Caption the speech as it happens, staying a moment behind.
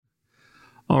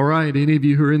All right, any of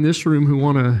you who are in this room who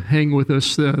want to hang with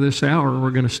us this hour,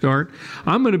 we're going to start.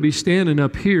 I'm going to be standing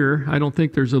up here. I don't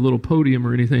think there's a little podium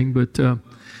or anything, but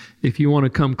if you want to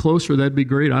come closer, that'd be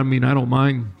great. I mean, I don't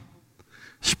mind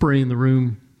spraying the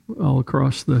room all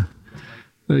across the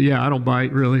yeah, I don't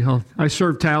bite, really. I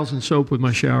serve towels and soap with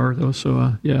my shower, though,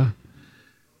 so yeah.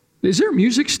 Is there a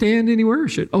music stand anywhere?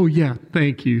 Oh, yeah,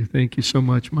 thank you. Thank you so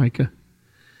much, Micah.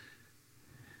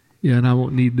 Yeah, and I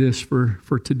won't need this for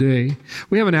today.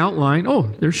 We have an outline. Oh,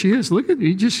 there she is. Look at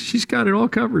you. She's got it all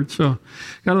covered. So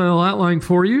got a little outline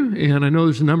for you. And I know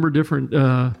there's a number of different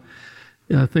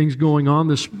things going on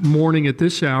this morning at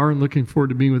this hour. And looking forward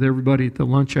to being with everybody at the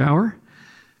lunch hour.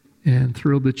 And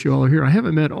thrilled that you all are here. I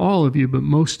haven't met all of you, but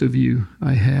most of you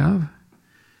I have.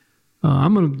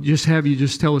 I'm going to just have you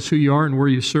just tell us who you are and where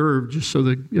you serve, just so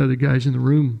the other guys in the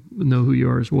room know who you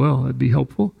are as well. That'd be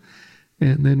helpful.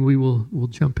 And then we'll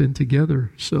jump in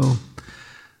together. So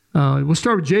we'll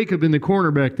start with Jacob in the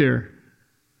corner back there.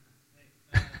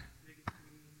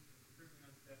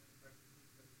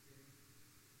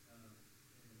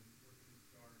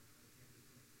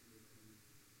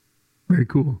 Very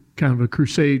cool. Kind of a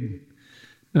crusade,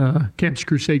 Campus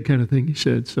Crusade kind of thing, he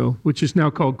said. So, which is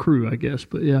now called Cru, I guess.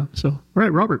 But yeah. So, all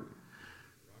right, Robert.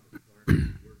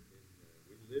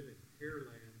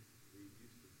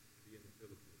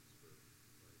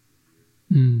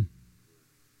 Mm. We've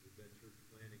been church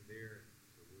planning there,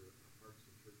 so we're parts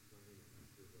of church planning, and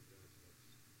that's what God wants.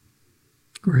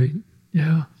 Great.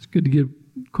 Yeah, it's good to get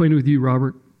acquainted with you,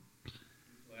 Robert.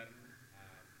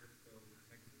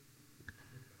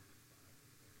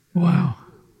 Wow.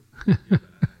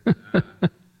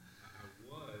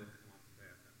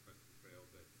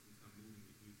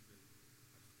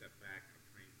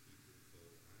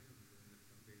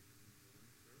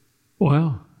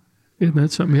 Wow. Isn't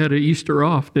that something? You had an Easter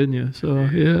off, didn't you? So,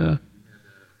 yeah.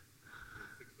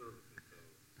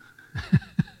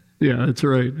 Yeah, that's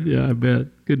right. Yeah, I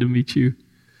bet. Good to meet you.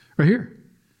 Right here.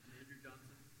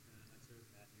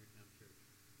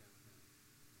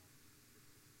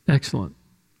 Excellent.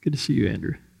 Good to see you,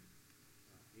 Andrew.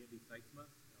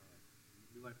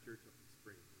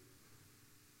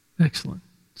 Excellent.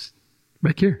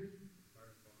 Back here.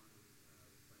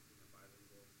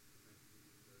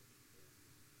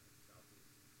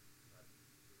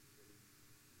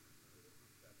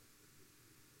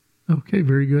 Okay,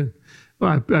 very good.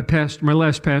 Well, my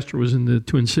last pastor was in the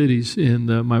Twin Cities, and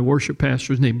my worship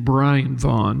pastor was named Brian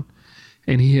Vaughn,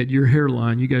 and he had your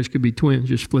hairline. You guys could be twins.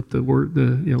 Just flip the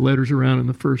letters around in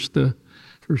the first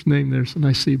name there. So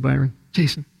nice to see you, Byron.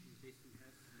 Jason. Jason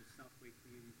has the Southway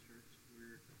Community Church.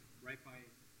 We're right by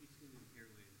Eastland and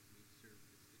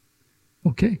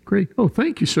Airland. Okay, great. Oh,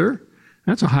 thank you, sir.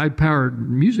 That's a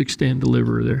high-powered music stand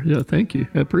deliverer there. Yeah, thank you.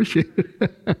 I appreciate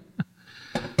it.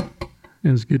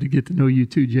 And it's good to get to know you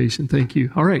too, Jason. Thank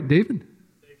you. All right, David.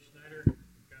 Dave Schneider,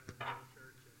 Conroe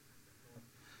Church.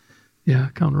 Yeah,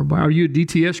 Conroe. Are you a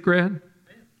DTS grad?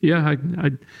 Yeah,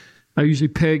 I usually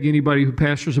peg anybody who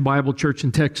pastors a Bible church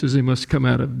in Texas. They must come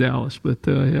out of Dallas, but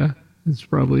yeah, it's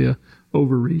probably a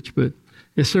overreach. But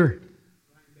yes, sir.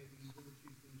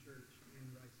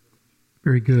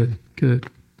 Very good. Good.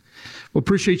 Well,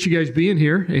 appreciate you guys being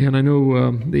here, and I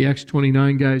know the Acts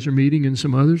 29 guys are meeting and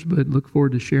some others, but look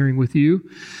forward to sharing with you.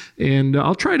 And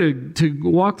I'll try to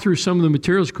walk through some of the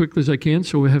materials as quickly as I can,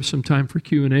 so we'll have some time for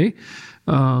Q&A.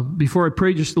 Before I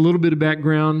pray, just a little bit of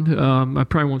background. I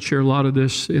probably won't share a lot of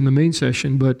this in the main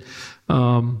session, but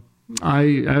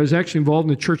I was actually involved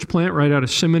in a church plant right out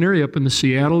of seminary up in the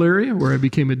Seattle area, where I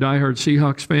became a diehard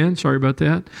Seahawks fan. Sorry about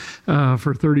that.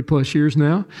 For 30 plus years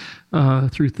now,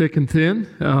 through thick and thin.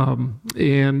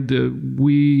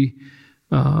 We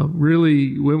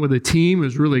really went with a team. It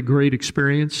was really a great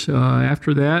experience.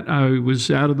 After that, I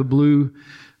was out of the blue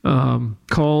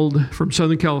called from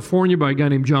Southern California by a guy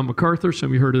named John MacArthur. Some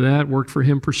of you heard of that. Worked for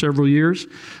him for several years.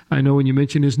 I know when you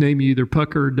mention his name, you either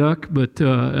pucker or duck, but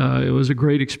it was a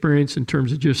great experience in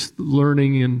terms of just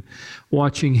learning and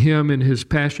watching him and his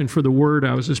passion for the Word.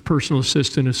 I was his personal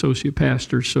assistant, associate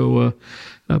pastor, so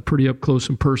pretty up close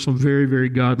and personal. Very, very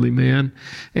godly man.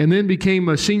 And then became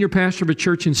a senior pastor of a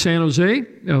church in San Jose.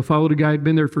 Followed a guy who had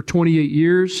been there for 28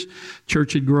 years.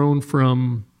 Church had grown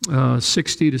from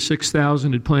 60 to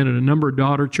 6,000, had planted a number of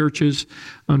daughter churches.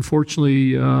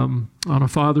 Unfortunately, on a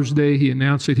Father's Day, he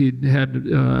announced that he'd had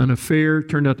an affair.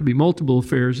 Turned out to be multiple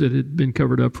affairs that had been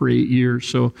covered up for 8 years.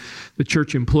 So the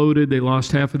church imploded. They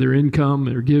lost half of their income,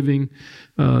 their giving,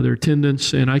 their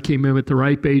attendance. And I came in at the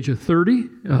ripe age of 30,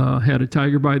 had a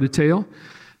tiger by the tail.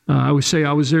 I would say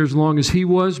I was there as long as he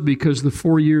was, because the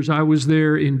 4 years I was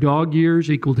there in dog years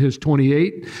equaled his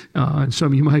 28. And some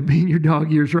of you might be in your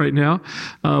dog years right now.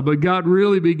 But God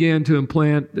really began to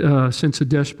implant a sense of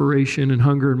desperation and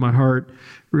hunger in my heart,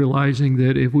 realizing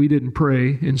that if we didn't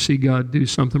pray and see God do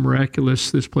something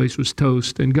miraculous, this place was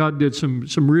toast. And God did some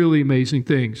really amazing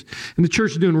things. And the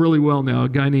church is doing really well now. A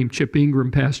guy named Chip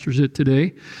Ingram pastors it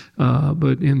today.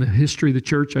 But in the history of the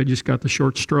church, I just got the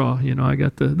short straw. I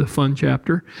got the fun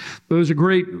chapter. But it was a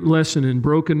great lesson in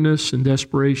brokenness and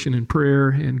desperation and prayer.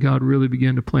 And God really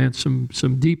began to plant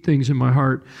some deep things in my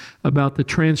heart about the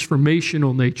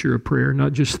transformational nature of prayer,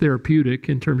 not just therapeutic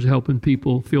in terms of helping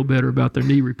people feel better about their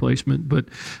knee replacement, but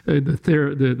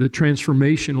the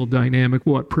transformational dynamic,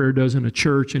 what prayer does in a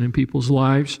church and in people's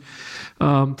lives.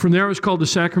 From there, I was called to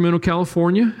Sacramento,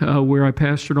 California, where I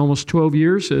pastored almost 12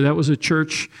 years. That was a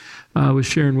church I was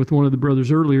sharing with one of the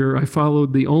brothers earlier. I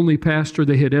followed the only pastor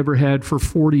they had ever had for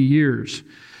 40 years.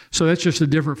 So that's just a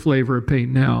different flavor of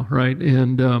pain now, right?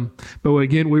 And but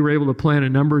again, we were able to plant a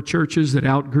number of churches that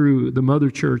outgrew the mother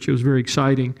church. It was very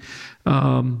exciting.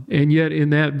 And yet in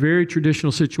that very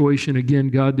traditional situation, again,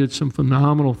 God did some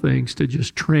phenomenal things to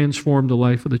just transform the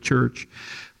life of the church,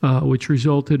 which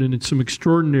resulted in some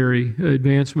extraordinary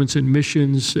advancements in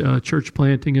missions, church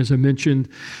planting, as I mentioned.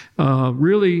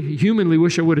 Really, humanly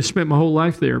wish I would have spent my whole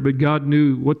life there, but God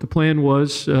knew what the plan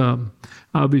was.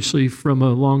 Obviously, from a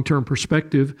long-term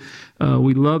perspective,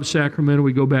 we love Sacramento.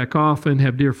 We go back often,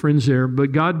 have dear friends there.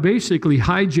 But God basically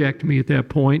hijacked me at that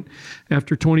point,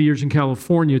 after 20 years in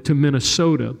California, to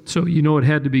Minnesota. So it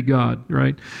had to be God,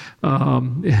 right?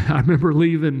 I remember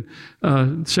leaving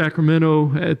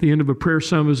Sacramento at the end of a prayer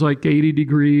summit. It was like 80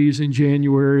 degrees in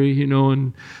January,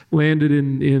 and landed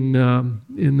in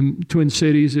the Twin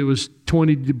Cities. It was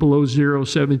 20 below zero,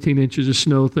 17 inches of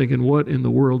snow, thinking, what in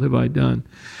the world have I done?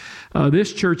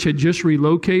 This church had just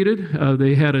relocated.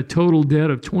 They had a total debt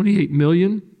of $28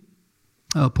 million.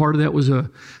 Part of that was a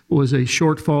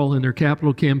shortfall in their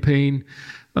capital campaign.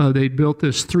 They built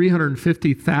this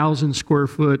 350,000 square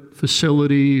foot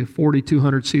facility,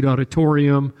 4,200 seat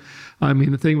auditorium. I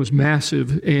mean, the thing was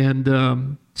massive.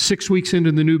 And 6 weeks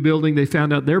into the new building, they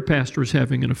found out their pastor was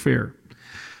having an affair.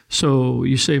 So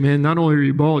you say, man, not only are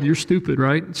you bald, you're stupid,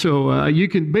 right? So you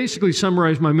can basically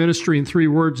summarize my ministry in 3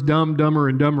 words: dumb, dumber,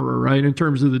 and dumberer, right, in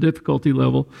terms of the difficulty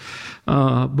level.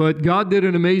 But God did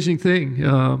an amazing thing.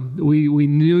 We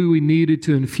knew we needed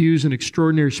to infuse an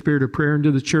extraordinary spirit of prayer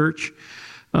into the church.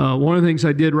 One of the things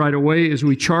I did right away is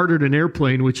we chartered an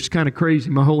airplane, which is kind of crazy.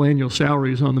 My whole annual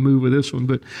salary is on the move with this one,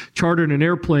 but chartered an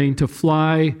airplane to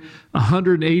fly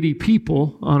 180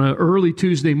 people on an early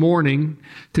Tuesday morning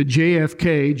to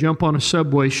JFK, jump on a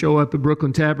subway, show up at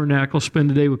Brooklyn Tabernacle, spend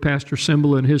the day with Pastor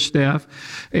Cymbala and his staff,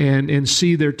 and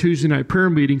see their Tuesday night prayer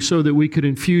meeting, so that we could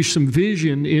infuse some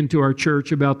vision into our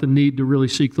church about the need to really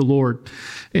seek the Lord.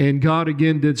 And God,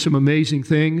 again, did some amazing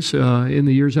things. In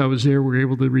the years I was there, we were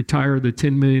able to retire the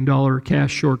 $10 million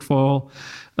cash shortfall,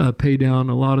 pay down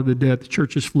a lot of the debt. The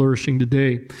church is flourishing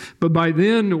today. But by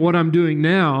then, what I'm doing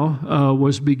now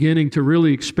was beginning to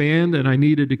really expand, and I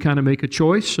needed to kind of make a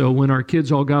choice. So when our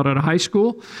kids all got out of high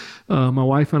school, my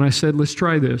wife and I said, let's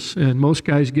try this. And most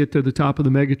guys get to the top of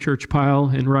the megachurch pile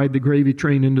and ride the gravy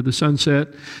train into the sunset.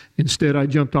 Instead, I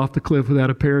jumped off the cliff without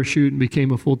a parachute and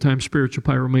became a full-time spiritual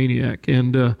pyromaniac.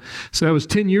 And so that was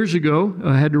 10 years ago.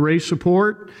 I had to raise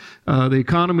support. The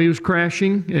economy was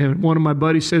crashing, and one of my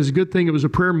buddies says, good thing it was a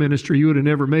prayer ministry, you would have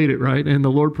never made it, right? And the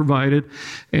Lord provided.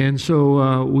 And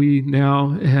so we now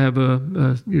have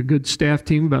a good staff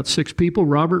team, about 6 people.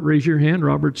 Robert, raise your hand.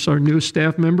 Robert's our newest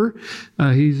staff member.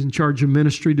 He's in charge of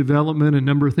ministry development, a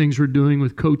number of things we're doing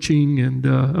with coaching and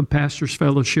a pastor's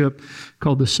fellowship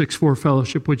called the 6-4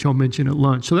 Fellowship, which I'll mention at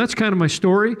lunch. So that's kind of my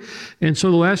story. And so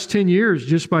the last 10 years,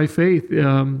 just by faith,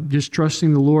 just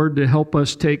trusting the Lord to help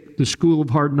us take the School of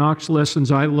Hard Knocks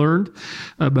lessons I learned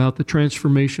about the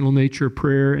transformational nature of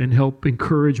prayer and help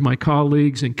encourage my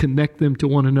colleagues and connect them to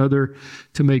one another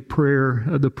to make prayer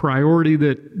the priority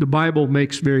that the Bible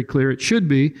makes very clear it should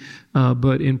be,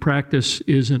 but in practice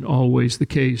isn't always the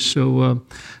case. So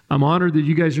I'm honored that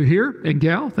you guys are here. And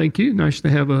gal, thank you. Nice to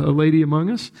have a lady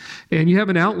among us. And you have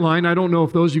an outline. I don't know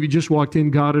if those of you just walked in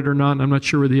got it or not. And I'm not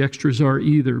sure where the extras are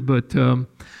either, but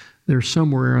they're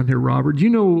somewhere around here, Robert. Do you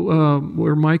know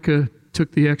where Micah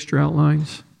took the extra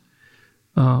outlines?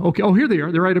 Okay. Oh, here they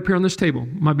are. They're right up here on this table.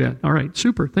 My bad. All right.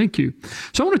 Super. Thank you.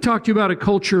 So I want to talk to you about a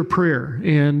culture of prayer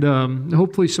and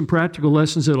hopefully some practical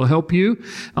lessons that will help you.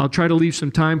 I'll try to leave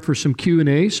some time for some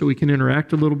Q&A so we can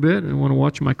interact a little bit. I want to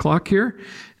watch my clock here,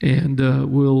 and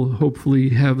we'll hopefully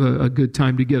have a good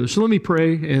time together. So let me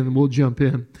pray and we'll jump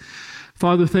in.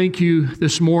 Father, thank you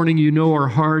this morning. You know our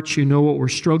hearts. You know what we're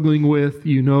struggling with.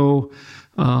 You know,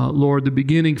 Lord, the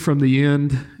beginning from the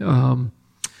end.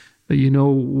 You know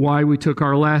why we took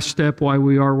our last step, why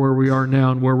we are where we are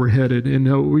now, and where we're headed.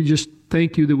 And we just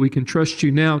thank you that we can trust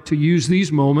you now to use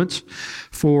these moments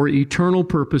for eternal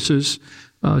purposes,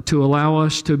 to allow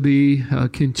us to be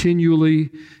continually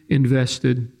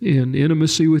invested in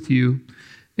intimacy with you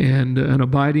and an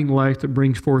abiding life that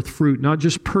brings forth fruit, not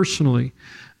just personally,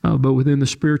 but within the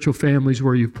spiritual families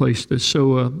where you've placed us.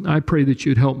 So I pray that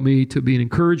you'd help me to be an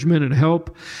encouragement and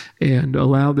help, and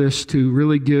allow this to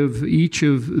really give each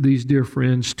of these dear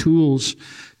friends tools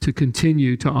to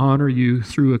continue to honor you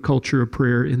through a culture of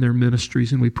prayer in their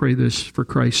ministries. And we pray this for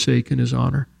Christ's sake and his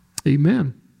honor.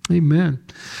 Amen. Amen.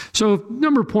 So a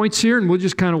number of points here, and we'll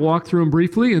just kind of walk through them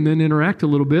briefly and then interact a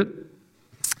little bit.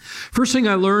 First thing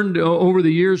I learned over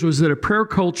the years was that a prayer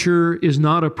culture is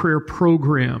not a prayer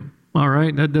program. All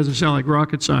right, that doesn't sound like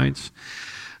rocket science.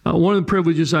 One of the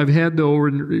privileges I've had, though, over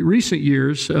in recent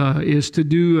years is to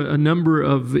do a number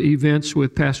of events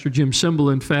with Pastor Jim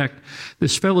Cymbala. In fact,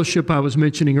 this fellowship I was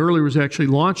mentioning earlier was actually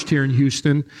launched here in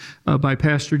Houston by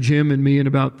Pastor Jim and me and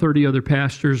about 30 other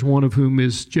pastors, one of whom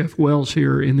is Jeff Wells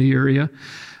here in the area.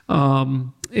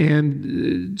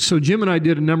 And so Jim and I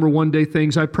did a number of one-day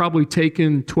things. I've probably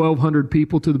taken 1,200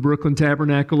 people to the Brooklyn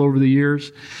Tabernacle over the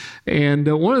years. And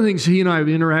one of the things he and I have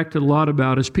interacted a lot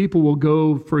about is people will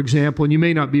go, for example, and you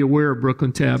may not be aware of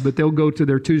Brooklyn Tab, but they'll go to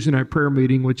their Tuesday night prayer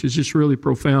meeting, which is just really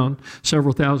profound,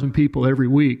 several thousand people every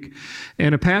week.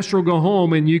 And a pastor will go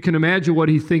home, and you can imagine what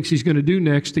he thinks he's going to do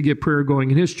next to get prayer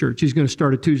going in his church. He's going to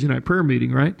start a Tuesday night prayer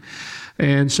meeting, right?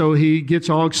 And so he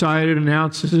gets all excited,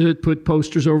 announces it, put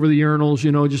posters over the urinals,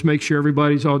 just make sure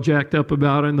everybody's all jacked up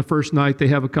about it. And the first night they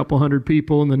have a couple hundred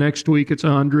people, and the next week it's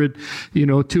 100.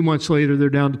 2 months later they're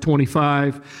down to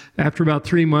 25. After about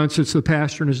 3 months, it's the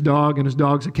pastor and his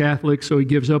dog's a Catholic, so he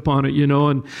gives up on it,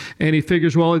 and he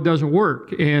figures, well, it doesn't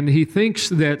work. And he thinks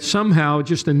that somehow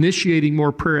just initiating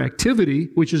more prayer activity,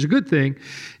 which is a good thing,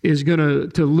 is going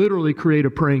to literally create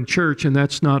a praying church, and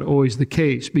that's not always the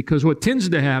case. Because what tends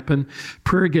to happen,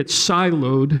 prayer gets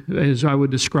siloed, as I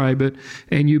would describe it,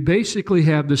 and you basically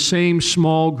have the same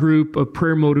small group of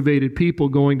prayer-motivated people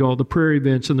going to all the prayer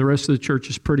events, and the rest of the church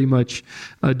is pretty much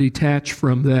detached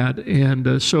from that.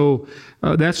 And so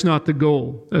that's not the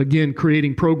goal. Again,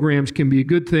 creating programs can be a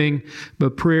good thing,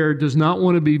 but prayer does not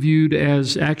want to be viewed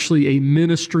as actually a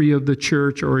ministry of the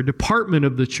church or a department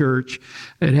of the church.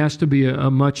 It has to be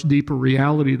a much deeper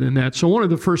reality than that. So one of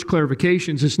the first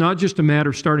clarifications, it's not just a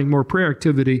matter of starting more prayer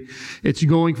activity. It's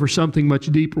going for something much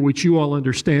deeper, which you all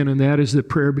understand, and that is that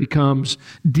prayer becomes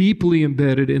deeply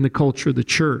embedded in the culture of the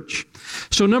church.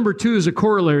 So number two is a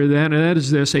corollary of that, and that is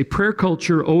this: a prayer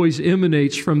culture always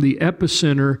emanates from the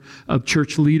epicenter of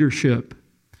church leadership.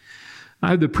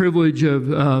 I have the privilege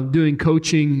of doing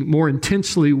coaching more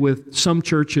intensely with some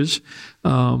churches,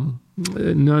 none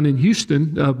in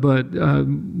Houston, but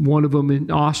one of them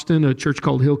in Austin, a church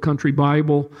called Hill Country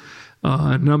Bible,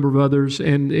 a number of others.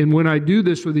 And when I do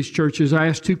this with these churches, I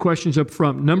ask two questions up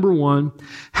front. Number one,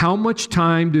 how much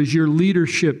time does your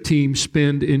leadership team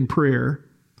spend in prayer?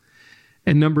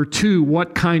 And number two,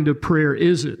 what kind of prayer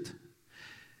is it?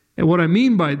 And what I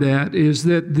mean by that is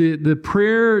that the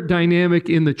prayer dynamic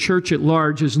in the church at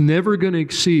large is never going to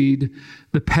exceed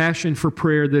the passion for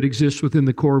prayer that exists within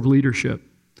the core of leadership.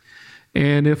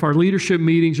 And if our leadership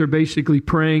meetings are basically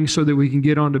praying so that we can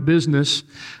get on to business,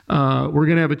 we're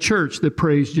going to have a church that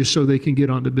prays just so they can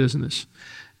get on to business.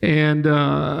 And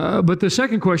but the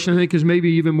second question, I think, is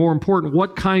maybe even more important.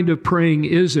 What kind of praying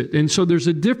is it? And so there's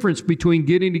a difference between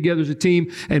getting together as a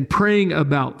team and praying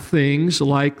about things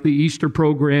like the Easter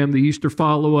program, the Easter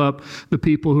follow-up, the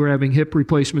people who are having hip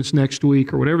replacements next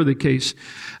week, or whatever the case.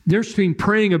 There's between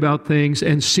praying about things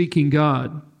and seeking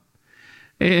God.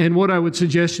 And what I would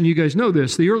suggest, and you guys know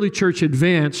this, the early church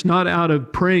advanced not out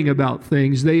of praying about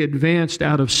things, they advanced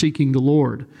out of seeking the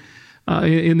Lord.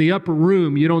 In the upper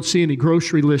room, you don't see any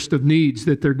grocery list of needs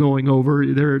that they're going over.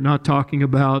 They're not talking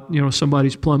about,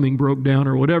 somebody's plumbing broke down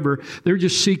or whatever. They're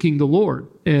just seeking the Lord.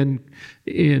 And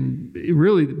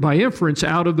really, by inference,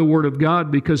 out of the Word of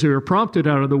God, because they were prompted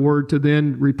out of the Word to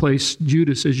then replace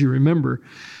Judas, as you remember.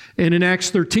 And in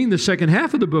Acts 13, the second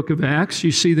half of the book of Acts,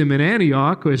 you see them in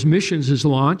Antioch as missions is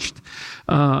launched,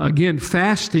 again,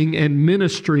 fasting and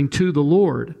ministering to the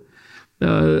Lord.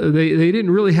 They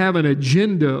didn't really have an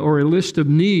agenda or a list of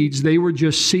needs. They were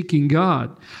just seeking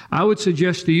God. I would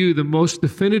suggest to you the most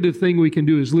definitive thing we can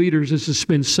do as leaders is to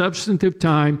spend substantive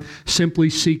time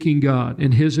simply seeking God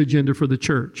and His agenda for the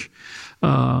church.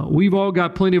 We've all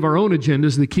got plenty of our own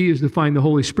agendas. The key is to find the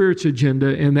Holy Spirit's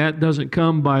agenda, and that doesn't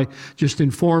come by just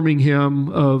informing Him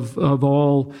of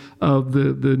all of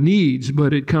the needs,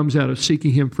 but it comes out of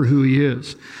seeking Him for who He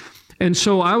is. And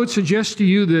so I would suggest to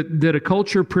you that a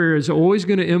culture of prayer is always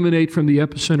going to emanate from the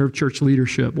epicenter of church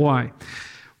leadership. Why?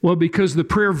 Well, because the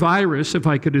prayer virus, if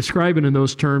I could describe it in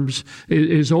those terms,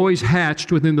 is always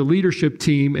hatched within the leadership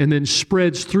team and then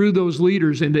spreads through those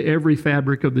leaders into every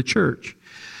fabric of the church.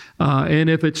 And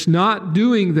if it's not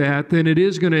doing that, then it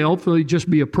is going to ultimately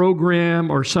just be a program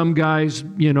or some guy's,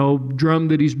 drum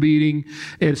that he's beating.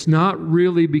 It's not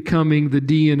really becoming the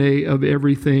DNA of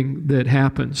everything that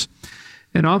happens.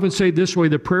 And I often say it this way,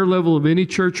 the prayer level of any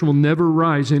church will never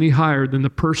rise any higher than the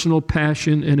personal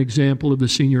passion and example of the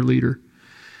senior leader.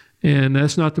 And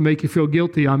that's not to make you feel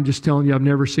guilty. I'm just telling you, I've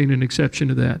never seen an exception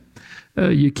to that.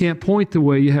 You can't point the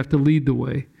way, you have to lead the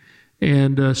way.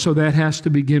 And so that has to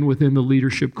begin within the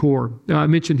leadership core. I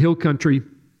mentioned Hill Country.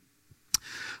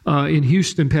 In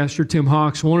Houston, Pastor Tim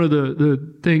Hawks, one of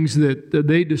the things that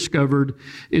they discovered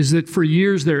is that for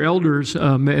years their elders,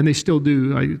 and they still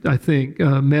do, I think,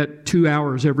 met 2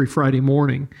 hours every Friday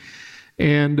morning.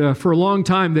 And for a long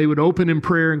time, they would open in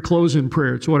prayer and close in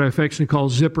prayer. It's what I affectionately call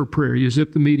zipper prayer. You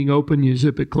zip the meeting open, you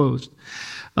zip it closed.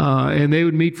 And they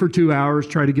would meet for 2 hours,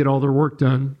 try to get all their work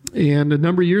done. And a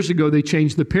number of years ago, they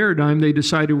changed the paradigm. They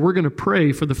decided we're going to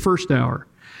pray for the first hour.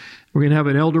 We're going to have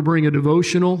an elder bring a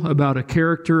devotional about a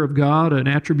character of God, an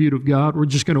attribute of God. We're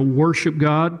just going to worship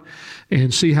God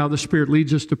and see how the Spirit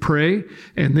leads us to pray.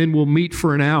 And then we'll meet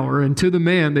for an hour. And to the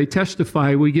man, they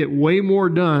testify we get way more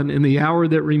done in the hour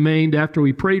that remained after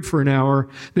we prayed for an hour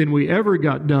than we ever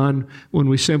got done when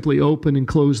we simply opened and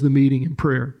closed the meeting in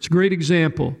prayer. It's a great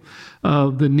example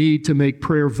of the need to make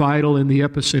prayer vital in the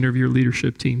epicenter of your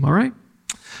leadership team. All right?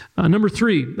 Number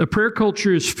 3, a prayer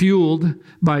culture is fueled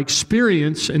by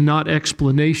experience and not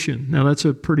explanation. Now, that's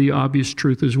a pretty obvious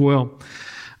truth as well.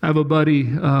 I have a buddy,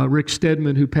 Rick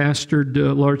Stedman, who pastored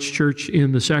a large church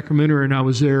in the Sacramento area, and I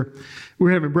was there. We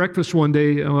were having breakfast one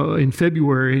day in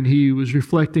February, and he was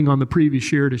reflecting on the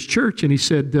previous year at his church, and he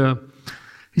said,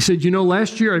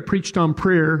 last year I preached on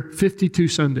prayer 52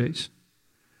 Sundays.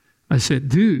 I said,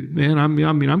 dude, man,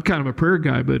 I'm kind of a prayer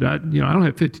guy, but I don't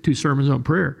have 52 sermons on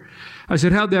prayer. I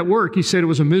said, how'd that work? He said, it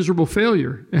was a miserable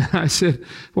failure. And I said,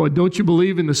 well, don't you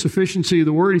believe in the sufficiency of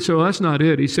the word? He said, well, that's not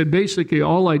it. He said, basically,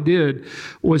 all I did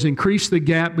was increase the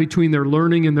gap between their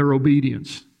learning and their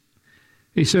obedience.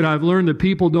 He said, I've learned that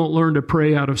people don't learn to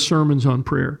pray out of sermons on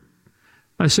prayer.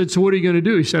 I said, so what are you going to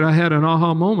do? He said, I had an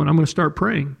aha moment. I'm going to start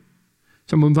praying.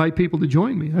 So I'm going to invite people to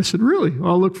join me. I said, really?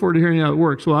 Well, I'll look forward to hearing how it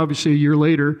works. Well, obviously, a year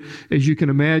later, as you can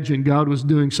imagine, God was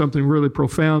doing something really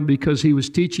profound because He was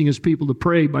teaching His people to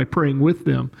pray by praying with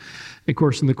them. Of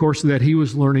course, in the course of that, he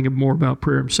was learning more about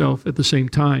prayer himself at the same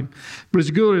time. But it's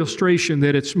a good illustration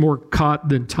that it's more caught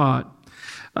than taught.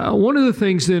 One of the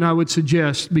things then I would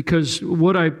suggest, because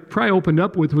what I probably opened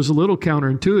up with was a little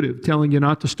counterintuitive, telling you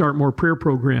not to start more prayer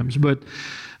programs, but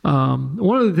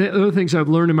one of the other things I've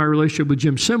learned in my relationship with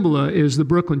Jim Cymbala is the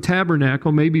Brooklyn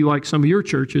Tabernacle, maybe like some of your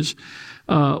churches,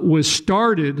 was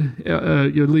started,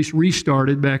 at least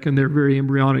restarted back in their very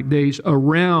embryonic days,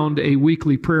 around a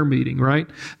weekly prayer meeting, right?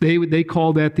 They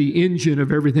call that the engine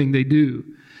of everything they do.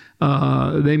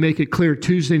 They make it clear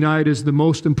Tuesday night is the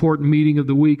most important meeting of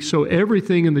the week. So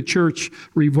everything in the church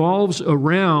revolves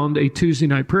around a Tuesday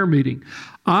night prayer meeting.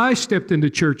 I stepped into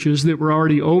churches that were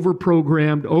already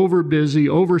over-programmed, over-busy,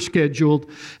 over-scheduled,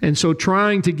 and so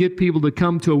trying to get people to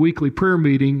come to a weekly prayer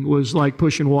meeting was like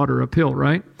pushing water uphill,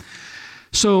 right?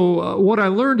 So what I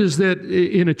learned is that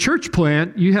in a church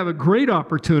plant, you have a great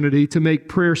opportunity to make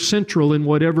prayer central in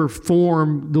whatever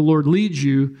form the Lord leads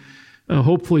you,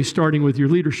 hopefully starting with your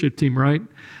leadership team, right?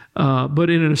 But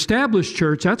in an established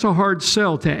church, that's a hard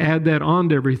sell to add that on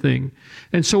to everything.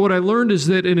 And so what I learned is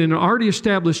that in an already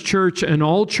established church, an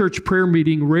all-church prayer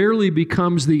meeting rarely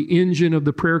becomes the engine of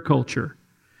the prayer culture.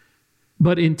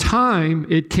 But in time,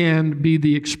 it can be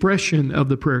the expression of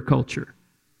the prayer culture.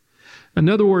 In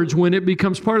other words, when it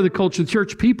becomes part of the culture of the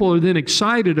church, people are then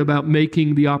excited about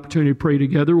making the opportunity to pray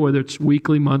together, whether it's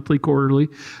weekly, monthly, quarterly,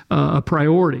 a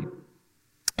priority.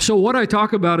 So what I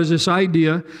talk about is this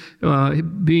idea,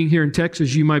 being here in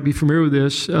Texas, you might be familiar with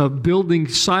this, of building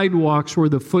sidewalks where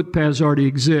the footpaths already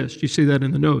exist. You see that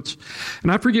in the notes.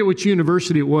 And I forget which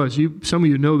university it was. Some of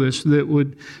you know this, that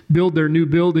would build their new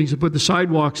buildings and put the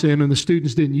sidewalks in, and the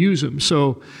students didn't use them.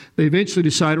 So they eventually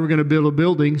decided we're going to build a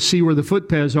building, see where the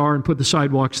footpaths are, and put the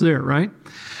sidewalks there, right?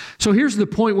 So here's the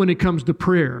point when it comes to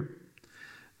prayer.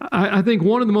 I think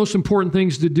one of the most important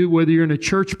things to do, whether you're in a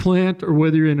church plant or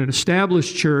whether you're in an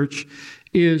established church,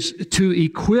 is to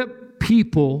equip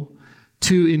people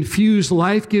to infuse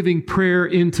life-giving prayer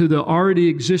into the already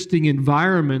existing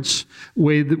environments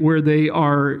where they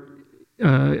are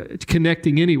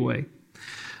connecting anyway.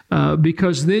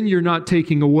 Because then you're not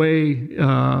taking away,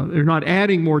 you're not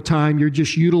adding more time, you're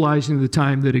just utilizing the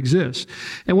time that exists.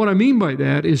 And what I mean by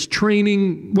that is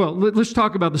training, well, let's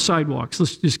talk about the sidewalks.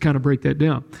 Let's just kind of break that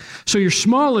down. So your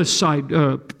smallest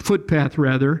footpath,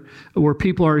 where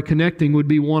people are connecting would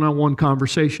be one-on-one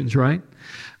conversations, right?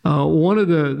 One of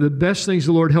the best things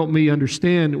the Lord helped me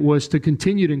understand was to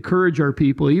continue to encourage our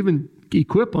people, even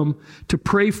equip them to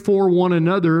pray for one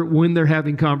another when they're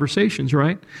having conversations,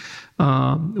 right?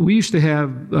 We used to have,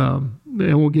 and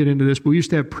we'll get into this, but we used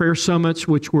to have prayer summits,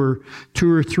 which were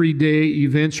 2 or 3 day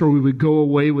events where we would go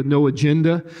away with no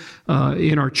agenda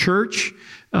in our church.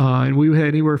 And we had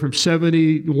anywhere from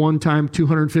 70, one time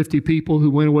 250 people who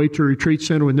went away to a retreat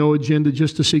center with no agenda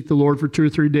just to seek the Lord for 2 or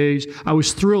 3 days. I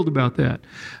was thrilled about that.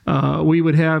 We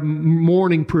would have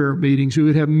morning prayer meetings. We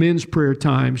would have men's prayer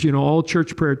times, all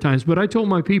church prayer times. But I told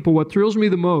my people, what thrills me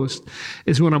the most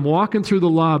is when I'm walking through the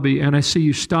lobby and I see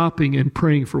you stopping and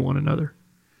praying for one another.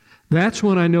 That's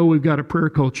when I know we've got a prayer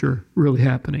culture really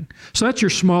happening. So that's your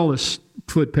smallest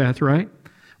footpath, right?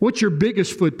 What's your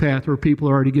biggest footpath where people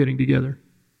are already getting together?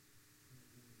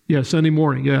 Yeah, Sunday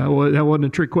morning. Yeah, well, that wasn't a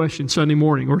trick question. Sunday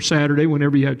morning or Saturday,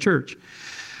 whenever you have church.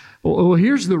 Well,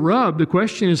 here's the rub. The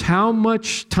question is, how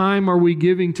much time are we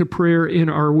giving to prayer in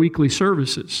our weekly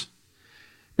services?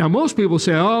 Now, most people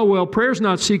say, oh, well, prayer's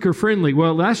not seeker-friendly.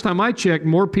 Well, last time I checked,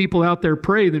 more people out there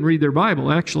pray than read their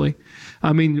Bible, actually.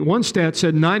 I mean, one stat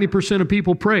said 90% of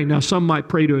people pray. Now, some might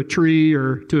pray to a tree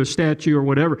or to a statue or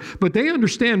whatever, but they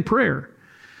understand prayer.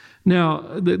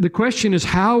 Now, the question is,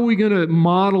 how are we going to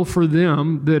model for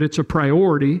them that it's a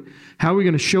priority? How are we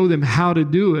going to show them how to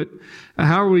do it?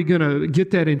 How are we going to get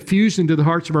that infused into the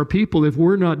hearts of our people if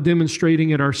we're not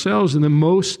demonstrating it ourselves in the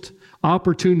most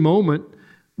opportune moment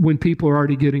when people are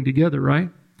already getting together, right?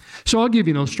 So I'll give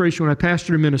you an illustration. When I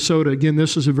pastored in Minnesota, again,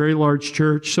 this is a very large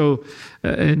church. So,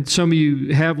 and some of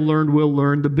you have learned, will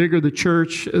learn, the bigger the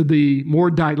church, the more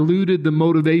diluted the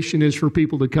motivation is for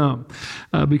people to come.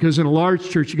 Because in a large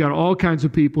church, you got all kinds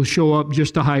of people show up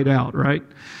just to hide out, right?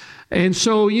 And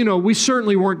so, we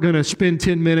certainly weren't going to spend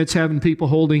 10 minutes having people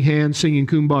holding hands, singing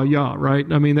Kumbaya,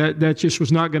 right? I mean, that just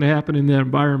was not going to happen in that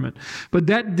environment. But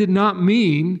that did not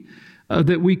mean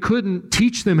that we couldn't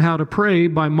teach them how to pray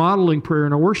by modeling prayer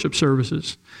in our worship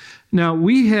services. Now,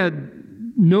 we had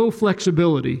no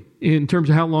flexibility in terms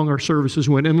of how long our services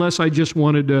went, unless I just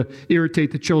wanted to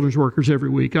irritate the children's workers every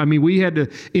week. I mean, we had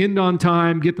to end on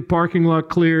time, get the parking lot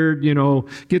cleared,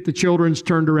 get the children's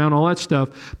turned around, all that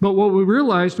stuff. But what we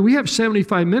realized, we have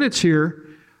 75 minutes here.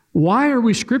 Why are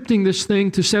we scripting this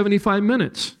thing to 75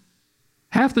 minutes?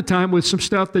 Half the time with some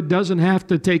stuff that doesn't have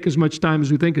to take as much time as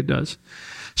we think it does.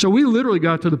 So we literally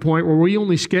got to the point where we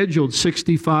only scheduled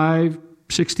 65,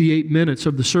 68 minutes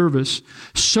of the service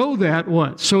so that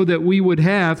what? So that we would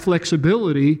have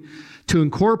flexibility to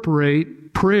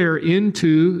incorporate prayer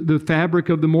into the fabric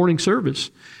of the morning service.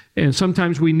 And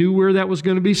sometimes we knew where that was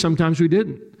going to be, sometimes we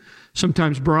didn't.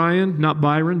 Sometimes Brian, not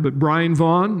Byron, but Brian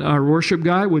Vaughn, our worship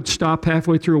guy, would stop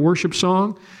halfway through a worship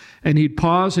song, and he'd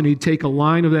pause and he'd take a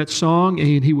line of that song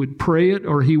and he would pray it,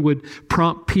 or he would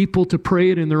prompt people to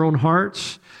pray it in their own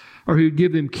hearts, or he would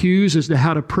give them cues as to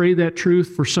how to pray that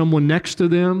truth for someone next to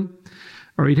them.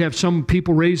 Or he'd have some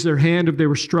people raise their hand if they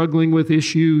were struggling with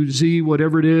issue Z,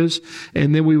 whatever it is,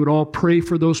 and then we would all pray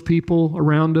for those people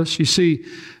around us. You see,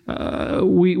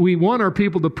 we want our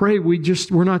people to pray.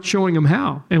 We're not showing them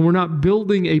how, and we're not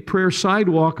building a prayer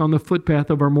sidewalk on the footpath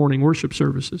of our morning worship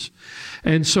services.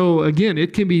 And so, again,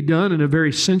 it can be done in a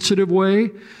very sensitive way.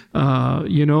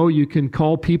 You can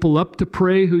call people up to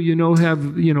pray who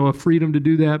have a freedom to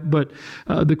do that. But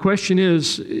the question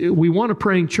is, we want a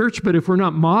praying church, but if we're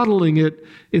not modeling it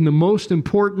in the most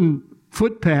important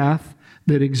footpath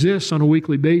that exists on a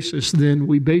weekly basis, then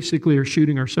we basically are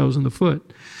shooting ourselves in the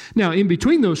foot. Now, in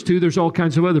between those two, there's all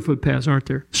kinds of other footpaths, aren't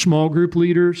there? Small group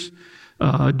leaders,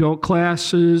 adult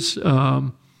classes,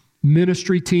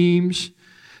 ministry teams.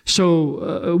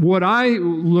 So what I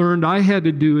learned I had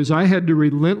to do is I had to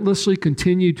relentlessly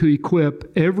continue to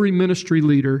equip every ministry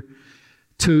leader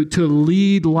to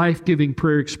lead life-giving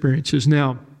prayer experiences.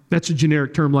 Now, that's a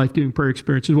generic term, life-giving prayer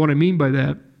experiences. What I mean by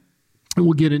that, and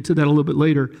we'll get into that a little bit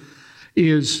later,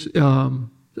 is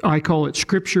I call it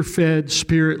Scripture-fed,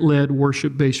 Spirit-led,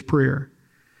 worship-based prayer.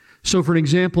 So for an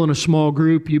example, in a small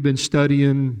group, you've been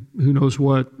studying who knows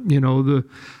what, the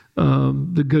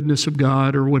goodness of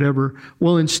God or whatever.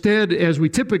 Well, instead, as we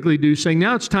typically do, saying,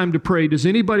 now it's time to pray. Does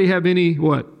anybody have any,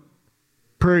 prayer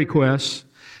requests?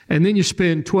 And then you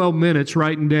spend 12 minutes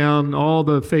writing down all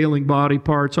the failing body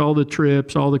parts, all the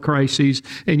trips, all the crises,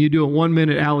 and you do a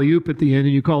 1-minute alley-oop at the end,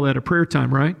 and you call that a prayer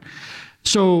time, right?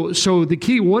 So the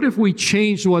key, what if we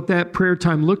changed what that prayer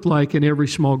time looked like in every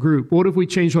small group? What if we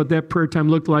changed what that prayer time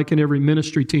looked like in every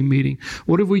ministry team meeting?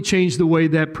 What if we changed the way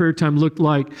that prayer time looked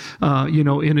like,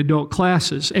 in adult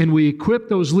classes? And we equip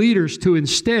those leaders to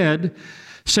instead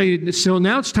say, so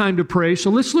now it's time to pray. So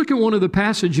let's look at one of the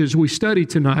passages we studied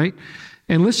tonight,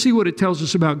 and let's see what it tells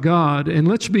us about God, and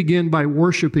let's begin by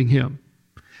worshiping Him.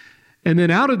 And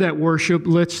then out of that worship,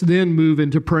 let's then move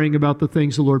into praying about the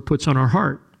things the Lord puts on our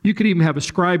heart. You could even have a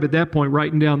scribe at that point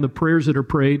writing down the prayers that are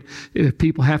prayed. If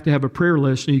people have to have a prayer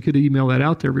list, and you could email that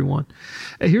out to everyone.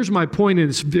 Here's my point,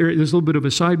 and there's a little bit of a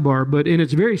sidebar, but in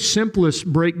its very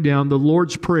simplest breakdown, the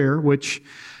Lord's Prayer, which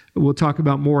we'll talk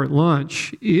about more at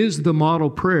lunch, is the model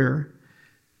prayer.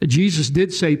 Jesus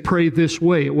did say, pray this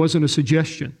way. It wasn't a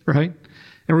suggestion, right?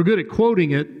 And we're good at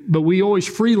quoting it, but we always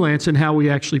freelance in how we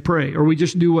actually pray, or we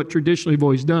just do what traditionally we've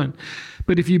always done.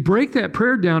 But if you break that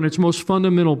prayer down, its most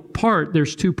fundamental part,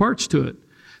 there's 2 parts to it.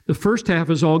 The first half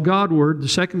is all God-word. The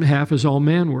second half is all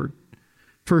man-word.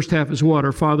 First half is what?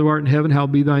 Our Father who art in heaven,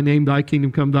 hallowed be thy name, thy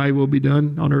kingdom come, thy will be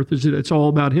done on earth as it is. It's all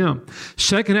about Him.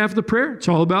 Second half of the prayer, it's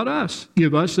all about us.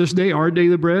 Give us this day our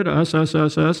daily bread, us,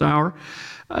 our.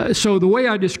 So the way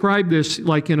I describe this,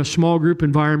 like in a small group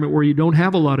environment where you don't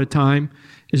have a lot of time,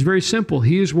 is very simple.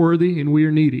 He is worthy and we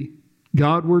are needy.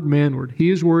 God-word, man-word. He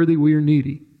is worthy, we are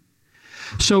needy.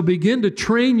 So begin to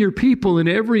train your people in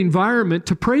every environment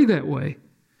to pray that way.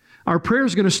 Our prayer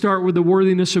is going to start with the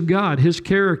worthiness of God, His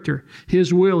character,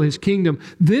 His will, His kingdom.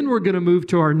 Then we're going to move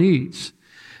to our needs.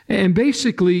 And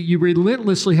basically, you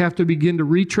relentlessly have to begin to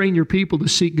retrain your people to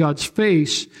seek God's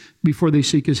face before they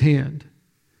seek His hand.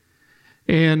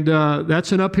 And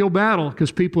that's an uphill battle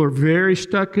because people are very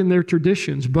stuck in their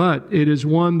traditions, but it is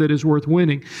one that is worth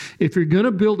winning. If you're going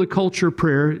to build a culture of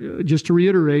prayer, just to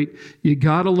reiterate, you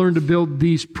got to learn to build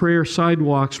these prayer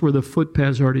sidewalks where the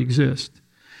footpaths already exist.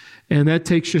 And that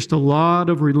takes just a lot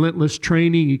of relentless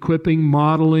training, equipping,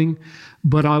 modeling.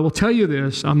 But I will tell you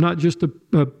this, I'm not just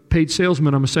a paid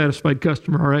salesman, I'm a satisfied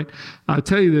customer, all right? I'll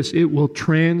tell you this, it will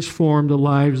transform the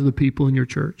lives of the people in your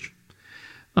church.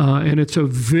 And it's a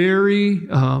very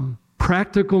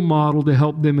practical model to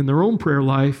help them in their own prayer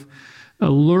life,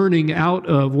 learning out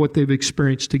of what they've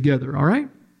experienced together, all right?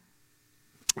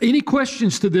 Any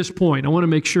questions to this point? I want to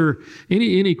make sure,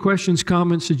 any questions,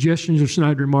 comments, suggestions, or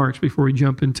snide remarks before we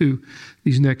jump into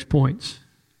these next points?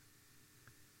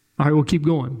 All right, we'll keep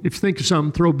going. If you think of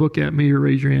something, throw a book at me or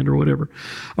raise your hand or whatever.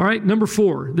 All right, number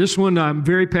 4. This one I'm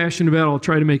very passionate about. I'll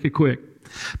try to make it quick.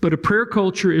 But a prayer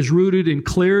culture is rooted in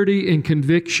clarity and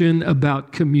conviction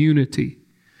about community.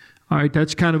 All right,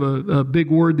 that's kind of a big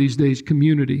word these days,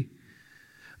 community.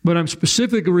 But I'm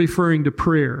specifically referring to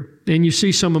prayer. And you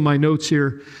see some of my notes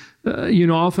here.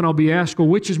 Often I'll be asked, well,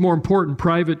 which is more important,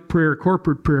 private prayer or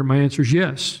corporate prayer? My answer is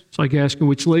yes. It's like asking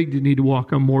which leg do you need to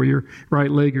walk on more, your right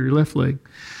leg or your left leg.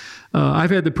 I've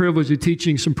had the privilege of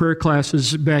teaching some prayer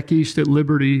classes back east at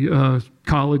Liberty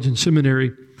College and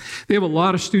Seminary. They have a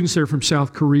lot of students there from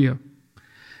South Korea.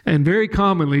 And very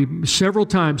commonly, several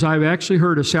times, I've actually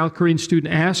heard a South Korean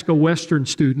student ask a Western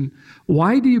student,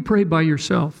 why do you pray by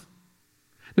yourself?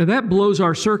 Now that blows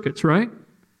our circuits, right?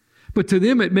 But to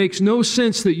them, it makes no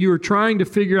sense that you are trying to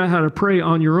figure out how to pray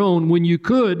on your own when you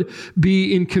could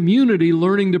be in community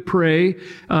learning to pray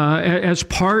as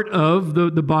part of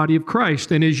the body of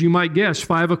Christ. And as you might guess,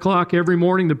 5 o'clock every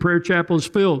morning, the prayer chapel is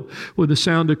filled with the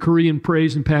sound of Korean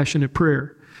praise and passionate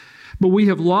prayer. But we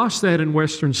have lost that in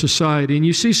Western society. And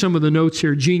you see some of the notes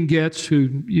here. Gene Getz,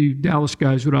 who you Dallas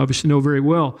guys would obviously know very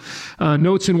well,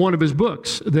 notes in one of his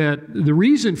books that the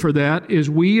reason for that is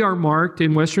we are marked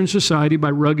in Western society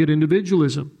by rugged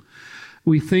individualism.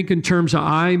 We think in terms of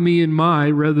I, me, and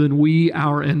my rather than we,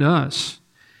 our, and us.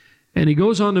 And he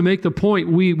goes on to make the point,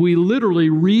 we literally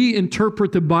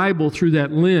reinterpret the Bible through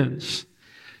that lens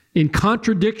in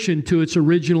contradiction to its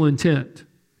original intent.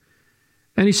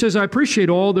 And he says, I appreciate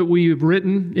all that we've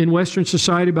written in Western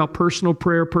society about personal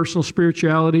prayer, personal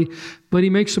spirituality, but he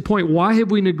makes the point, why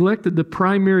have we neglected the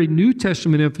primary New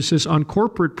Testament emphasis on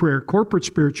corporate prayer, corporate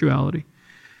spirituality?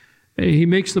 He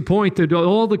makes the point that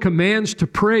all the commands to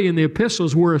pray in the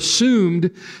epistles were assumed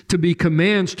to be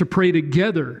commands to pray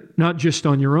together, not just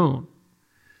on your own.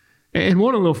 And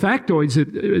one of the factoids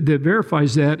that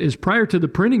verifies that is prior to the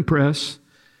printing press,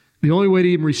 the only way to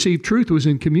even receive truth was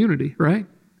in community, right?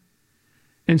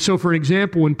 And so, for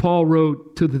example, when Paul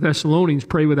wrote to the Thessalonians,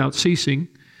 pray without ceasing,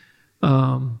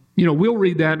 we'll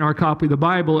read that in our copy of the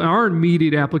Bible. Our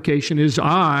immediate application is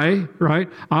I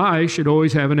should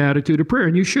always have an attitude of prayer.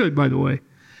 And you should, by the way.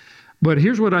 But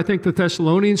here's what I think the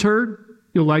Thessalonians heard.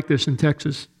 You'll like this in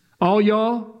Texas. All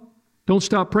y'all, don't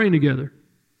stop praying together.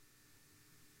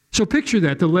 So picture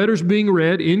that, the letter's being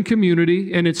read in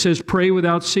community, and it says pray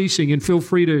without ceasing, and feel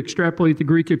free to extrapolate the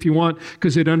Greek if you want,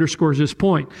 because it underscores this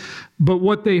point. But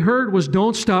what they heard was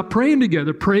don't stop praying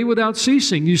together, pray without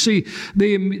ceasing. You see,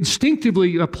 they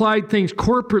instinctively applied things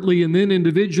corporately and then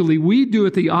individually. We do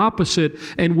it the opposite,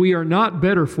 and we are not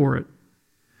better for it.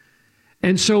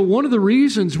 And so one of the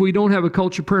reasons we don't have a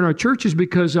culture of prayer in our church is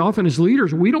because often as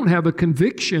leaders, we don't have a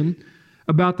conviction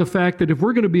about the fact that if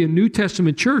we're going to be a New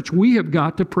Testament church, we have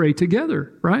got to pray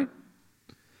together, right?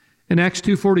 In Acts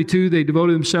 2:42, they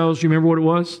devoted themselves, you remember what it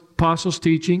was? Apostles'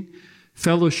 teaching,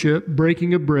 fellowship,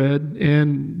 breaking of bread,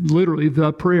 and literally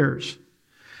the prayers.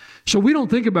 So we don't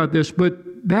think about this,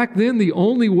 but back then the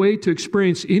only way to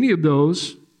experience any of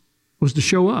those was to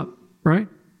show up, right?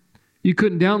 You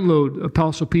couldn't download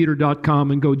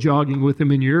apostlepeter.com and go jogging with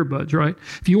him in your earbuds, right?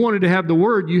 If you wanted to have the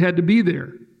word, you had to be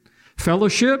there.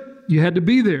 Fellowship, you had to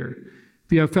be there.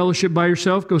 If you have fellowship by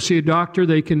yourself, go see a doctor.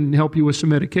 They can help you with some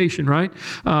medication, right?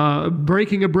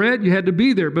 Breaking of bread, you had to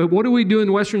be there. But what do we do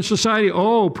in Western society?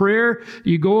 Oh, prayer,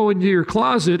 you go into your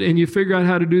closet and you figure out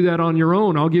how to do that on your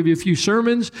own. I'll give you a few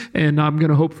sermons and I'm going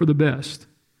to hope for the best.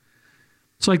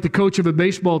 It's like the coach of a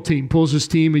baseball team pulls his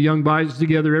team of young guys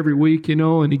together every week,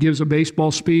 and he gives a baseball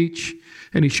speech,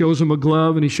 and he shows them a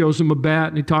glove, and he shows them a bat,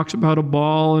 and he talks about a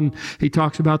ball, and he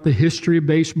talks about the history of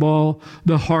baseball,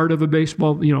 the heart of a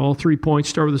baseball, all 3 points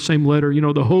start with the same letter,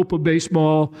 the hope of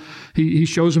baseball. He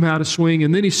shows them how to swing,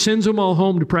 and then he sends them all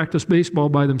home to practice baseball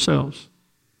by themselves.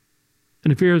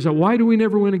 And if you're like, why do we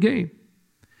never win a game?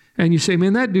 And you say,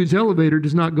 man, that dude's elevator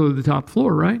does not go to the top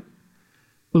floor, right?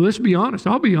 Well, let's be honest.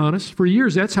 I'll be honest. For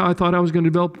years, that's how I thought I was going to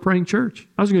develop a praying church.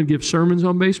 I was going to give sermons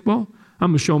on baseball.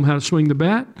 I'm going to show them how to swing the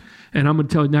bat. And I'm going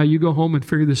to tell you, now you go home and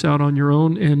figure this out on your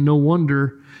own. And no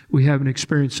wonder we haven't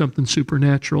experienced something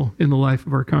supernatural in the life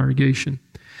of our congregation.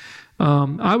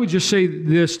 I would just say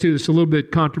this, too. It's a little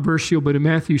bit controversial, but in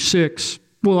Matthew 6,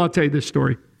 well, I'll tell you this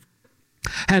story.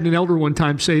 I had an elder one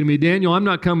time say to me, Daniel, I'm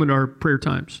not coming to our prayer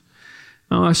times.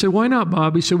 I said, why not,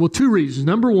 Bob? He said, well, 2 reasons.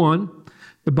 Number one,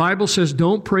 the Bible says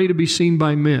don't pray to be seen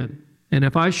by men. And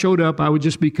if I showed up, I would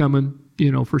just be coming,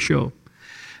 for show.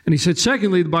 And he said,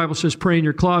 secondly, the Bible says pray in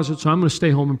your closet, so I'm going to stay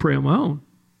home and pray on my own.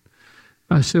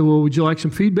 I said, well, would you like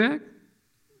some feedback?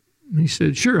 And he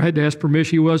said, sure. I had to ask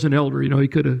permission. He was an elder. He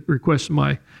could have requested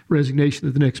my resignation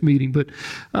at the next meeting. But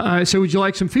I said, would you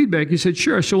like some feedback? He said,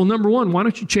 sure. I said, well, number one, why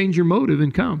don't you change your motive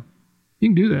and come? You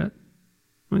can do that.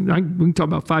 We can talk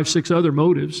about 5, 6 other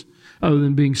motives other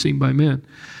than being seen by men.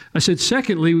 I said,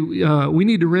 secondly, we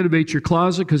need to renovate your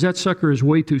closet because that sucker is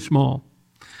way too small.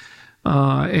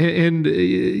 And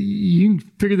you can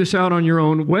figure this out on your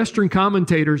own. Western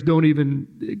commentators don't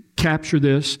even capture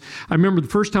this. I remember the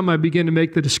first time I began to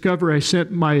make the discovery, I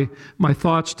sent my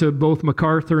thoughts to both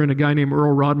MacArthur and a guy named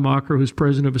Earl Rademacher, who's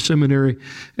president of a seminary,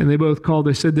 and they both called.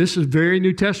 They said, this is very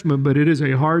New Testament, but it is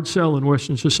a hard sell in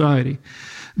Western society.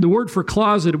 The word for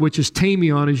closet, which is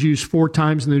tamion, is used 4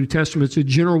 times in the New Testament. It's a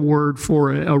general word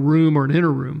for a room or an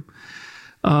inner room.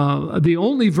 The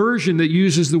only version that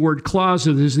uses the word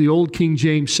closet is the Old King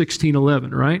James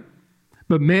 16:11, right?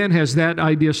 But man has that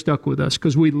idea stuck with us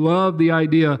because we love the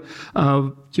idea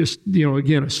of just,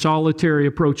 again, a solitary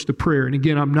approach to prayer. And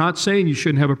again, I'm not saying you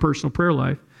shouldn't have a personal prayer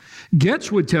life.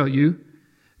 Getz would tell you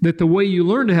that the way you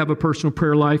learn to have a personal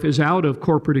prayer life is out of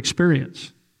corporate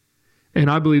experience. And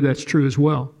I believe that's true as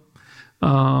well.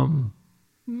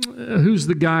 Who's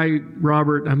the guy,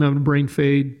 Robert? I'm having a brain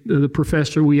fade. The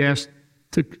professor we asked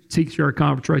to teach our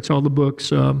conference, writes all the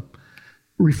books.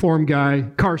 Reform guy,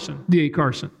 Carson, D.A.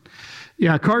 Carson.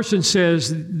 Yeah, Carson says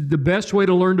the best way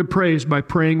to learn to pray is by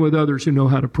praying with others who know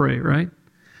how to pray, right?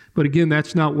 But again,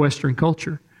 that's not Western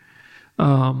culture.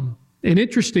 And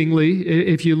interestingly,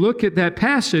 if you look at that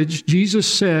passage,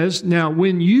 Jesus says, now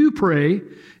when you pray,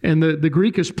 and the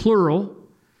Greek is plural,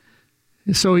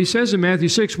 so he says in Matthew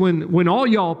 6, when all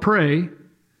y'all pray,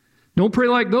 don't pray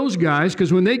like those guys,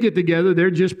 because when they get together,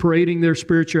 they're just parading their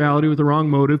spirituality with the wrong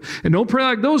motive. And don't pray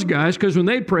like those guys, because when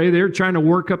they pray, they're trying to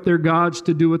work up their gods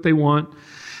to do what they want.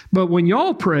 But when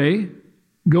y'all pray,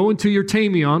 go into your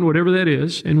tamion, whatever that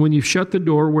is, and when you shut the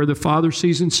door where the Father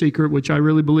sees in secret, which I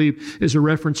really believe is a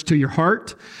reference to your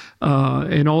heart,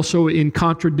 and also in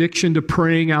contradiction to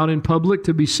praying out in public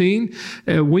to be seen,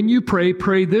 when you pray,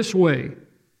 pray this way.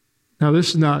 Now, this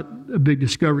is not a big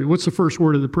discovery. What's the first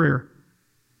word of the prayer?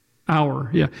 Our.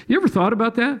 Yeah. You ever thought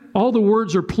about that? All the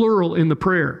words are plural in the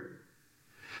prayer.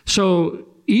 So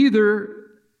either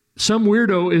some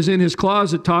weirdo is in his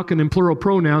closet talking in plural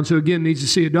pronouns who again needs to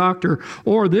see a doctor,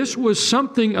 or this was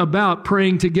something about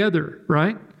praying together,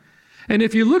 right? And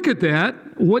if you look at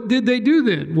that, what did they do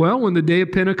then? Well, when the day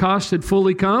of Pentecost had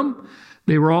fully come,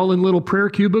 they were all in little prayer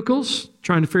cubicles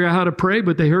trying to figure out how to pray,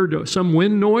 but they heard some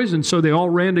wind noise, and so they all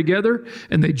ran together,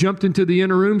 and they jumped into the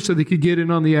inner room so they could get in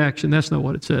on the action. That's not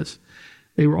what it says.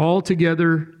 They were all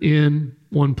together in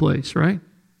one place, right?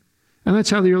 And that's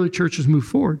how the early churches moved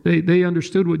forward. They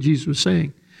understood what Jesus was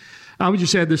saying. I would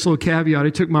just add this little caveat. I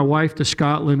took my wife to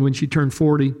Scotland when she turned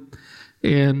 40,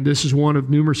 and this is one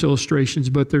of numerous illustrations,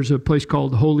 but there's a place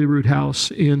called Holyrood House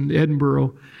in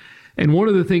Edinburgh. And one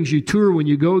of the things you tour when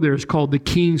you go there is called the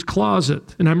King's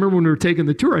Closet. And I remember when we were taking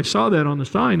the tour, I saw that on the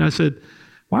sign. I said,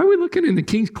 why are we looking in the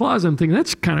King's Closet? I'm thinking,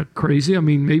 that's kind of crazy. I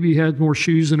mean, maybe he had more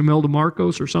shoes than Imelda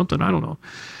Marcos or something. I don't know.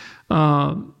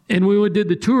 And when we did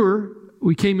the tour,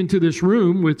 we came into this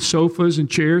room with sofas and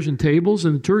chairs and tables,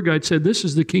 and the tour guide said, this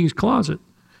is the King's Closet.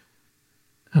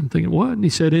 I'm thinking, what? And he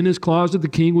said, in his closet, the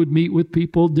king would meet with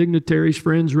people, dignitaries,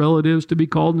 friends, relatives. To be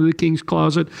called into the King's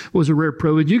Closet was a rare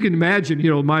privilege. You can imagine,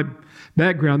 my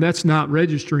background, that's not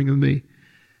registering with me.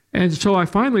 And so I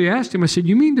finally asked him, I said,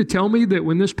 you mean to tell me that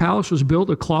when this palace was built,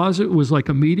 a closet was like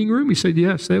a meeting room? He said,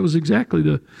 yes, that was exactly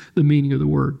the meaning of the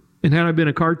word. And had I been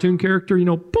a cartoon character,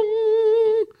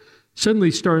 boom, suddenly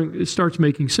it starts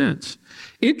making sense.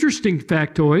 Interesting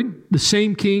factoid, the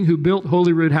same king who built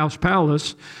Holyrood House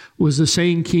Palace was the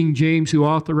same King James who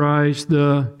authorized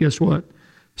the, guess what,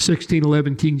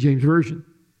 1611 King James Version.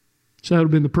 So that would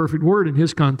have been the perfect word in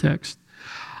his context.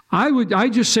 I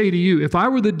just say to you, if I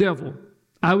were the devil,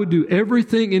 I would do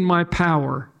everything in my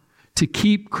power to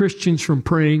keep Christians from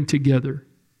praying together.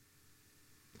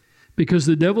 Because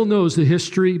the devil knows the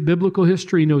history, biblical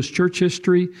history, he knows church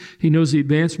history, he knows the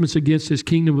advancements against his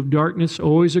kingdom of darkness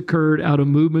always occurred out of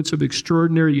movements of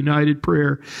extraordinary united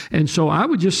prayer. And so I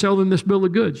would just sell them this bill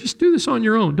of goods. Just do this on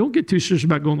your own. Don't get too serious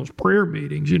about going to those prayer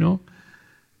meetings,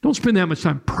 Don't spend that much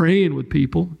time praying with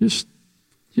people.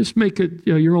 Just make it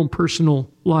your own personal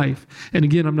life. And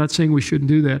again, I'm not saying we shouldn't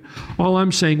do that. All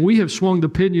I'm saying, we have swung the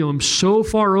pendulum so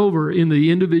far over in the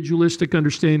individualistic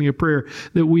understanding of prayer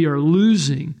that we are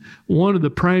losing one of the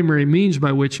primary means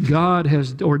by which God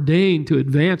has ordained to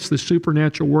advance the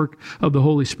supernatural work of the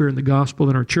Holy Spirit and the gospel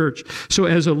in our church. So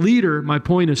as a leader, my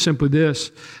point is simply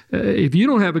this. If you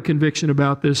don't have a conviction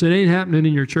about this, it ain't happening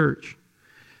in your church.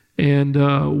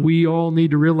 And we all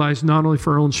need to realize, not only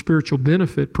for our own spiritual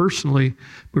benefit personally,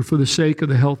 but for the sake of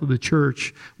the health of the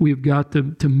church, we've got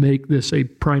to make this a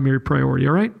primary priority,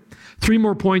 all right? 3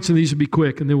 more points, and these will be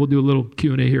quick, and then we'll do a little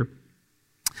Q&A here.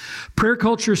 Prayer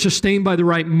culture is sustained by the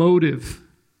right motive.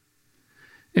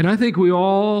 And I think we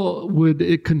all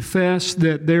would confess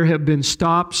that there have been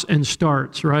stops and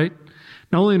starts, right?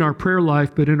 Not only in our prayer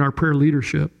life, but in our prayer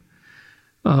leadership.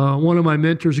 One of my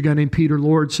mentors, a guy named Peter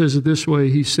Lord, says it this way.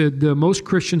 He said, most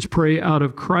Christians pray out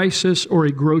of crisis or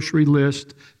a grocery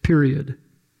list, period.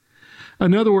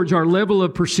 In other words, our level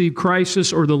of perceived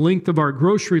crisis or the length of our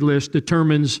grocery list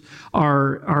determines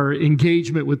our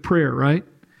engagement with prayer, right?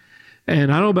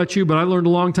 And I don't know about you, but I learned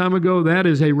a long time ago that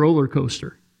is a roller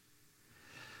coaster.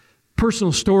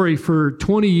 Personal story, for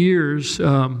 20 years,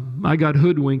 I got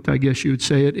hoodwinked, I guess you would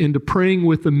say it, into praying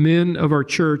with the men of our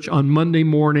church on Monday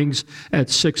mornings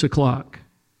at 6 o'clock.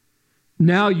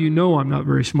 Now you know I'm not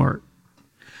very smart.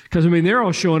 Because, they're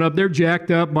all showing up. They're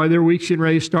jacked up by their week's getting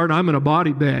ready to start. I'm in a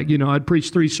body bag. I'd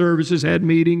preached 3 services, had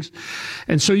meetings.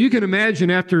 And so you can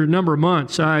imagine after a number of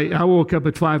months, I woke up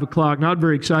at 5 o'clock, not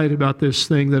very excited about this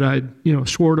thing that I'd,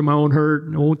 swore to my own hurt,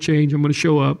 and it won't change, I'm going to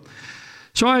show up.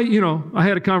 So I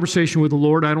had a conversation with the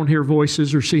Lord. I don't hear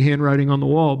voices or see handwriting on the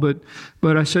wall, but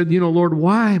I said, Lord,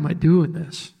 why am I doing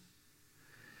this?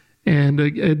 And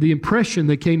the impression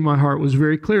that came to my heart was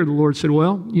very clear. The Lord said,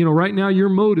 well, right now your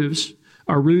motives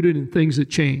are rooted in things that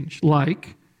change,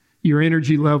 like your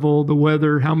energy level, the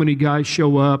weather, how many guys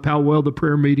show up, how well the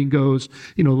prayer meeting goes,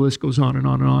 the list goes on and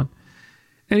on and on.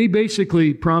 And he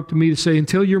basically prompted me to say,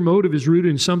 until your motive is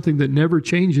rooted in something that never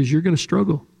changes, you're going to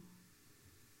struggle.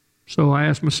 So I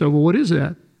asked myself, well, what is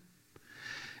that?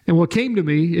 And what came to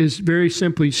me is very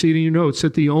simply, you see it in your notes,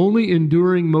 that the only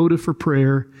enduring motive for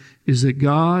prayer is that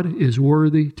God is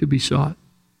worthy to be sought.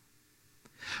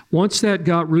 Once that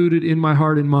got rooted in my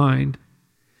heart and mind,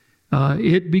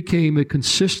 it became a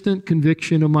consistent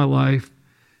conviction of my life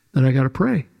that I got to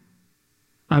pray.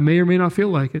 I may or may not feel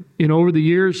like it. Over the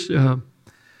years,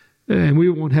 and we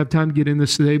won't have time to get in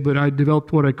this today, but I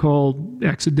developed what I called,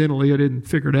 accidentally, I didn't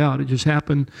figure it out, it just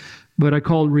happened, but I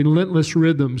called relentless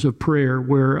rhythms of prayer,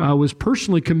 where I was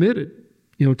personally committed,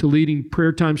 to leading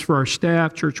prayer times for our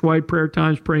staff, church-wide prayer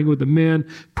times, praying with the men,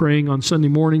 praying on Sunday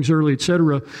mornings early,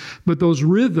 etc. But those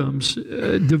rhythms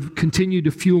continue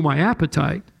to fuel my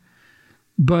appetite.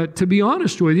 But to be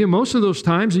honest with you, most of those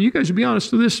times, and you guys will be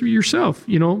honest with this yourself,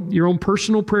 your own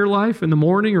personal prayer life in the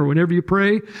morning or whenever you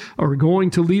pray or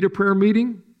going to lead a prayer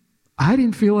meeting, I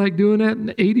didn't feel like doing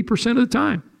that 80% of the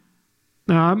time.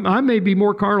 Now, I may be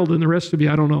more carnal than the rest of you.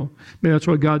 I don't know. Maybe that's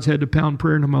why God's had to pound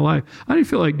prayer into my life. I didn't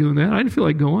feel like doing that. I didn't feel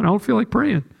like going. I don't feel like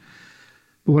praying.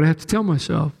 But what I have to tell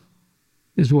myself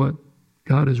is what?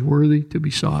 God is worthy to be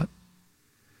sought.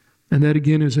 And that,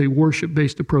 again, is a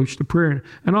worship-based approach to prayer.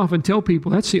 And I often tell people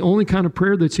that's the only kind of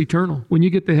prayer that's eternal. When you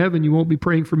get to heaven, you won't be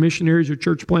praying for missionaries or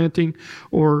church planting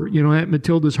or, Aunt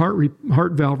Matilda's heart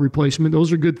valve replacement.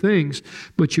 Those are good things.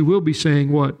 But you will be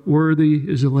saying what? Worthy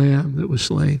is the Lamb that was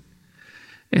slain.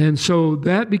 And so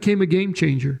that became a game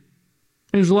changer.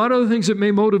 And there's a lot of other things that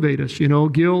may motivate us,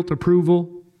 guilt,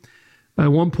 approval.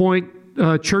 At one point,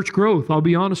 church growth. I'll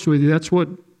be honest with you. That's what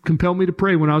compelled me to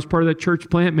pray when I was part of that church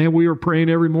plant. Man, we were praying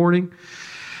every morning.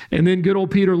 And then good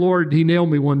old Peter Lord, he nailed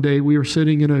me one day. We were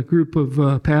sitting in a group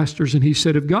of pastors, and he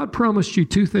said, if God promised you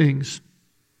two things,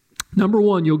 number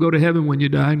one, you'll go to heaven when you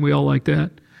die, and we all like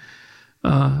that.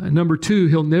 And number two,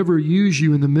 he'll never use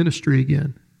you in the ministry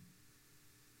again.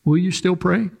 Will you still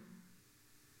pray?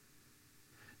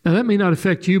 Now, that may not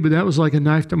affect you, but that was like a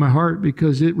knife to my heart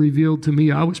because it revealed to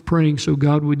me I was praying so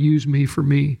God would use me for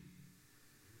me.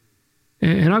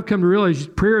 And I've come to realize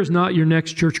prayer is not your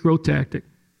next church growth tactic.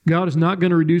 God is not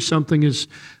going to reduce something as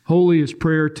holy as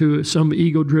prayer to some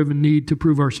ego-driven need to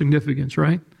prove our significance,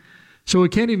 right? So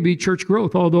it can't even be church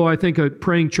growth, although I think a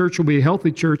praying church will be a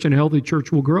healthy church and a healthy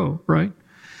church will grow, right?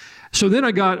 So then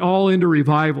I got all into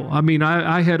revival. I mean,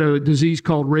 I had a disease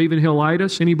called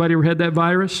Ravenhillitis. Anybody ever had that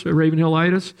virus,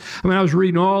 Ravenhillitis? I mean, I was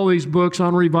reading all these books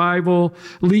on revival,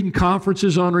 leading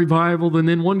conferences on revival, and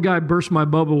then one guy burst my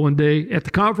bubble one day at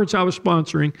the conference I was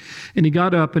sponsoring, and he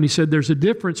got up and he said, there's a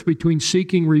difference between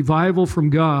seeking revival from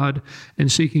God and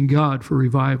seeking God for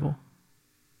revival.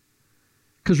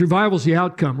 Because revival's the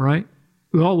outcome, right?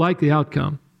 We all like the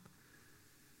outcome.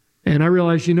 And I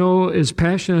realized, as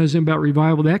passionate as I am about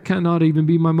revival, that cannot even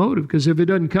be my motive. Because if it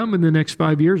doesn't come in the next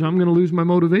 5 years, I'm going to lose my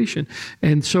motivation.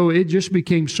 And so it just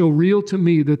became so real to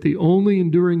me that the only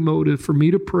enduring motive for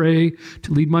me to pray,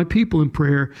 to lead my people in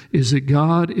prayer, is that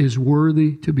God is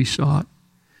worthy to be sought.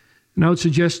 And I would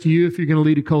suggest to you, if you're going to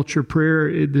lead a culture of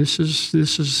prayer, this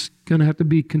is going to have to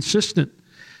be consistent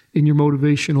in your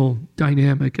motivational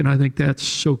dynamic. And I think that's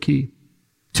so key.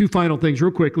 Two final things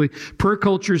real quickly. Prayer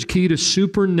culture is key to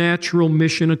supernatural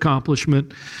mission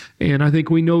accomplishment, and I think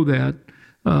we know that.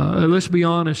 Let's be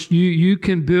honest. You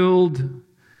can build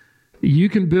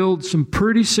some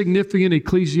pretty significant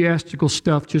ecclesiastical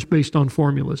stuff just based on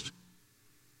formulas.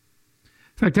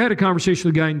 In fact, I had a conversation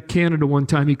with a guy in Canada one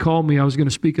time. He called me. I was going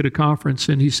to speak at a conference,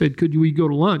 and he said, could we go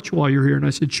to lunch while you're here? And I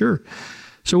said, sure.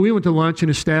 So we went to lunch, and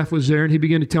his staff was there, and he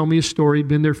began to tell me a story. He'd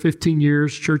been there 15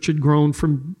 years. Church had grown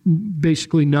from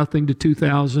basically nothing to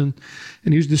 2,000.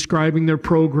 And he was describing their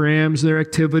programs, their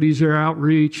activities, their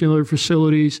outreach, their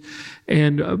facilities.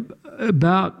 And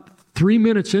about 3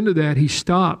 minutes into that, he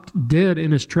stopped dead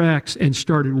in his tracks and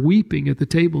started weeping at the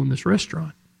table in this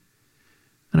restaurant.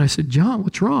 And I said, John,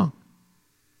 what's wrong?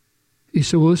 He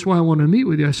said, well, that's why I wanted to meet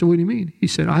with you. I said, what do you mean? He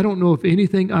said, I don't know if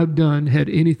anything I've done had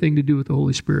anything to do with the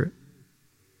Holy Spirit.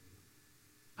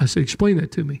 I said, explain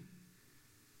that to me.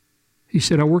 He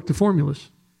said, I worked the formulas.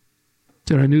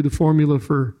 He said, I knew the formula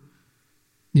for,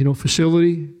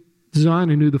 facility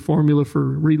design. I knew the formula for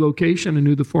relocation. I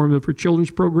knew the formula for children's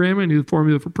programming. I knew the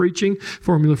formula for preaching,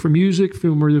 formula for music,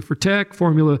 formula for tech,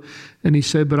 formula. And he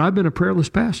said, but I've been a prayerless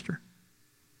pastor.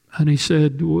 And he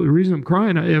said, well, the reason I'm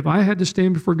crying, if I had to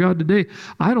stand before God today,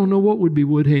 I don't know what would be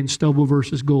wood, hay, and stubble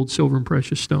versus gold, silver, and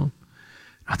precious stone.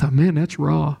 I thought, man, that's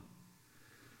raw.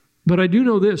 But I do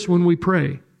know this, when we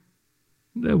pray,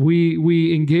 that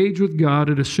we engage with God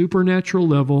at a supernatural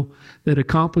level that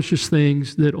accomplishes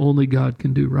things that only God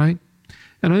can do, right?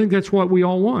 And I think that's what we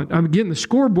all want. Again, the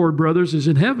scoreboard, brothers, is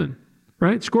in heaven,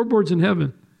 right? Scoreboard's in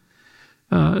heaven.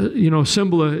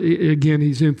 Simba, again,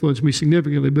 he's influenced me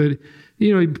significantly, but,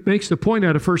 he makes the point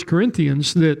out of 1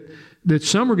 Corinthians that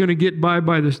some are going to get by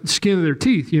the skin of their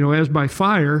teeth, as by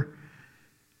fire.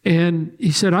 And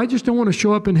he said, I just don't want to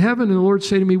show up in heaven. And the Lord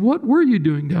say to me, what were you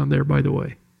doing down there, by the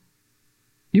way?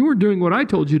 You weren't doing what I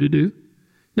told you to do.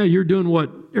 Now, you're doing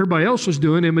what everybody else was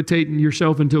doing, imitating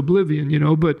yourself into oblivion,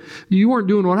 but you weren't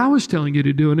doing what I was telling you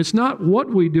to do. And it's not what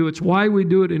we do, it's why we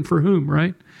do it and for whom,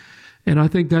 right? And I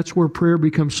think that's where prayer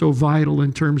becomes so vital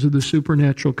in terms of the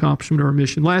supernatural accomplishment of our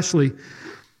mission. Lastly,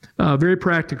 very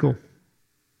practical.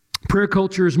 Prayer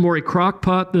culture is more a crock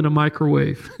pot than a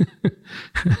microwave.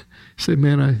 Say,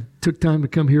 man, I took time to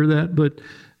come hear that, but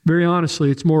very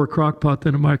honestly, it's more a crock pot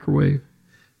than a microwave.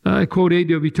 I quote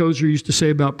A.W. Tozer used to say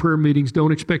about prayer meetings,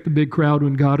 don't expect a big crowd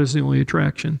when God is the only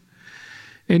attraction.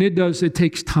 And it does. It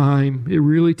takes time. It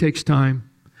really takes time.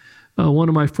 One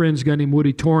of my friends, a guy named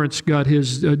Woody Torrance, got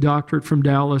his doctorate from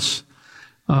Dallas,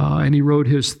 and he wrote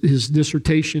his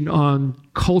dissertation on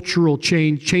cultural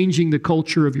change, changing the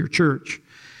culture of your church.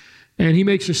 And he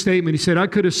makes a statement. He said, I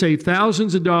could have saved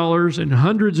thousands of dollars and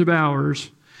hundreds of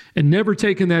hours and never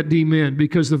taken that demon in,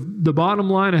 because the bottom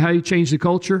line of how you change the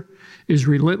culture is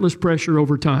relentless pressure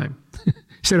over time. He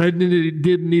said, I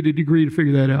didn't need a degree to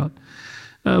figure that out.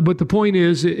 But the point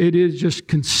is, it is just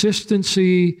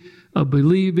consistency of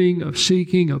believing, of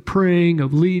seeking, of praying,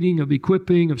 of leading, of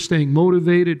equipping, of staying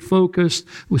motivated, focused,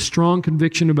 with strong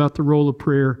conviction about the role of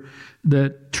prayer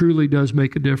that truly does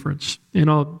make a difference. And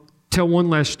I'll tell one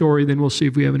last story, then we'll see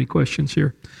if we have any questions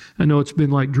here. I know it's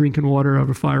been like drinking water out of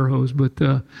a fire hose, but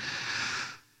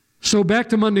so back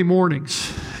to Monday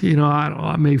mornings. You know, I don't know,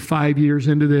 I'm maybe 5 years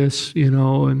into this, you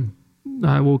know, and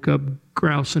I woke up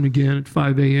grousing again at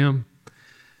 5 a.m.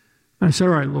 I said,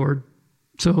 all right, Lord,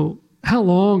 so how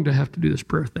long do I have to do this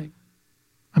prayer thing?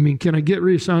 I mean, can I get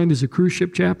reassigned as a cruise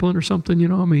ship chaplain or something? You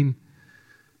know, I mean,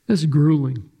 that's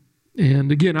grueling.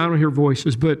 And again, I don't hear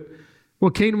voices, but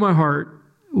what came to my heart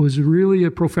was really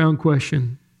a profound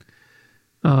question.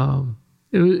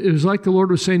 It was like the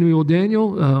Lord was saying to me, well,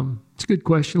 Daniel, it's a good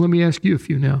question. Let me ask you a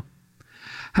few now.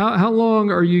 How long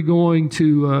are you going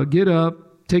to get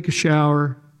up, take a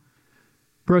shower,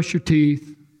 brush your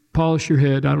teeth, polish your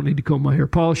head? I don't need to comb my hair.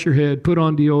 Polish your head, put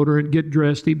on deodorant, get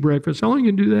dressed, eat breakfast. How long are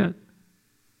you going to do that?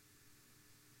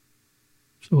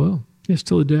 So, well, yes,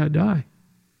 till the day I die.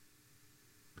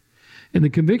 And the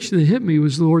conviction that hit me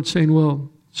was the Lord saying, well,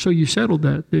 so you settled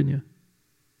that, didn't you?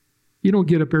 You don't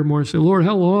get up every morning and say, Lord,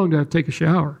 how long do I have to take a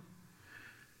shower?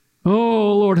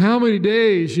 Oh, Lord, how many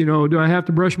days, do I have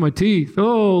to brush my teeth?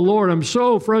 Oh, Lord, I'm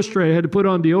so frustrated I had to put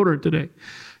on deodorant today.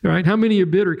 All right, how many of you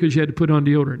bitter because you had to put on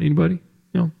deodorant? Anybody?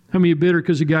 How many of you bitter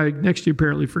because the guy next to you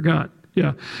apparently forgot?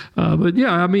 Yeah. But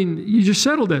yeah, I mean, you just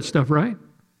settled that stuff, right?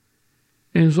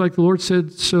 And it's like the Lord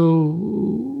said,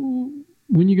 so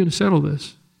when are you going to settle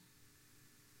this?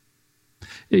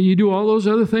 You do all those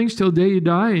other things till the day you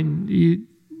die and you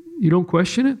don't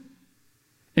question it?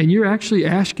 And you're actually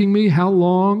asking me how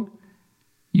long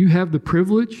you have the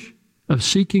privilege of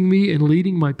seeking me and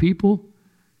leading my people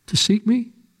to seek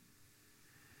me?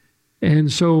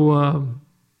 And so,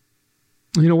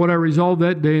 what I resolved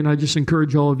that day, and I just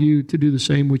encourage all of you to do the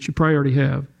same, which you probably already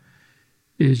have,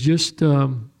 is just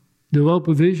develop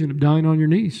a vision of dying on your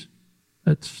knees.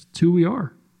 That's who we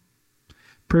are.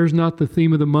 Prayer's not the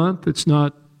theme of the month. It's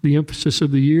not the emphasis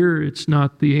of the year. It's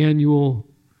not the annual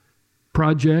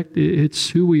project. It's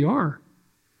who we are.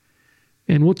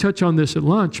 And we'll touch on this at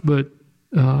lunch, but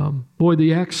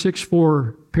the Acts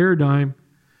 6:4 paradigm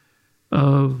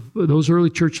of those early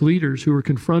church leaders who were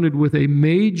confronted with a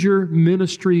major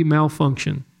ministry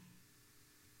malfunction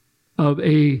of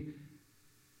a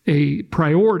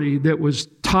priority that was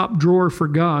top drawer for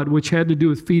God, which had to do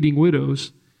with feeding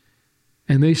widows.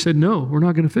 And they said, no, we're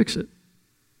not going to fix it.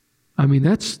 I mean,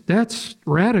 that's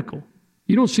radical.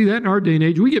 You don't see that in our day and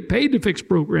age. We get paid to fix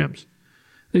programs.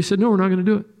 They said, no, we're not going to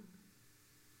do it.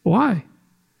 Why?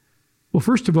 Well,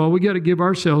 first of all, we got to give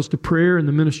ourselves to prayer and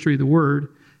the ministry of the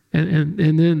Word. And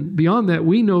then beyond that,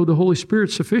 we know the Holy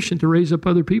Spirit's sufficient to raise up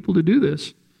other people to do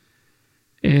this.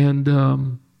 And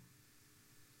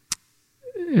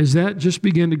as that just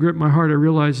began to grip my heart, I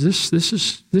realized this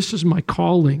is my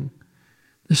calling.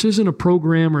 This isn't a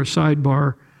program or a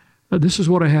sidebar. This is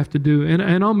what I have to do.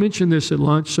 And I'll mention this at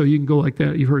lunch so you can go like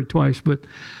that. You've heard it twice. But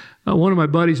one of my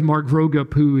buddies, Mark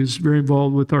Vrogup, who is very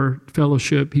involved with our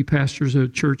fellowship, he pastors a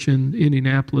church in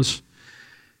Indianapolis,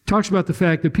 talks about the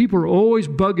fact that people are always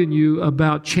bugging you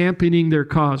about championing their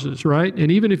causes, right?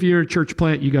 And even if you're a church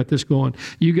plant, you got this going.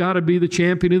 You got to be the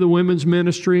champion of the women's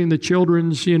ministry and the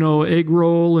children's, egg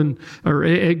roll or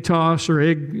egg toss or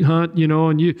egg hunt,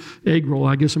 and egg roll.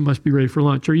 I guess it must be ready for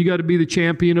lunch. Or you got to be the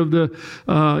champion of the,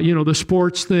 the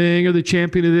sports thing, or the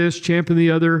champion of this, champion of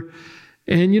the other.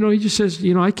 And he just says,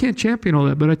 I can't champion all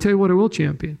that, but I tell you what, I will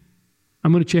champion.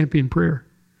 I'm going to champion prayer.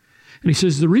 And he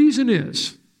says the reason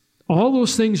is, all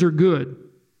those things are good,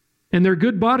 and they're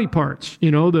good body parts.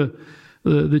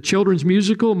 The children's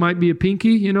musical might be a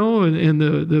pinky, and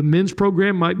the men's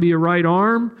program might be a right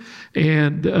arm,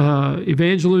 and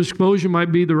evangelist explosion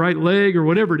might be the right leg, or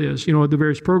whatever it is, the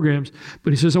various programs.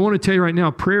 But he says, I want to tell you right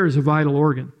now, prayer is a vital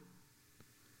organ.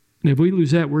 And if we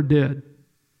lose that, we're dead.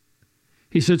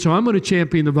 He said, so I'm going to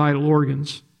champion the vital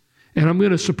organs. And I'm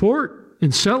going to support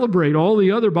and celebrate all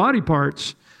the other body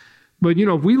parts. But,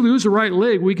 if we lose a right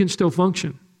leg, we can still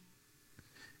function.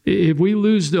 If we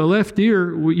lose the left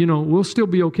ear, we'll still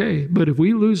be okay. But if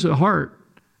we lose a heart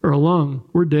or a lung,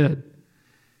 we're dead.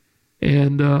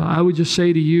 And I would just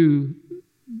say to you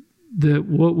that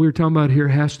what we're talking about here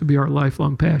has to be our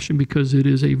lifelong passion, because it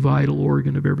is a vital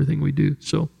organ of everything we do.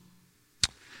 So,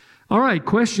 all right,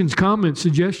 questions, comments,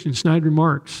 suggestions, snide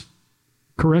remarks,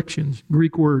 corrections,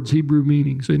 Greek words, Hebrew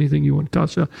meanings, anything you want to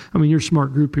toss out. I mean, you're a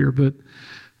smart group here, but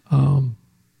I'm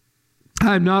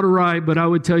not arrived, but I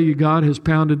would tell you God has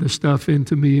pounded the stuff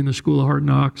into me in the School of Hard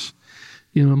Knocks,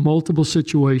 multiple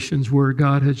situations where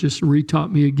God has just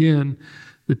retaught me again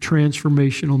the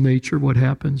transformational nature of what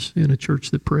happens in a church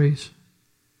that prays.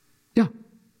 Yeah.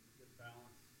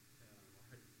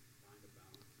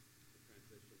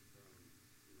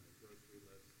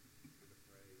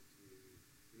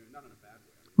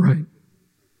 Right.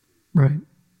 Right.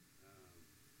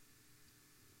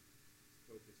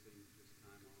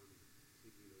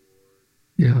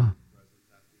 Yeah.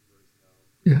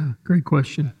 Yeah. Great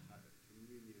question.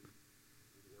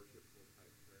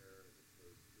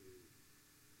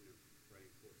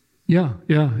 Yeah,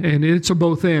 yeah. And it's a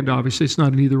both and, obviously. It's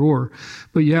not an either or.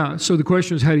 But yeah, so the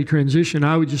question is, how do you transition?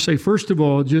 I would just say, first of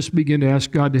all, just begin to ask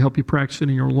God to help you practice it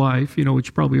in your life, which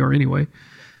you probably are anyway.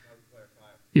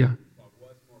 Yeah.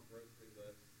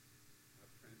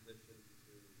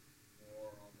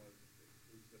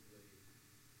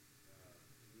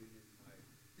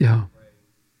 Yeah.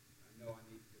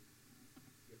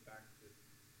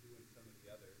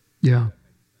 Yeah.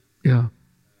 Yeah.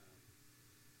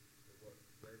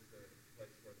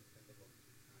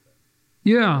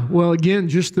 Yeah, well, again,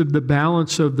 just the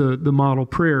balance of the model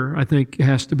prayer, I think,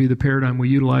 has to be the paradigm we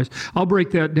utilize. I'll break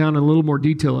that down in a little more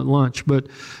detail at lunch, but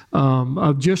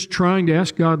of just trying to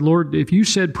ask God, Lord, if you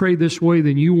said pray this way,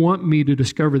 then you want me to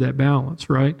discover that balance,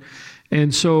 right?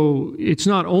 And so it's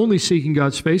not only seeking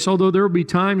God's face, although there will be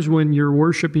times when your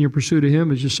worship and your pursuit of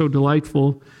Him is just so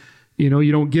delightful.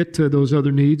 You don't get to those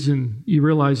other needs, and you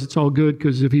realize it's all good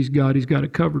because if He's God, He's got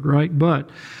it covered, right?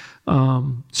 But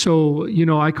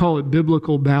I call it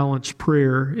biblical balanced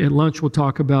prayer. At lunch, we'll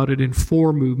talk about it in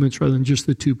 4 movements rather than just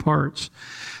the 2 parts.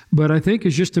 But I think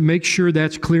it's just to make sure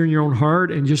that's clear in your own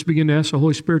heart and just begin to ask the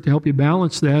Holy Spirit to help you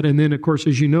balance that. And then, of course,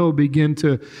 as you know, begin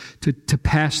to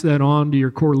pass that on to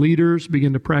your core leaders,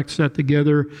 begin to practice that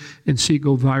together and see it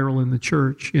go viral in the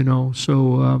church,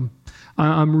 So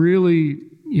I'm really,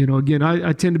 again,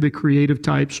 I tend to be creative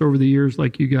types over the years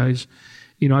like you guys.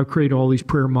 I've created all these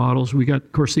prayer models. We got,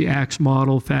 of course, the ACTS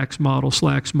model, FACTS model,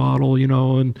 SLACS model,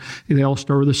 and they all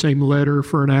start with the same letter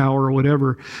for an hour or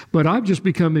whatever. But I've just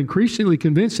become increasingly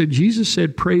convinced that Jesus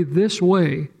said, pray this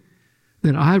way,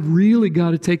 that I've really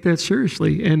got to take that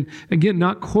seriously. And again,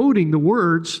 not quoting the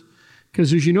words,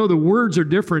 because as you know, the words are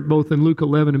different both in Luke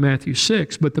 11 and Matthew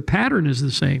 6, but the pattern is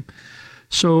the same.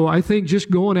 So I think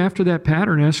just going after that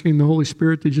pattern, asking the Holy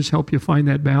Spirit to just help you find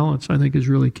that balance, I think is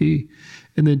really key.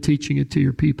 And then teaching it to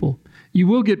your people. You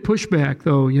will get pushback,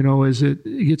 though, as it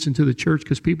gets into the church,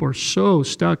 because people are so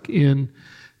stuck in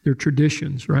their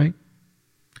traditions, right?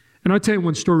 And I'll tell you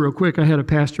one story real quick. I had a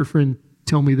pastor friend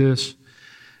tell me this.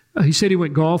 He said he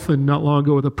went golfing not long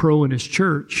ago with a pro in his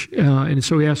church, and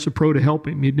so he asked the pro to help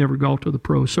him. He'd never golfed with a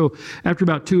pro. So after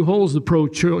about 2 holes, the pro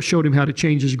showed him how to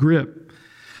change his grip.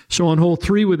 So on hole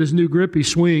 3 with his new grip, he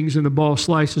swings and the ball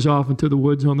slices off into the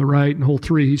woods on the right. And hole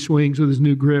 3, he swings with his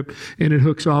new grip and it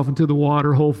hooks off into the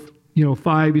water. Hole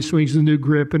 5, he swings with a new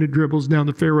grip and it dribbles down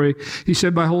the fairway. He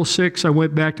said, by hole 6, I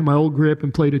went back to my old grip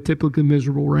and played a typically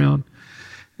miserable round.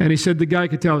 And he said the guy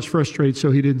could tell I was frustrated,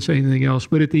 so he didn't say anything else.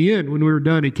 But at the end, when we were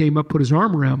done, he came up, put his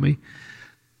arm around me.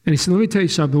 And he said, let me tell you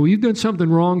something. Well, you've done something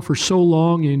wrong for so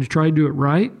long and you try to do it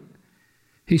right.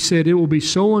 He said, it will be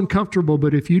so uncomfortable,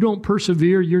 but if you don't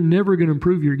persevere, you're never going to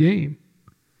improve your game.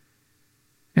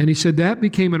 And he said, that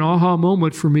became an aha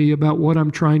moment for me about what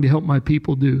I'm trying to help my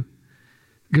people do.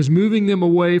 Because moving them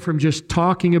away from just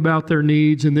talking about their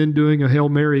needs and then doing a Hail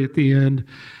Mary at the end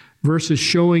versus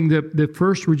showing that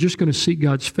first we're just going to seek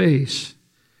God's face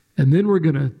and then we're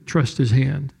going to trust His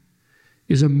hand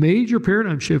is a major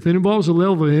paradigm shift. It involves a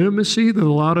level of intimacy that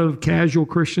a lot of casual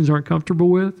Christians aren't comfortable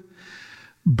with.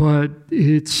 But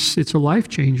it's a life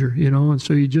changer, and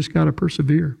so you just got to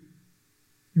persevere.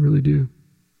 You really do.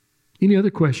 Any other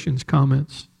questions,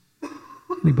 comments?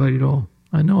 Anybody at all?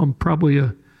 I know I'm probably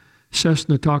a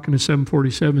Cessna talking to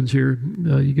 747s here.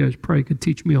 You guys probably could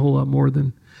teach me a whole lot more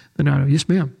than I know. Yes,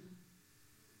 ma'am.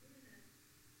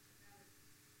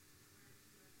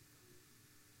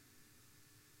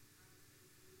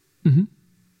 Mm-hmm.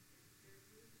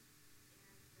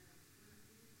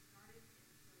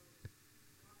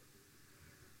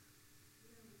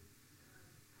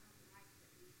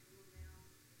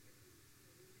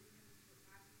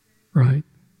 Right.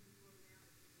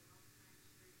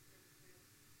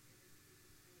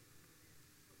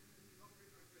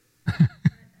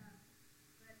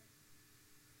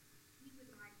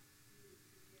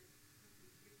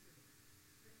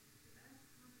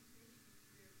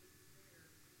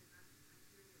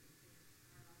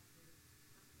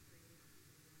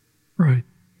 Right.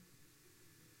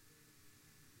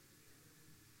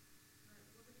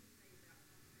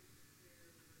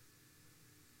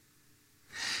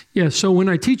 Yeah, so when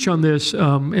I teach on this,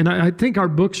 and I think our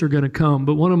books are going to come,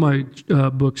 but one of my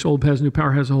books, Old Paths, New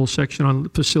Power, has a whole section on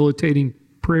facilitating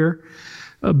prayer.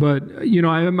 But, you know,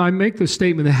 I make the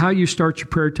statement that how you start your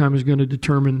prayer time is going to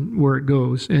determine where it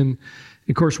goes. And,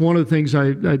 of course, one of the things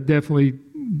I definitely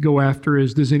go after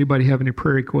is, does anybody have any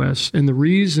prayer requests? And the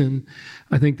reason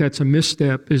I think that's a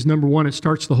misstep is, number one, it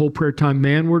starts the whole prayer time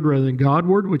manward rather than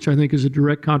Godward, which I think is a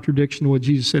direct contradiction to what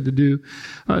Jesus said to do.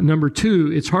 Number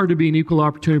two, it's hard to be an equal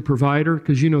opportunity provider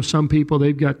because, you know, some people,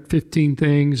 they've got 15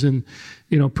 things and,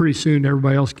 you know, pretty soon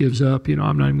everybody else gives up. You know,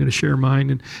 I'm not even going to share mine.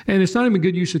 And it's not even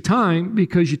good use of time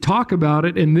because you talk about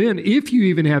it, and then if you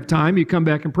even have time, you come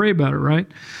back and pray about it, right?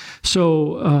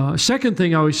 So second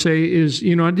thing I always say is,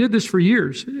 you know, I did this for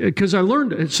years because I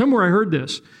learned it. Somewhere I heard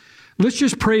this. Let's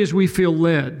just pray as we feel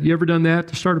led. You ever done that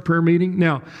to start a prayer meeting?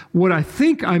 Now, what I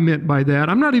think I meant by that,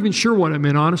 I'm not even sure what I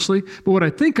meant, honestly, but what I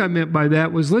think I meant by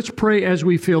that was, let's pray as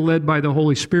we feel led by the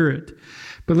Holy Spirit.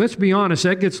 But let's be honest,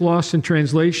 that gets lost in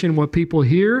translation. What people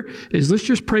hear is, let's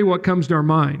just pray what comes to our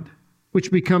mind,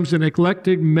 which becomes an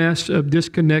eclectic mess of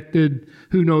disconnected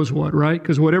who knows what, right?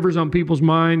 Because whatever's on people's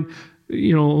mind,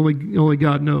 you know, only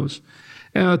God knows.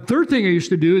 Third thing I used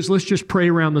to do is, let's just pray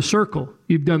around the circle.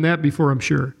 You've done that before, I'm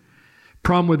sure.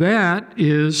 Problem with that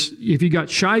is, if you got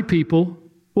shy people,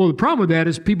 well, the problem with that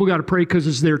is people got to pray because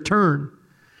it's their turn,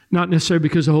 not necessarily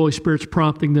because the Holy Spirit's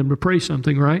prompting them to pray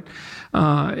something, right?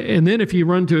 And then if you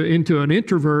run into an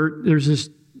introvert, there's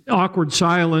this awkward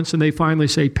silence, and they finally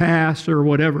say pass or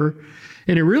whatever.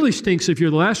 And it really stinks if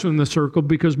you're the last one in the circle,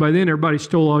 because by then everybody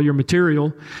stole all your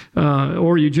material,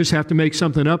 or you just have to make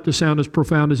something up to sound as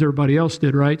profound as everybody else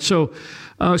did, right? So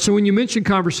when you mention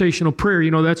conversational prayer,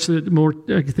 you know, that's the more,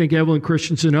 I think, Evelyn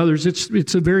Christensen and others,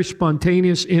 it's a very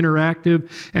spontaneous, interactive,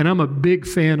 and I'm a big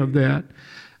fan of that.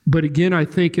 But again, I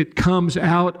think it comes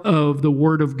out of the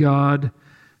Word of God.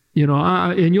 You know,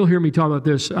 and you'll hear me talk about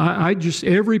this. I just,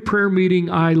 every prayer meeting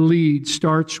I lead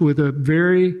starts with a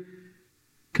very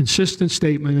consistent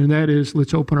statement, and that is,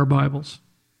 let's open our Bibles.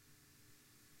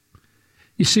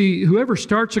 You see, whoever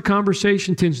starts a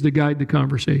conversation tends to guide the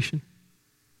conversation.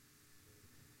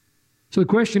 So the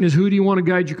question is, who do you want to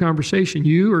guide your conversation,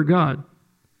 you or God?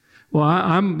 Well,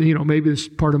 I'm, you know, maybe this is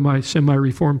part of my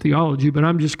semi-reformed theology, but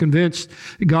I'm just convinced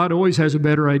God always has a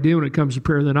better idea when it comes to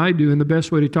prayer than I do, and the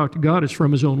best way to talk to God is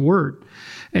from His own Word.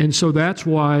 And so that's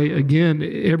why, again,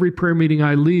 every prayer meeting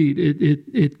I lead,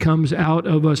 it comes out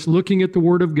of us looking at the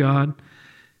Word of God,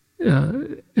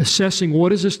 assessing what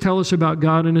does this tell us about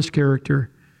God and His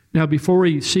character. Now, before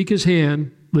we seek His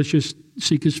hand, let's just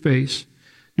seek His face.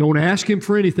 Don't ask Him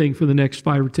for anything for the next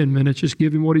 5 or 10 minutes. Just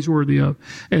give Him what He's worthy of.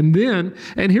 And then,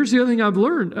 and here's the other thing I've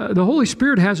learned. The Holy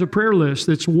Spirit has a prayer list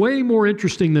that's way more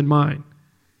interesting than mine.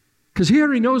 Because He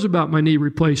already knows about my knee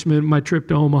replacement, my trip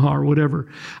to Omaha, or whatever.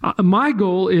 My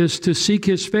goal is to seek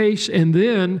His face and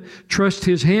then trust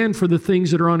His hand for the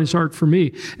things that are on His heart for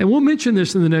me. And we'll mention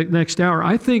this in the next hour.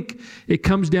 I think it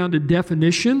comes down to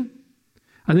definition.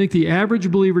 I think the average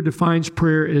believer defines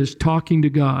prayer as talking to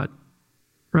God,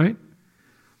 right?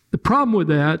 The problem with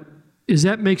that is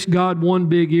that makes God one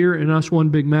big ear and us one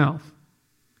big mouth.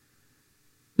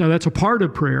 Now, that's a part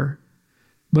of prayer,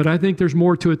 but I think there's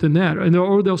more to it than that.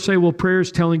 Or they'll say, well, prayer is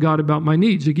telling God about my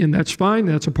needs. Again, that's fine.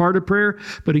 That's a part of prayer.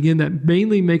 But again, that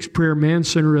mainly makes prayer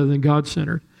man-centered rather than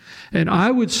God-centered. And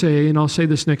I would say, and I'll say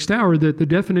this next hour, that the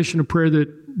definition of prayer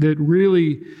that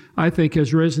really, I think,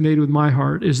 has resonated with my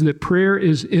heart is that prayer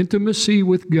is intimacy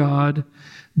with God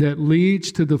that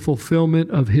leads to the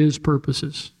fulfillment of His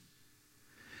purposes.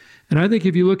 And I think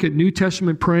if you look at New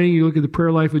Testament praying, you look at the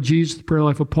prayer life of Jesus, the prayer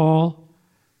life of Paul,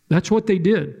 that's what they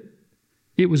did.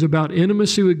 It was about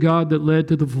intimacy with God that led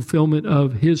to the fulfillment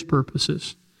of His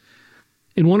purposes.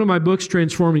 In one of my books,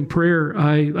 Transforming Prayer,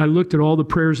 I looked at all the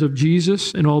prayers of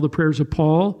Jesus and all the prayers of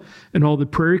Paul and all the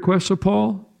prayer requests of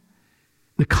Paul,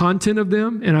 the content of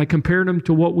them, and I compared them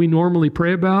to what we normally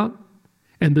pray about,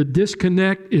 and the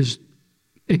disconnect is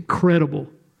incredible.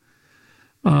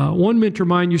 One mentor of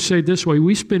mine used to say it this way: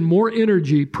 we spend more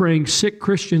energy praying sick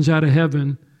Christians out of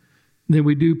heaven than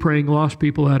we do praying lost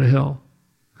people out of hell.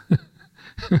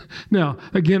 Now,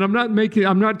 again, I'm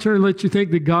not trying to let you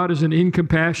think that God is an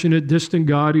incompassionate, distant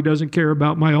God. He doesn't care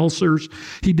about my ulcers.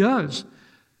 He does.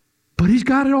 But He's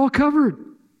got it all covered.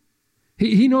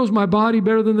 He knows my body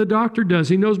better than the doctor does.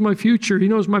 He knows my future. He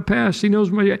knows my past. He knows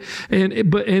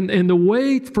and the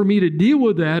way for me to deal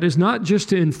with that is not just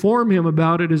to inform Him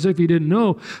about it as if He didn't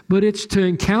know, but it's to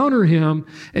encounter Him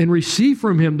and receive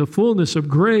from Him the fullness of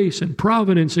grace and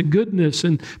providence and goodness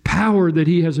and power that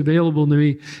He has available to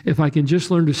me if I can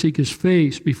just learn to seek His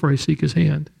face before I seek His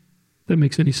hand. If that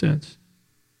makes any sense.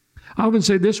 I often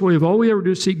say this way, if all we ever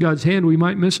do is seek God's hand, we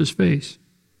might miss His face.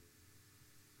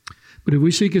 But if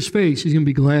we seek His face, He's going to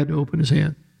be glad to open His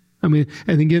hand. And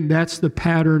again, that's the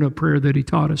pattern of prayer that He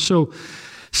taught us. So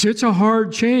it's a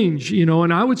hard change,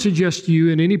 and I would suggest to you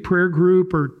in any prayer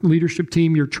group or leadership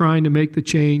team you're trying to make the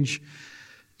change,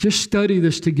 just study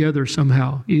this together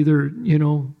somehow. Either,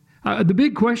 the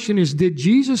big question is, did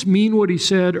Jesus mean what He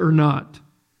said or not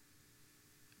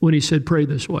when He said pray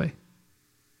this way?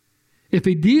 If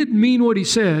He did mean what He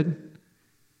said,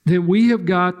 then we have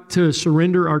got to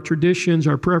surrender our traditions,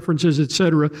 our preferences,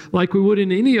 etc., like we would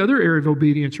in any other area of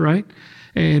obedience, right?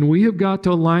 And we have got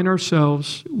to align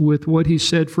ourselves with what He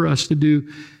said for us to do,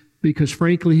 because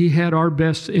frankly, He had our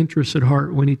best interests at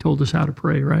heart when He told us how to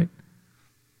pray, right?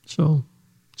 So,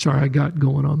 sorry I got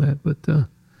going on that, but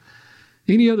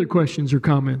any other questions or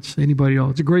comments? Anybody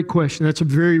else? It's a great question. That's a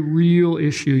very real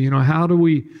issue. How do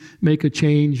we make a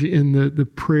change in the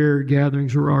prayer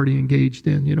gatherings we're already engaged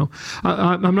in?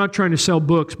 I'm not trying to sell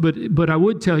books, but I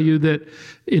would tell you that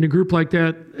in a group like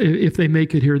that, if they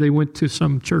make it here, they went to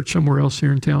some church somewhere else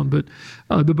here in town. But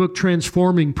the book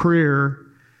Transforming Prayer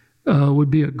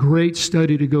would be a great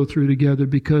study to go through together,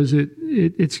 because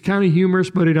it's kind of humorous,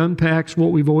 but it unpacks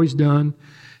what we've always done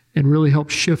and really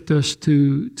helps shift us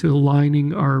to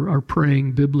aligning our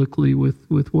praying biblically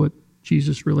with what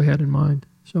Jesus really had in mind.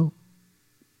 So,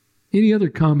 any other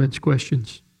comments,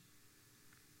 questions?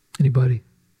 Anybody?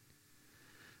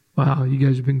 Wow, you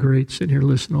guys have been great sitting here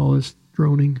listening to all this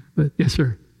droning. But yes,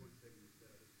 sir.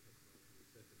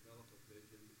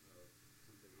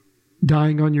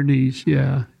 Dying on your knees,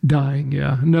 yeah. Dying,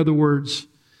 yeah. In other words,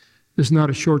 this is not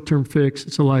a short-term fix,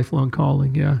 it's a lifelong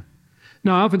calling, yeah.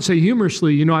 Now, I often say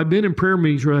humorously, I've been in prayer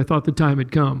meetings where I thought the time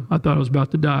had come. I thought I was about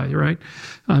to die, right?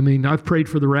 I've prayed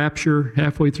for the rapture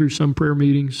halfway through some prayer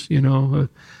meetings,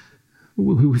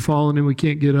 we've fallen and we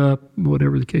can't get up,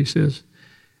 whatever the case is.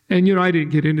 And, I didn't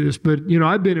get into this, but,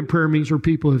 I've been in prayer meetings where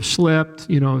people have slept,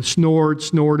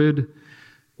 snorted.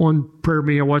 One prayer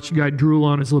meeting, I watched a guy drool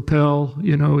on his lapel,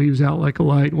 he was out like a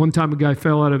light. One time a guy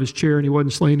fell out of his chair and he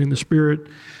wasn't slain in the spirit.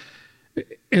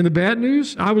 And the bad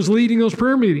news, I was leading those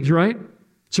prayer meetings, right?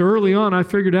 So early on, I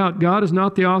figured out God is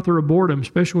not the author of boredom,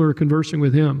 especially when we're conversing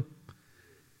with Him.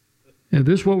 And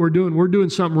this is what we're doing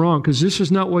something wrong, because this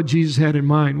is not what Jesus had in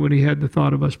mind when He had the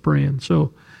thought of us praying.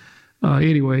 So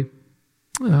anyway,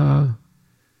 so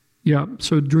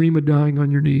dream of dying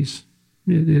on your knees.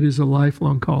 It is a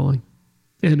lifelong calling,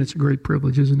 and it's a great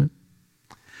privilege, isn't it?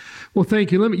 Well,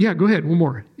 thank you. Go ahead. One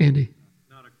more, Andy.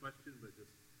 Not a question, but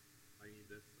just I need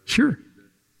this. Sure.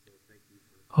 So thank you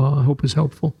for I hope it's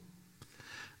helpful.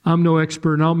 I'm no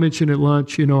expert, and I'll mention at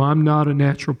lunch, I'm not a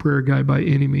natural prayer guy by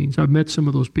any means. I've met some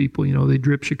of those people, they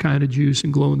drip Shekinah juice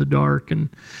and glow in the dark, and,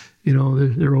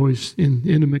 they're always in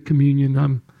intimate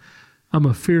communion. I'm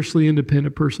a fiercely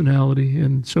independent personality,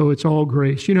 and so it's all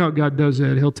grace. You know how God does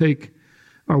that. He'll take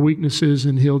our weaknesses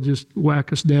and He'll just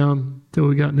whack us down till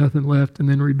we got nothing left, and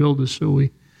then rebuild us so we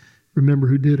remember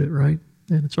who did it, right?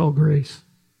 And it's all grace.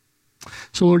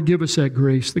 So, Lord, give us that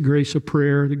grace, the grace of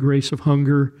prayer, the grace of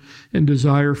hunger and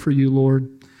desire for You,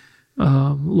 Lord.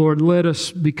 Lord, let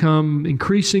us become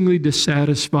increasingly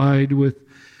dissatisfied with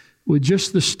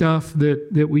just the stuff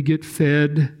that we get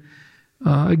fed.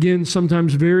 Again,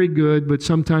 sometimes very good, but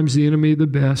sometimes the enemy of the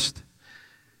best.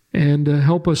 And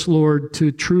help us, Lord,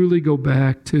 to truly go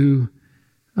back to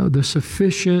the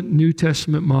sufficient New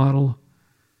Testament model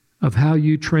of how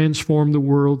You transformed the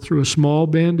world through a small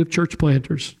band of church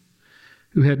planters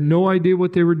who had no idea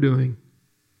what they were doing,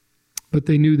 but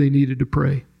they knew they needed to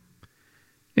pray.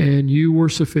 And You were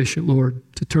sufficient, Lord,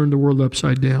 to turn the world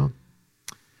upside down.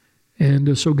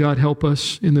 And so, God, help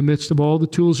us in the midst of all the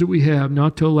tools that we have,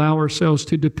 not to allow ourselves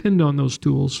to depend on those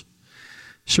tools.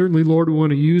 Certainly, Lord, we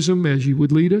want to use them as You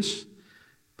would lead us,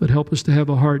 but help us to have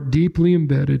a heart deeply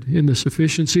embedded in the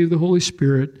sufficiency of the Holy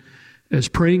Spirit as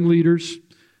praying leaders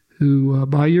who,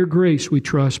 by Your grace, we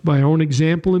trust, by our own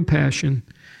example and passion,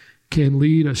 can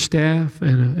lead a staff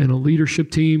and a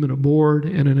leadership team and a board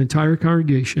and an entire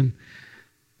congregation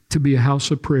to be a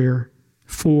house of prayer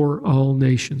for all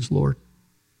nations, Lord.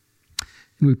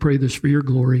 And we pray this for Your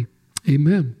glory.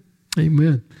 Amen.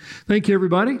 Amen. Thank you,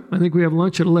 everybody. I think we have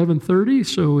lunch at 11:30,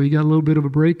 so we got a little bit of a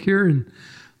break here, and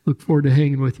look forward to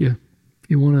hanging with you. If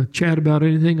you want to chat about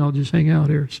anything, I'll just hang out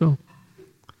here. So,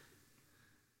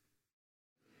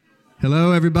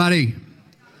 hello, everybody.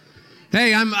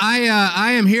 Hey,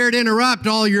 I am here to interrupt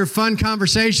all your fun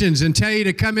conversations and tell you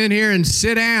to come in here and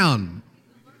sit down.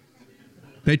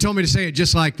 They told me to say it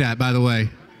just like that, by the way.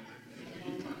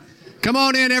 Come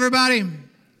on in, everybody.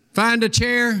 Find a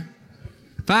chair.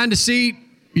 Find a seat.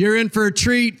 You're in for a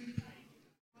treat.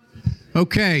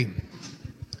 Okay.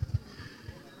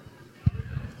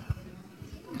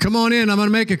 Come on in. I'm going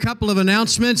to make a couple of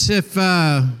announcements if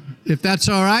that's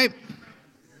all right.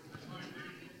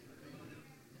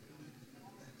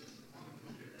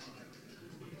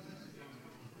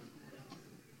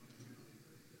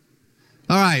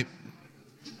 All right.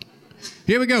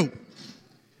 Here we go.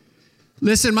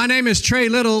 Listen, my name is Trey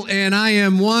Little, and I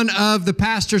am one of the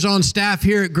pastors on staff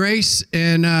here at Grace.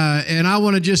 And I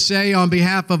want to just say, on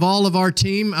behalf of all of our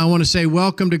team, I want to say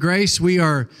welcome to Grace. We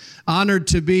are honored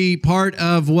to be part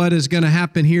of what is going to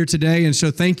happen here today, and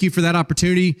so thank you for that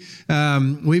opportunity.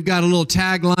 We've got a little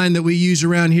tagline that we use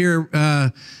around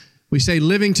here. We say,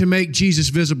 "Living to make Jesus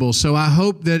visible." So I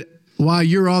hope that while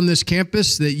you're on this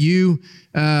campus, that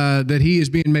that He is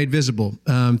being made visible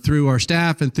through our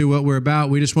staff and through what we're about.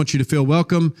 We just want you to feel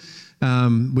welcome.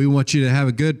 We want you to have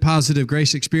a good, positive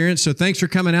Grace experience. So thanks for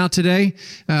coming out today.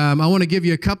 I want to give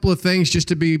you a couple of things just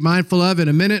to be mindful of. In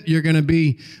a minute, you're going to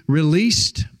be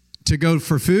released to go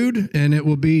for food, and it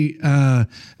will be a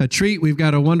treat. We've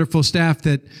got a wonderful staff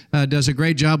that does a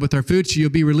great job with our food, so you'll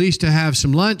be released to have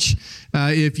some lunch.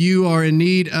 If you are in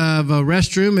need of a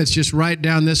restroom, it's just right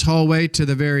down this hallway to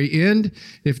the very end.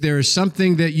 If there is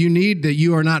something that you need that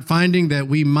you are not finding that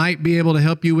we might be able to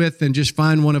help you with, then just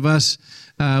find one of us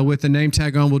with the name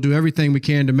tag on. We'll do everything we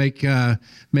can to make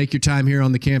your time here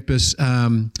on the campus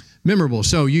memorable.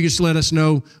 So you just let us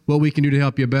know what we can do to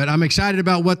help you. But I'm excited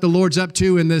about what the Lord's up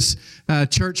to in this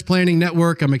church planning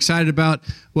network. I'm excited about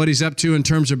what He's up to in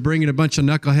terms of bringing a bunch of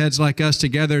knuckleheads like us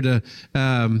together to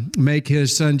make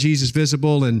His Son Jesus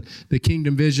visible and the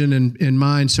kingdom vision in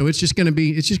mind. So it's just going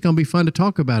to be fun to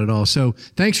talk about it all. So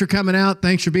thanks for coming out.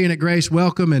 Thanks for being at Grace.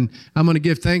 Welcome. And I'm going to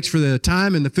give thanks for the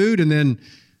time and the food, and then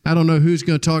I don't know who's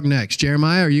going to talk next.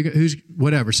 Jeremiah,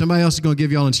 whatever. Somebody else is going to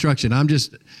give you all instruction.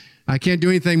 I can't do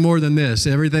anything more than this.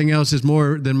 Everything else is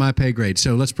more than my pay grade.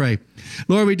 So let's pray.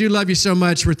 Lord, we do love you so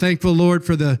much. We're thankful, Lord,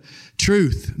 for the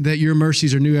truth that your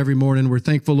mercies are new every morning. We're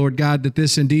thankful, Lord God, that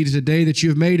this indeed is a day that you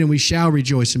have made, and we shall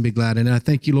rejoice and be glad. And I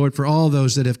thank you, Lord, for all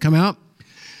those that have come out.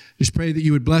 Just pray that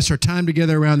you would bless our time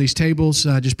together around these tables.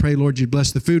 Just pray, Lord, you'd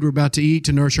bless the food we're about to eat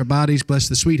to nourish our bodies. Bless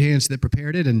the sweet hands that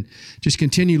prepared it. And just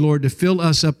continue, Lord, to fill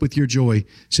us up with your joy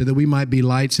so that we might be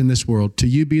lights in this world. To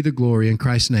you be the glory. In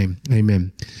Christ's name,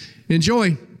 amen.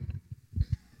 Enjoy.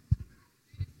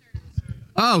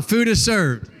 Oh, food is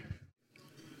served.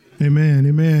 Amen,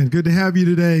 amen. Good to have you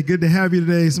today. Good to have you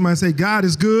today. Somebody say, God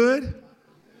is good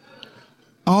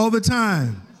all the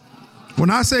time. When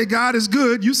I say God is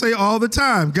good, you say all the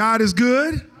time. God is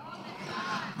good?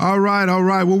 All right, all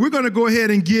right. Well, we're going to go ahead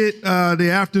and get the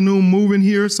afternoon moving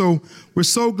here. So we're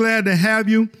so glad to have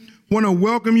you. Want to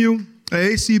welcome you at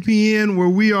ACPN,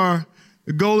 where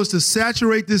the goal is to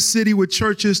saturate this city with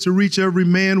churches to reach every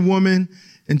man, woman,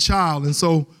 and child. And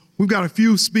so we've got a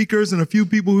few speakers and a few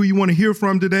people who you want to hear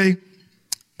from today.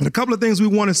 And a couple of things we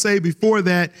want to say before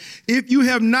that. If you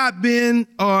have not been,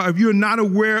 or if you're not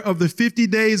aware of the 50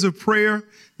 days of prayer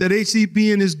that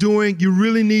HCPN is doing, you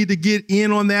really need to get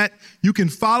in on that. You can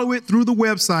follow it through the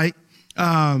website.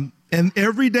 And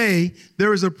every day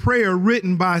there is a prayer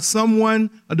written by someone,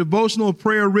 a devotional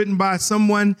prayer written by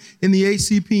someone in the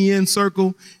HCPN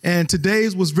circle. And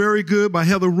today's was very good by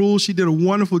Heather Rule. She did a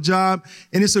wonderful job.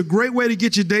 And it's a great way to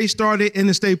get your day started and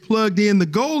to stay plugged in. The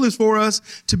goal is for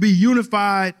us to be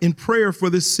unified in prayer for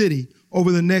this city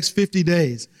over the next 50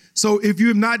 days. So if you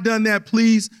have not done that,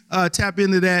 please tap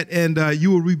into that, and you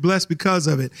will be blessed because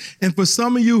of it. And for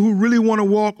some of you who really want to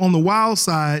walk on the wild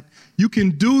side, you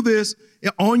can do this.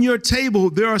 On your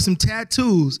table, there are some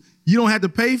tattoos. You don't have to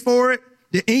pay for it.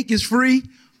 The ink is free.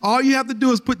 All you have to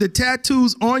do is put the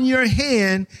tattoos on your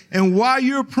hand, and while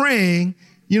you're praying,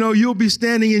 you'll be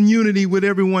standing in unity with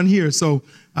everyone here. So,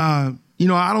 I don't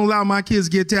allow my kids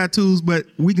to get tattoos, but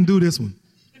we can do this one.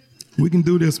 We can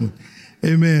do this one.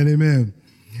 Amen, amen.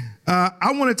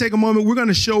 I want to take a moment. We're going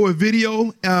to show a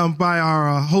video by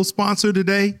our host sponsor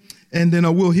today. And then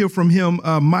we'll hear from him,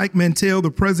 Mike Mantell,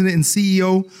 the president and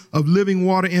CEO of Living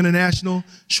Water International.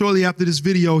 Shortly after this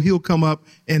video, he'll come up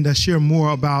and share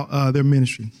more about their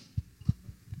ministry.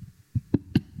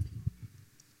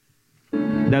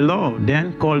 The Lord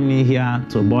then called me here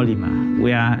to Bolima,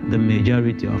 where the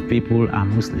majority of people are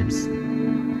Muslims.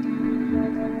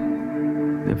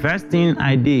 The first thing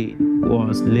I did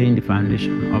was laying the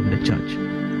foundation of the church.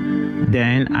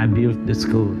 Then I built the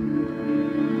school.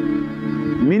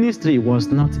 Ministry was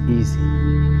not easy.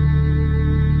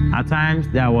 At times,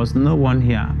 there was no one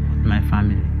here but my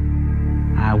family.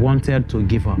 I wanted to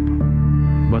give up.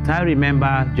 But I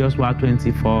remember Joshua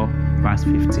 24, verse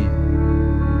 15.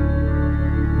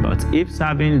 But if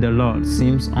serving the Lord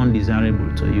seems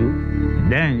undesirable to you,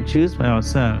 then choose for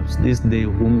yourselves this day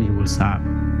whom you will serve.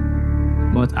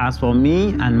 But as for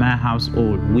me and my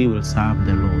household, we will serve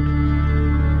the Lord.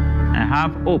 I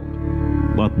have hope,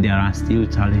 but there are still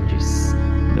challenges.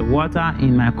 The water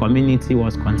in my community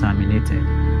was contaminated.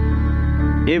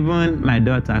 Even my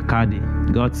daughter Cardi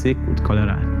got sick with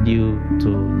cholera due to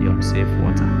the unsafe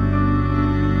water.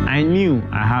 I knew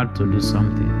I had to do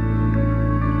something.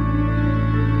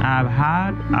 I've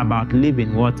heard about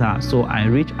living water, so I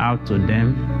reached out to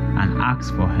them and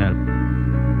asked for help.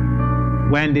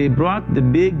 When they brought the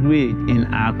big rig in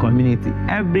our community,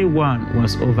 everyone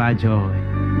was overjoyed.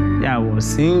 There was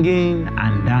singing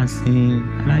and dancing,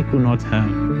 and I could not help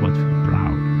but feel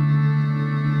proud.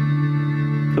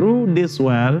 Through this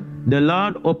well, the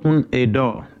Lord opened a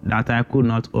door that I could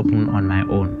not open on my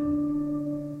own.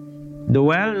 The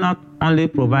well not only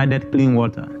provided clean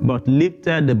water, but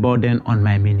lifted the burden on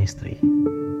my ministry.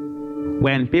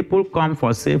 When people come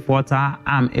for safe water,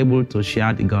 I'm able to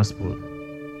share the gospel.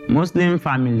 Muslim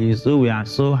families who were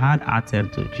so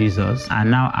hard-hearted to Jesus are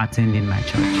now attending my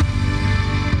church.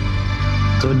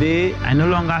 Today, I no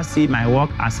longer see my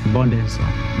work as a burdensome,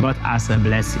 but as a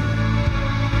blessing.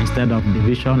 Instead of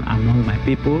division among my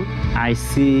people, I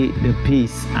see the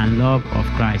peace and love of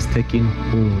Christ taking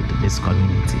hold of this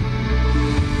community.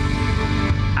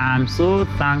 I'm so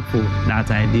thankful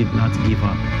that I did not give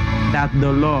up, that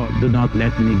the Lord did not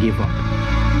let me give up.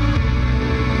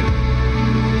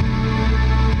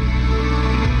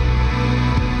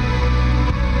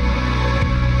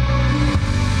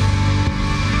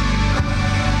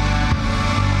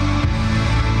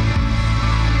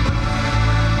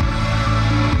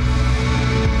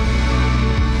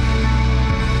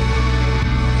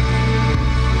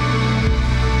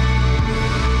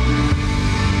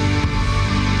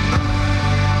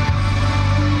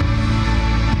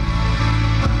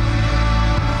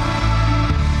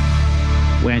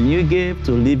 When you give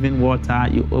to living water,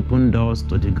 you open doors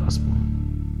to the gospel.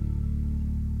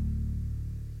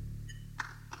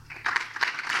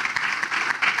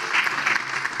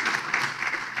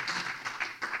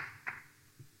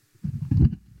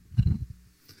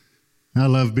 I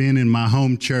love being in my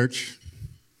home church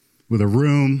with a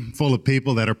room full of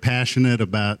people that are passionate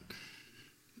about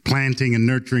planting and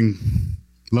nurturing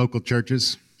local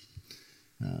churches.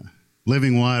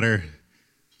 Living Water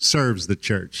serves the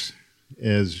church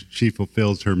as she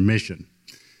fulfills her mission.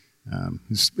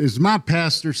 Is my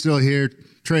pastor still here?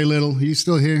 Trey Little, are you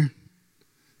still here?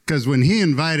 Because when he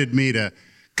invited me to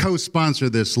co-sponsor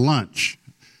this lunch,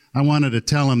 I wanted to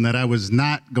tell him that I was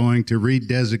not going to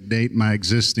redesignate my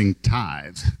existing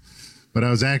tithe, but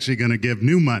I was actually going to give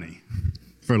new money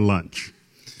for lunch.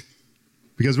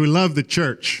 Because we love the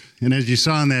church, and as you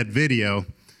saw in that video,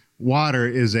 water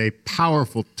is a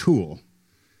powerful tool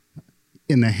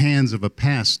in the hands of a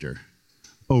pastor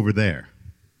over there.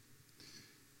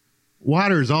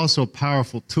 Water is also a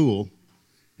powerful tool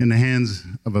in the hands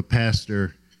of a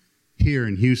pastor here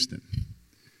in Houston,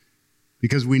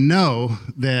 because we know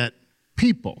that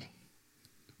people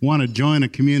want to join a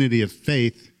community of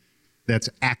faith that's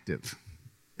active,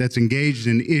 that's engaged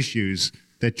in issues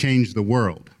that change the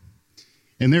world.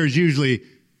 And there's usually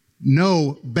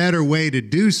no better way to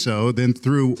do so than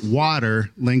through water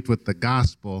linked with the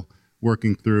gospel,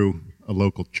 working through a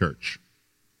local church.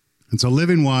 And so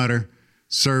Living Water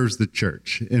serves the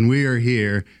church, and we are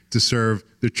here to serve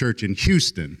the church in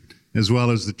Houston, as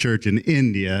well as the church in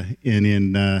India and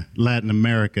in Latin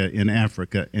America, in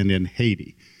Africa, and in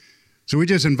Haiti. So we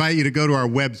just invite you to go to our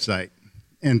website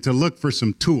and to look for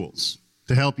some tools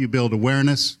to help you build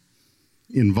awareness,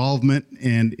 involvement,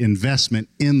 and investment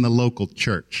in the local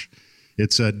church.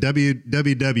 It's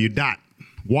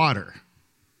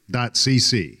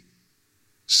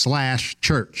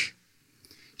www.water.cc/church.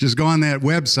 Just go on that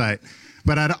website.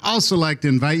 But I'd also like to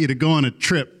invite you to go on a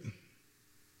trip.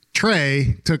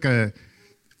 Trey took a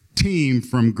team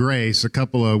from Grace a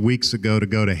couple of weeks ago to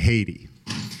go to Haiti.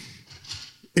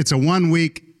 It's a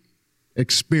 1-week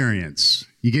experience.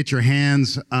 You get your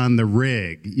hands on the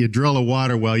rig, you drill a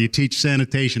water well, you teach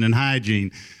sanitation and hygiene,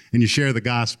 and you share the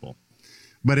gospel.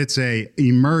 But it's a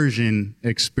immersion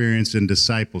experience in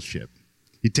discipleship.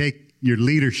 You take your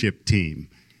leadership team,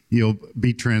 you'll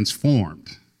be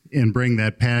transformed and bring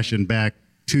that passion back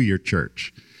to your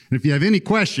church. And if you have any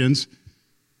questions,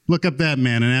 look up that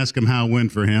man and ask him how it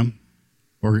went for him.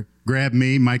 Or grab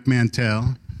me, Mike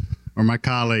Mantell, or my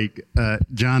colleague,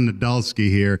 John Nadolski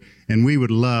here, and we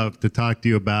would love to talk to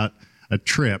you about a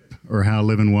trip or how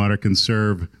Living Water can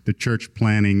serve the church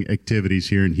planning activities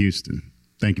here in Houston.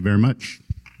 Thank you very much.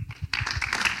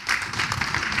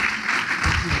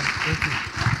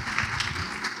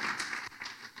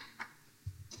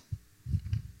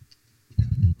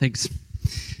 Thanks.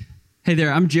 Hey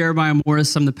there, I'm Jeremiah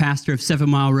Morris. I'm the pastor of 7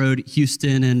 Mile Road,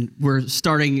 Houston, and we're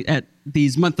starting at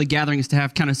these monthly gatherings to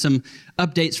have kind of some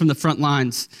updates from the front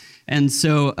lines. And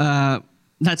so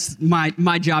that's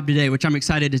my job today, which I'm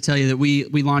excited to tell you that we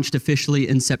launched officially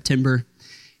in September.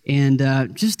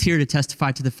 And just here to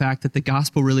testify to the fact that the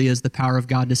gospel really is the power of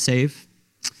God to save,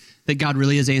 that God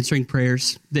really is answering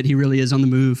prayers, that he really is on the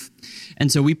move.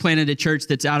 And so we planted a church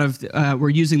that's out of, we're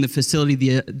using the facility,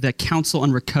 the Counsel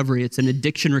on Recovery. It's an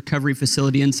addiction recovery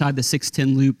facility inside the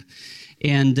 610 Loop.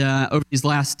 And over these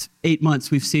last 8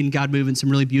 months, we've seen God move in some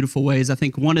really beautiful ways. I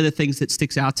think one of the things that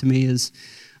sticks out to me is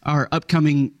our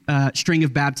upcoming string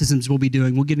of baptisms we'll be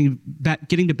doing. We're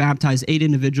getting to baptize 8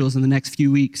 individuals in the next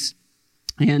few weeks.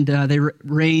 And they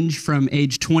range from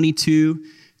age 22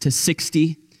 to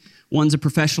 60. One's a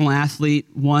professional athlete.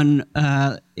 One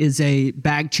is a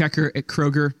bag checker at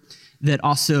Kroger that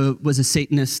also was a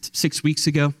Satanist 6 weeks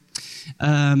ago.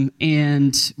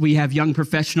 And we have young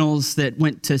professionals that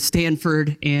went to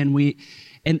Stanford, and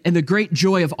the great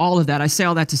joy of all of that, I say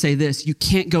all that to say this: you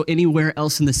can't go anywhere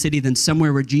else in the city than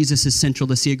somewhere where Jesus is central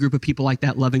to see a group of people like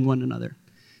that loving one another,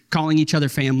 calling each other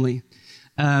family,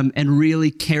 and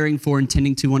really caring for and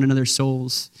tending to one another's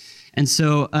souls. And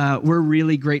so we're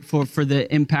really grateful for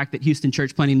the impact that Houston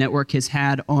Church Planning Network has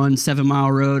had on 7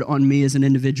 Mile Road, on me as an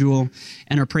individual,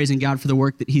 and are praising God for the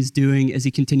work that he's doing as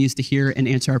he continues to hear and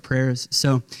answer our prayers.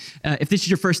 So if this is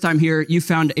your first time here, you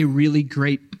found a really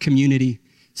great community.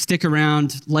 Stick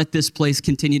around. Let this place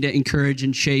continue to encourage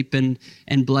and shape and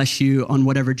bless you on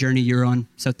whatever journey you're on.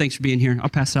 So thanks for being here. I'll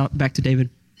pass it out back to David.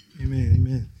 Amen,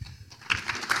 amen.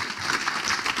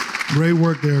 Great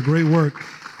work there, great work.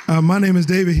 My name is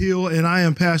David Hill, and I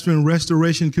am pastor in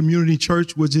Restoration Community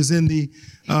Church, which is in the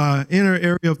inner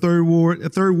area of Third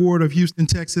Ward of Houston,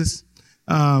 Texas.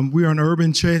 We are an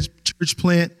urban church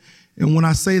plant, and when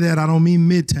I say that, I don't mean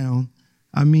Midtown.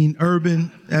 I mean urban,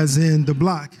 as in the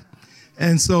block.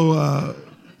 And so,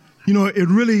 it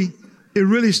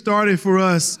really started for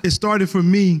us. It started for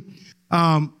me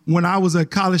when I was a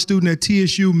college student at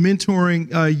TSU, mentoring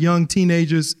young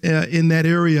teenagers in that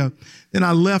area. Then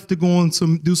I left to go on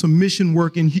do some mission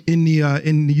work in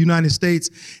the United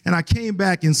States, and I came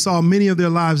back and saw many of their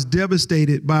lives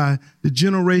devastated by the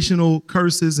generational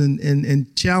curses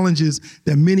and challenges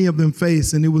that many of them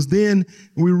face. And it was then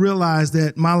we realized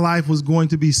that my life was going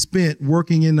to be spent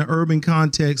working in the urban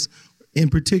context, in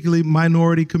particularly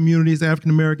minority communities,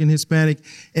 African American, Hispanic,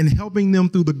 and helping them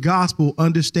through the gospel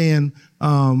understand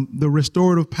the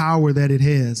restorative power that it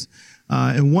has.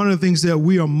 And one of the things that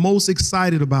we are most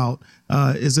excited about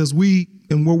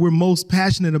and what we're most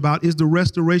passionate about is the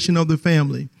restoration of the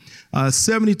family.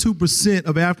 72%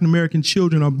 of African American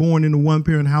children are born into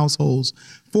one-parent households.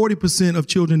 40% of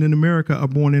children in America are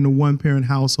born into one-parent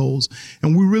households.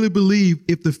 And we really believe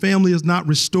if the family is not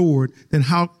restored, then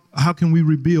how can we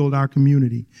rebuild our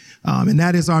community? And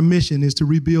that is our mission, is to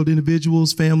rebuild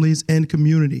individuals, families, and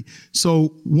community.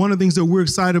 So one of the things that we're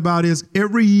excited about is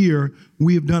every year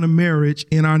we have done a marriage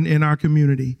in our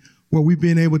community, where we've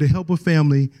been able to help a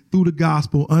family through the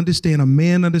gospel understand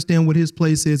what his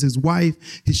place is, his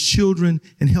wife, his children,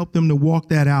 and help them to walk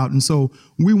that out. And so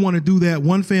we want to do that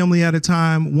one family at a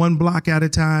time, one block at a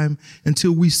time,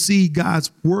 until we see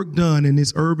God's work done in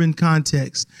this urban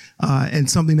context, and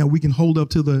something that we can hold up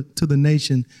to the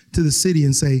nation, to the city,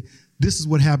 and say, this is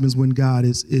what happens when God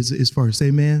is first.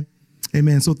 Amen.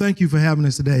 Amen. So thank you for having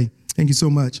us today. Thank you so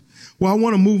much. Well, I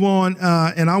want to move on,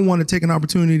 and I want to take an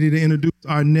opportunity to introduce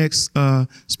our next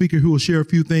speaker who will share a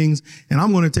few things. And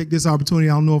I'm going to take this opportunity,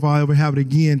 I don't know if I'll ever have it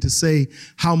again, to say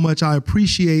how much I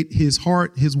appreciate his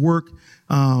heart, his work,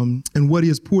 and what he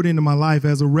has poured into my life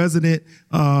as a resident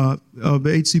of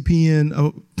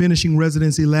HCPN, finishing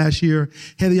residency last year.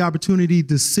 Had the opportunity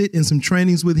to sit in some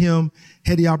trainings with him,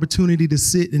 had the opportunity to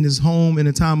sit in his home in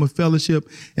a time of fellowship,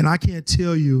 and I can't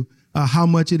tell you how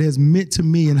much it has meant to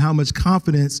me and how much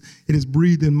confidence it has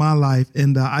breathed in my life.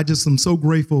 And I just am so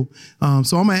grateful.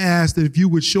 So I'm going to ask that if you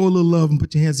would show a little love and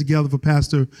put your hands together for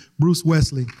Pastor Bruce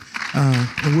Wesley,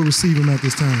 and we'll receive him at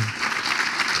this time.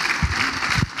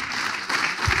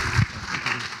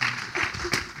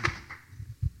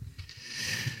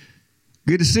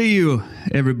 Good to see you,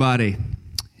 everybody,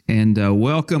 and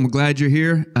welcome. I'm glad you're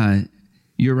here.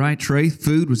 You're right, Trey.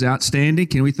 Food was outstanding.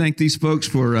 Can we thank these folks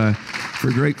for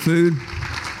great food?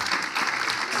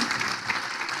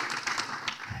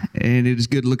 And it is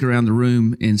good to look around the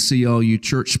room and see all you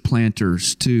church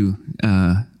planters, too.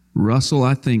 Russell,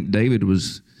 I think David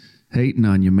was hating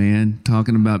on you, man,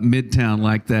 talking about Midtown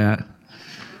like that.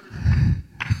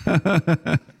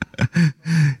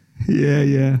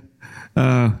 Yeah.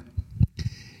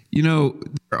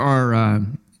 There are,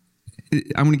 I'm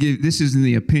going to give, this is in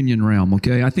the opinion realm,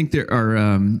 okay? I think there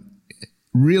are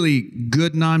really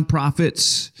good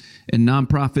nonprofits and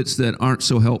nonprofits that aren't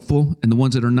so helpful, and the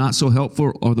ones that are not so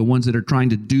helpful are the ones that are trying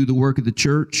to do the work of the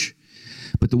church.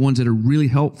 But the ones that are really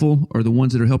helpful are the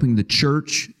ones that are helping the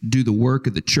church do the work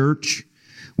of the church.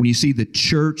 When you see the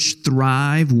church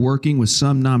thrive working with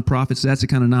some nonprofits, that's the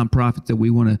kind of nonprofit that we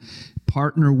want to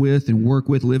partner with and work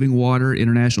with. Living Water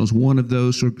International is one of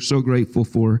those. So grateful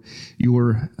for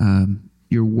your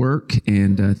work,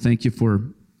 and thank you for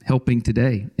helping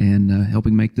today and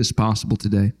helping make this possible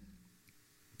today.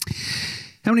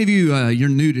 How many of you, you're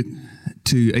new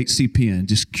to HCPN?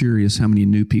 Just curious how many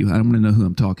new people. I want to know who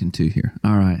I'm talking to here.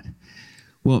 All right.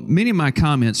 Well, many of my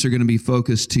comments are going to be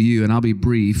focused to you, and I'll be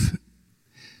brief.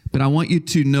 But I want you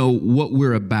to know what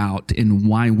we're about and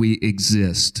why we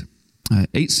exist.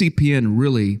 HCPN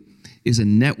really is a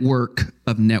network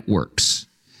of networks.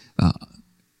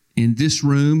 In this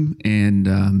room,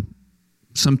 and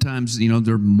sometimes,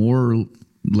 there are more or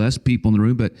less people in the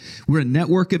room, but we're a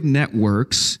network of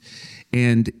networks.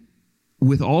 And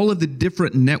with all of the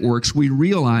different networks, we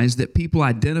realize that people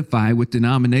identify with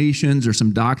denominations or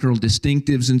some doctrinal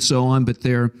distinctives and so on, but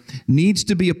there needs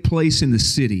to be a place in the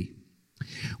city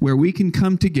where we can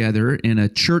come together and a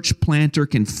church planter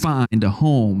can find a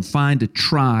home, find a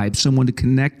tribe, someone to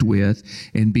connect with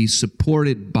and be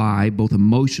supported by both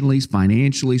emotionally,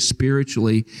 financially,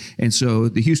 spiritually. And so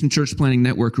the Houston Church Planting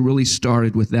Network really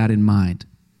started with that in mind.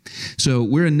 So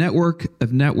we're a network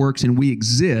of networks, and we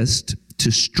exist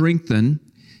to strengthen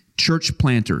church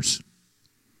planters.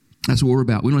 That's what we're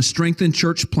about. We want to strengthen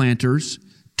church planters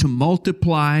to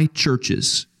multiply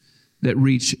churches that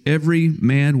reach every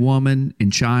man, woman,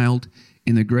 and child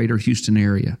in the greater Houston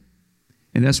area.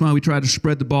 And that's why we try to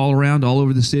spread the ball around all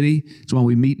over the city. It's why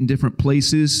we meet in different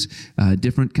places,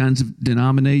 different kinds of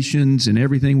denominations and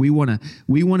everything. We want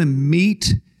to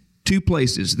meet two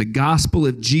places, the gospel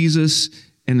of Jesus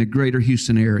and the greater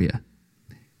Houston area.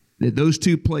 That those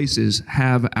two places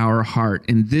have our heart.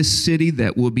 In this city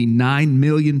that will be 9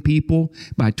 million people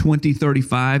by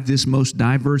 2035, this most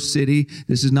diverse city,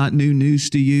 this is not new news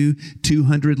to you,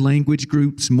 200 language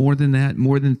groups, more than that,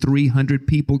 more than 300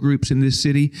 people groups in this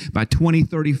city. By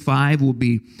 2035 there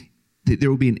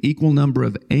will be an equal number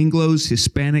of Anglos,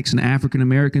 Hispanics, and African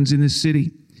Americans in this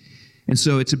city. And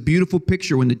so it's a beautiful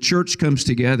picture when the church comes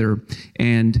together,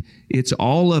 and it's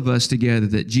all of us together,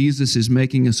 that Jesus is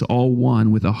making us all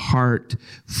one with a heart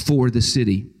for the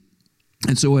city.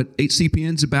 And so what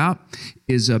HCPN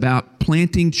is about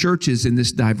planting churches in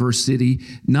this diverse city,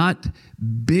 not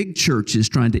big churches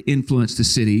trying to influence the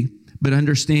city, but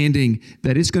understanding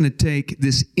that it's going to take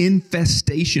this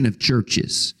infestation of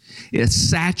churches, a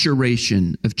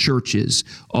saturation of churches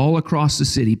all across the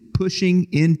city, pushing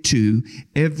into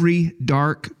every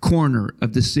dark corner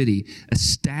of the city,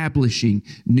 establishing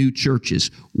new churches.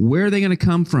 Where are they going to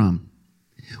come from?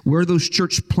 Where are those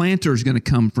church planters going to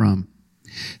come from?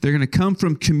 They're going to come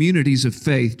from communities of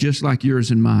faith just like yours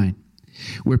and mine,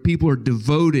 where people are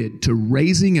devoted to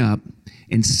raising up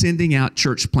and sending out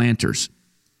church planters.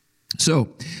 So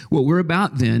what we're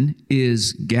about then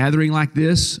is gathering like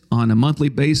this on a monthly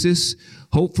basis.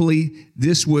 Hopefully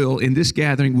in this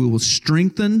gathering, we will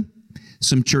strengthen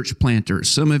some church planters.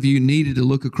 Some of you needed to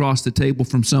look across the table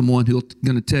from someone who's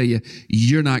going to tell you,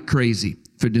 you're not crazy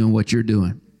for doing what you're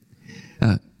doing.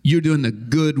 You're doing the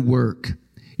good work.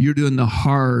 You're doing the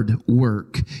hard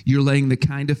work. You're laying the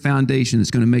kind of foundation that's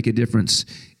going to make a difference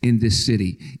in this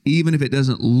city, even if it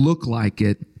doesn't look like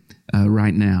it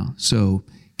right now. So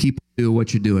keep doing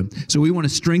what you're doing. So we want to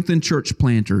strengthen church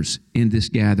planters in this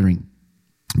gathering.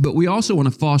 But we also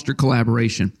want to foster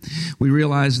collaboration. We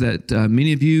realize that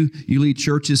many of you lead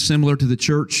churches similar to the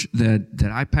church that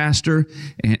I pastor.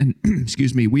 And,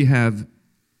 we have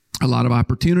a lot of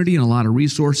opportunity and a lot of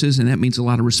resources, and that means a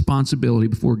lot of responsibility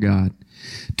before God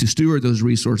to steward those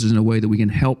resources in a way that we can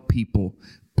help people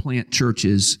plant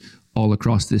churches all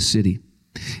across this city.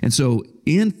 And so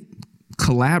in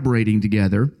collaborating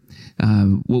together,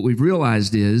 what we've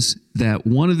realized is that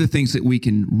one of the things that we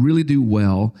can really do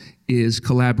well is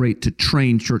collaborate to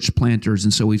train church planters.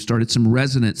 And so we've started some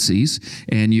residencies,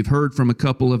 and you've heard from a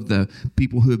couple of the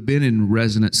people who have been in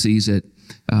residencies at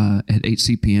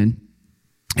HCPN.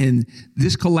 And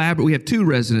this we have two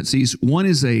residencies. One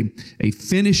is a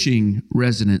finishing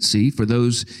residency for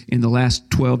those in the last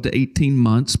 12 to 18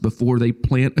 months before they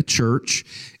plant a church.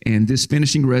 And this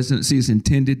finishing residency is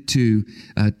intended to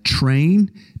train,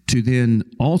 to then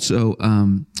also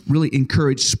really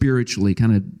encourage spiritually,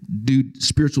 kind of do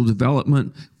spiritual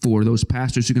development for those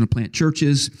pastors who are going to plant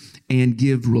churches, and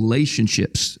give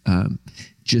relationships,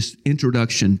 just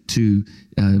introduction to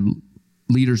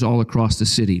leaders all across the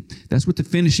city. That's what the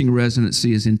finishing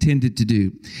residency is intended to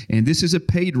do. And this is a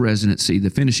paid residency, the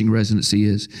finishing residency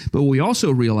is. But what we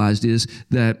also realized is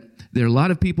that there are a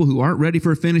lot of people who aren't ready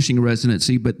for a finishing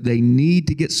residency, but they need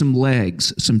to get some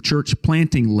legs, some church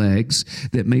planting legs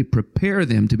that may prepare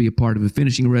them to be a part of a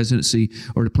finishing residency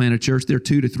or to plant a church. They're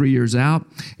 2 to 3 years out.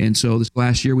 And so this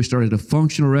last year we started a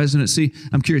functional residency.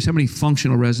 I'm curious, how many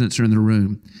functional residents are in the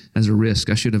room as a risk?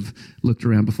 I should have looked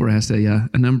around before I asked a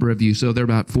number of you. So there are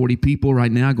about 40 people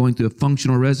right now going through a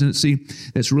functional residency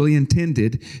that's really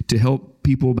intended to help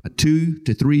people about 2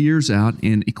 to 3 years out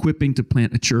in equipping to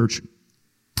plant a church.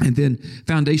 And then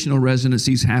foundational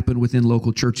residencies happen within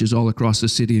local churches all across the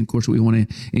city. And of course, we want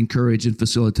to encourage and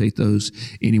facilitate those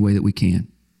any way that we can.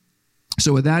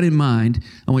 So with that in mind,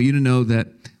 I want you to know that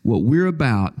what we're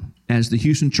about as the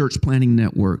Houston Church Planting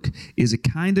Network is a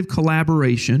kind of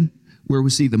collaboration where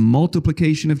we see the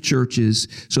multiplication of churches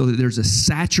so that there's a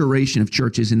saturation of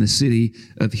churches in the city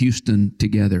of Houston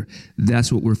together.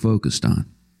 That's what we're focused on.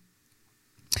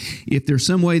 If there's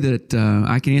some way that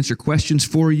I can answer questions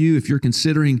for you, if you're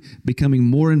considering becoming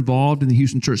more involved in the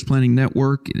Houston Church Planting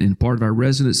Network and part of our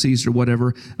residencies or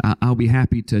whatever, I'll be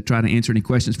happy to try to answer any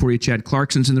questions for you. Chad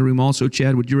Clarkson's in the room also.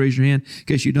 Chad, would you raise your hand in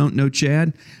case you don't know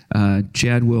Chad?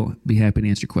 Chad will be happy to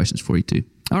answer questions for you too.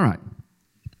 All right.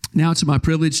 Now it's my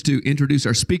privilege to introduce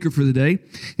our speaker for the day.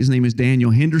 His name is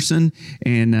Daniel Henderson,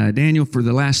 and Daniel, for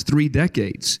the last 3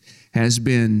 decades, has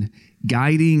been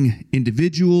guiding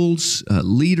individuals,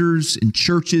 leaders, and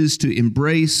churches to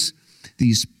embrace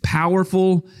these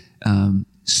powerful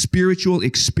spiritual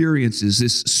experiences,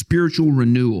 this spiritual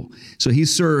renewal. So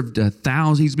he's served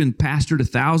he's been pastor to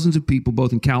thousands of people,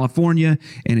 both in California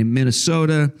and in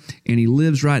Minnesota, and he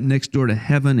lives right next door to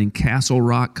heaven in Castle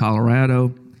Rock,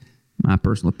 Colorado. My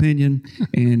personal opinion.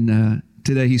 And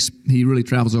today he really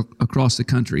travels across the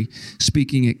country,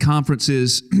 speaking at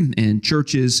conferences and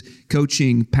churches,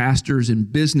 coaching pastors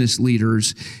and business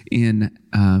leaders in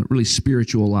really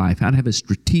spiritual life, how to have a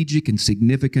strategic and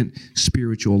significant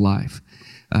spiritual life.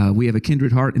 We have a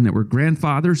kindred heart in that we're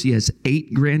grandfathers. He has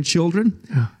 8 grandchildren,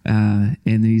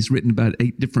 and he's written about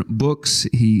 8 different books.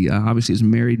 He obviously is a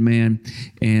married man,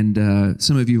 and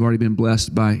some of you have already been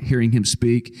blessed by hearing him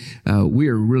speak. We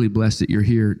are really blessed that you're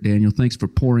here, Daniel. Thanks for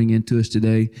pouring into us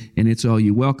today, and it's all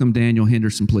you. Welcome, Daniel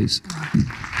Henderson, please.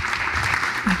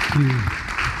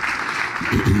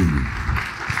 Thank you.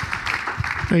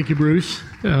 Thank you, Bruce.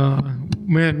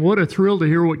 Man, what a thrill to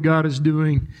hear what God is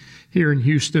doing here in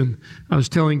Houston. I was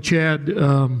telling Chad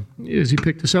as he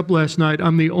picked us up last night,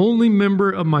 I'm the only member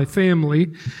of my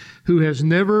family who has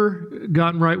never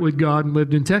gotten right with God and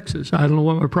lived in Texas. I don't know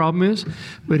what my problem is,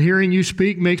 but hearing you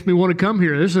speak makes me want to come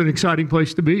here. This is an exciting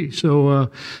place to be. So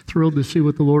thrilled to see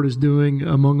what the Lord is doing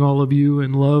among all of you,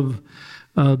 and love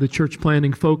the church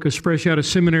planting focus. Fresh out of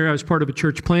seminary, I was part of a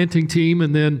church planting team,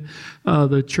 and then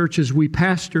the churches we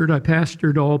pastored, I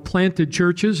pastored all planted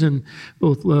churches, and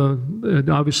both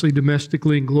obviously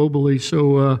domestically and globally.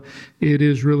 So it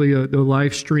is really the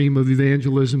live stream of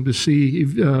evangelism to see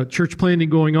church planting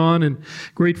going on, and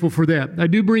grateful for that. I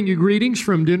do bring you greetings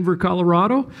from Denver,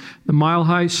 Colorado, the Mile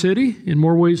High City in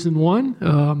more ways than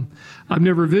one. I've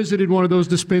never visited one of those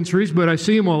dispensaries, but I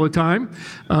see them all the time.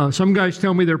 Some guys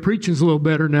tell me their preaching's a little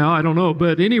better now. I don't know.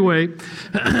 But anyway,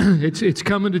 it's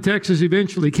coming to Texas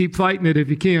eventually. Keep fighting it if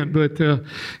you can. But it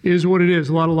is what it is.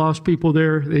 A lot of lost people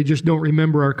there. They just don't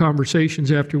remember our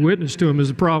conversations after witness to them is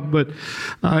the problem. But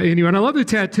anyway, and I love the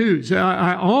tattoos.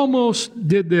 I almost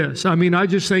did this. I mean, I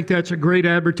just think that's a great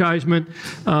advertisement.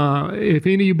 If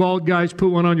any of you bald guys put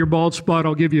one on your bald spot,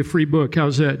 I'll give you a free book.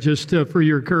 How's that? Just for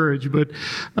your courage. But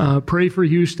pray for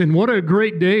Houston. What a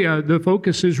great day. The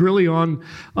focus is really on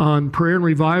prayer and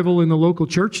revival in the local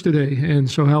church today.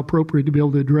 And so how appropriate to be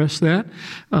able to address that,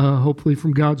 hopefully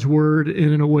from God's Word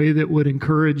and in a way that would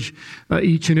encourage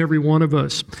each and every one of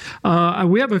us.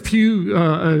 We have a few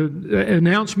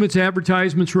announcements,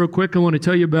 advertisements real quick I want to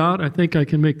tell you about. I think I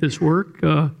can make this work.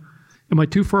 Am I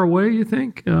too far away, you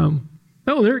think?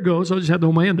 Oh, there it goes. I just had to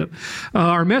hold my hand up.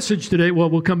 Our message today, well,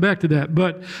 we'll come back to that.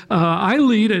 But I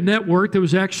lead a network that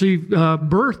was actually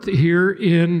birthed here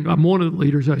I'm one of the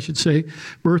leaders, I should say,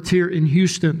 birthed here in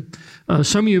Houston.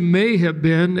 Some of you may have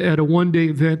been at a one-day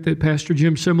event that Pastor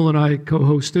Jim Simmel and I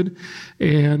co-hosted.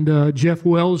 And Jeff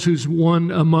Wells, who's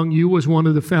one among you, was one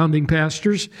of the founding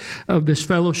pastors of this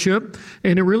fellowship.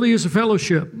 And it really is a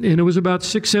fellowship. And it was about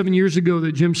 6-7 years ago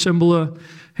that Jim Simmel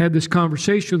had this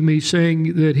conversation with me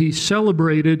saying that he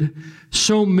celebrated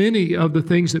so many of the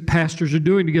things that pastors are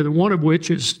doing together, one of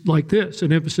which is like this,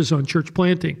 an emphasis on church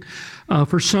planting.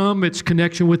 For some, it's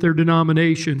connection with their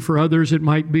denomination. For others, it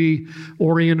might be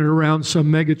oriented around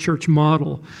some megachurch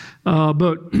model.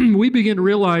 But we began to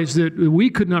realize that we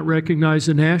could not recognize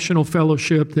a national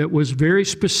fellowship that was very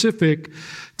specific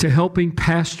to helping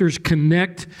pastors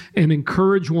connect and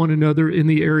encourage one another in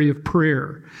the area of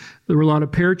prayer. There were a lot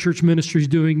of parachurch ministries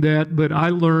doing that, but I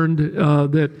learned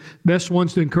that best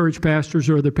ones to encourage pastors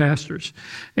are other pastors.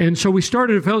 And so we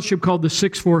started a fellowship called the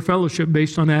 6-4 Fellowship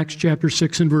based on Acts chapter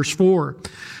 6 and verse 4,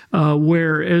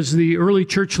 where as the early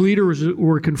church leaders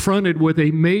were confronted with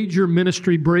a major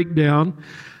ministry breakdown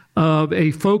of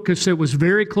a focus that was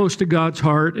very close to God's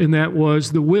heart, and that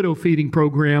was the widow feeding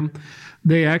program,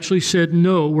 they actually said,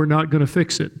 no, we're not going to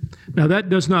fix it. Now, that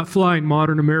does not fly in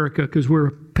modern America because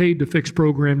we're paid to fix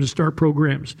programs and start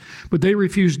programs. But they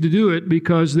refused to do it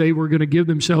because they were going to give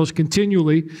themselves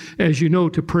continually, as you know,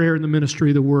 to prayer and the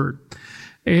ministry of the Word.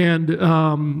 And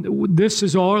this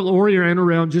is all oriented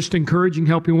around just encouraging,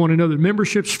 helping one another.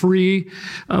 Membership's free.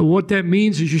 What that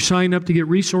means is you sign up to get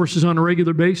resources on a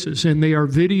regular basis, and they are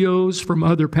videos from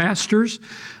other pastors.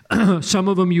 Some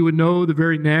of them you would know, the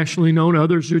very nationally known.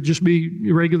 Others would just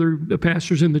be regular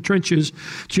pastors in the trenches,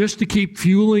 just to keep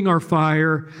fueling our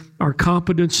fire, our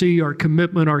competency, our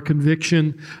commitment, our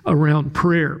conviction around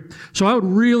prayer. So I would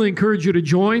really encourage you to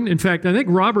join. In fact, I think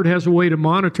Robert has a way to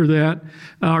monitor that.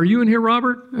 Are you in here,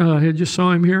 Robert? I just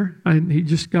saw him here. He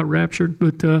just got raptured.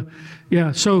 But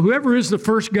yeah, so whoever is the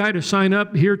first guy to sign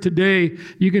up here today,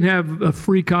 you can have a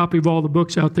free copy of all the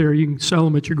books out there. You can sell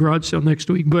them at your garage sale next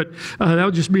week. But that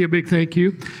would just be a big thank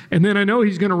you. And then I know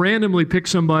he's going to randomly pick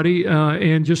somebody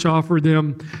and just offer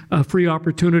them a free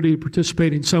opportunity to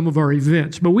participate in some of our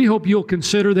events. But we hope you'll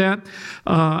consider that.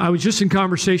 I was just in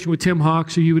conversation with Tim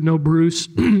Hawks, who you would know, Bruce,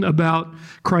 about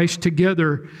Christ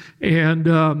Together. And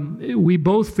we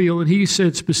both feel, and he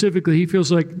said specifically, he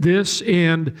feels like this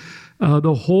and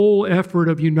the whole effort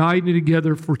of uniting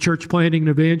together for church planting and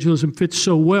evangelism fits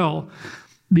so well,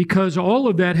 because all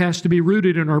of that has to be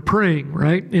rooted in our praying,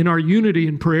 right? In our unity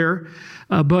in prayer.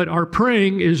 But our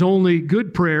praying is only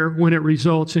good prayer when it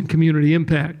results in community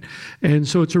impact. And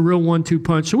so it's a real 1-2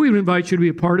 punch. So we would invite you to be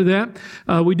a part of that.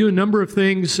 We do a number of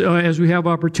things as we have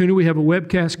opportunity. We have a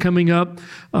webcast coming up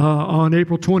on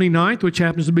April 29th, which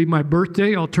happens to be my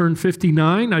birthday. I'll turn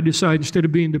 59. I decided instead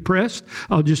of being depressed,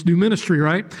 I'll just do ministry,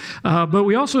 right? But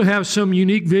we also have some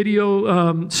unique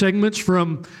video segments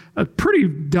from a pretty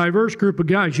diverse group of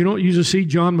guys. You don't usually see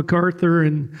John MacArthur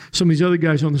and some of these other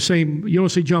guys on the same, you don't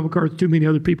see John MacArthur, too many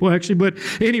other people actually, but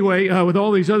anyway, with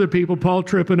all these other people, Paul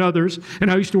Tripp and others, and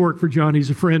I used to work for John, he's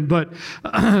a friend, but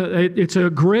it's a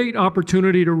great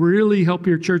opportunity to really help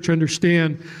your church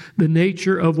understand the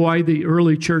nature of why the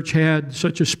early church had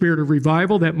such a spirit of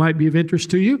revival. That might be of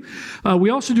interest to you. We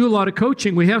also do a lot of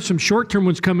coaching. We have some short-term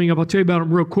ones coming up. I'll tell you about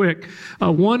them real quick.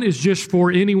 One is just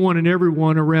for anyone and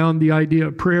everyone around the idea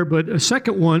of prayer, but a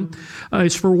second one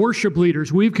is for worship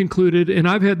leaders. We've concluded, and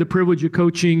I've had the privilege of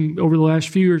coaching over the last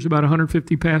few years about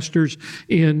 150 pastors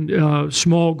in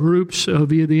small groups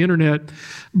via the internet,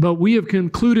 but we have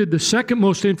concluded the second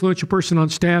most influential person on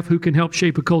staff who can help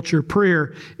shape a culture of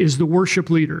prayer is the worship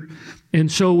leader. And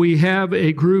so we have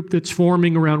a group that's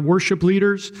forming around worship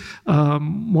leaders.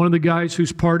 One of the guys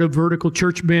who's part of Vertical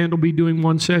Church Band will be doing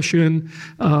one session.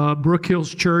 Brook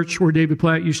Hills Church, where David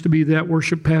Platt used to be, that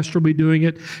worship pastor will be doing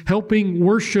it. Helping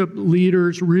worship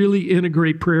leaders really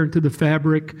integrate prayer into the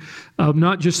fabric of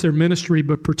not just their ministry,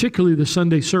 but particularly the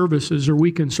Sunday services or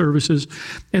weekend services.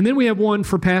 And then we have one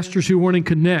for pastors who want to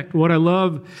connect. What I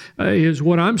love is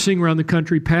what I'm seeing around the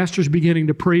country, pastors beginning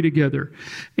to pray together.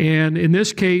 And in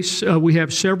this case, we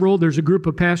have several. There's a group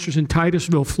of pastors in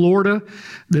Titusville, Florida,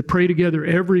 that pray together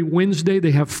every Wednesday. They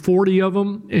have 40 of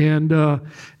them, and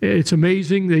it's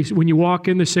amazing. When you walk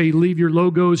in, they say, leave your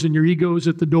logos and your egos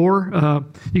at the door.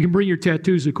 You can bring your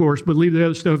tattoos, of course, but leave the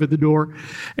other stuff at the door.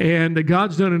 And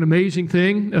God's done an amazing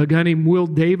thing. A guy named Will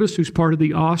Davis, who's part of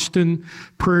the Austin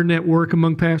Prayer Network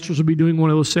among pastors, will be doing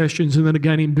one of those sessions. And then a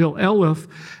guy named Bill Elliff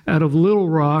out of Little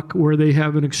Rock, where they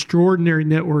have an extraordinary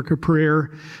network of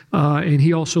prayer, and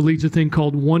he also leads a thing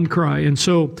called One Cry. And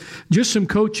so just some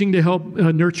coaching to help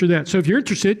nurture that. So if you're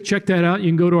interested, check that out. You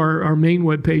can go to our main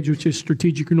webpage, which is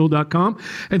strategicrenewal.com.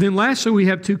 And then lastly, we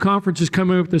have 2 conferences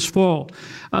coming up this fall.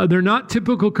 They're not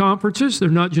typical conferences. They're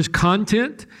not just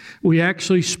content. We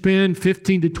actually spend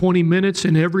 15 to 20 minutes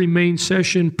in every main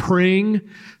session praying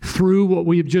through what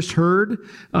we have just heard.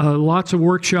 Lots of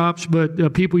workshops,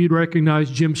 but people you'd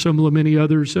recognize, Jim Sumla, many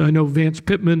others. I know Vance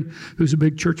Pittman, who's a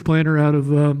big church planner out of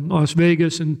Las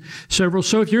Vegas, and several.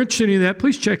 So if you're interested in that,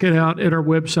 please check it out at our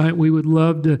website. We would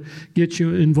love to get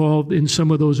you involved in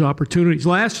some of those opportunities.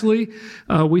 Lastly,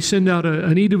 we send out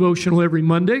an e-devotional every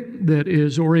Monday that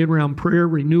is oriented around prayer,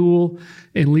 renewal,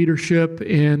 and leadership.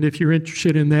 And if you're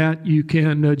interested in that, you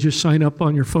can just sign up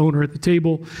on your phone or at the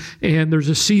table. And there's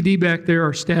a CD back there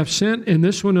our staff sent, and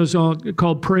this one is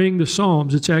called Praying the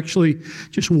Psalms. It's actually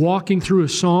just walking through a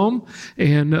psalm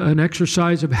and an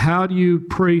exercise of how do you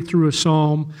pray through a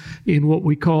psalm in what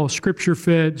we call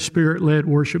scripture-fed, spirit-led,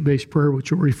 worship-based prayer,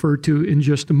 which we'll refer to in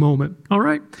just a moment. All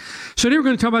right? So today we're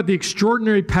going to talk about the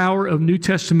extraordinary power of New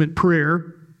Testament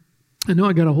prayer. I know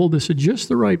I got to hold this at just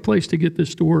the right place to get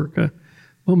this to work.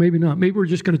 Well, maybe not. Maybe we're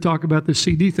just going to talk about this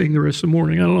CD thing the rest of the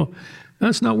morning. I don't know.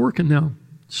 That's not working now.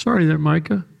 Sorry there,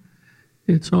 Micah.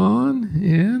 It's on,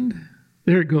 and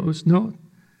there it goes. No.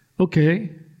 Okay.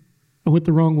 I went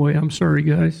the wrong way. I'm sorry,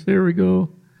 guys. There we go.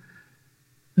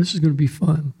 This is going to be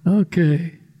fun.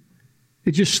 Okay.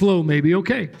 It's just slow, maybe.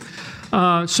 Okay.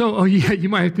 You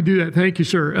might have to do that. Thank you,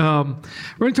 sir.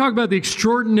 We're going to talk about the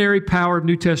extraordinary power of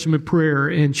New Testament prayer,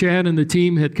 and Chad and the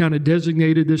team had kind of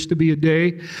designated this to be a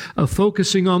day of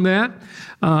focusing on that.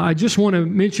 I just want to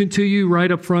mention to you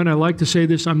right up front, I like to say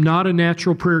this, I'm not a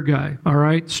natural prayer guy, all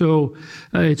right? So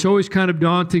it's always kind of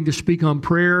daunting to speak on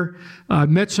prayer. I've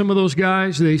met some of those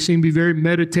guys. They seem to be very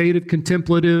meditative,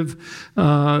 contemplative,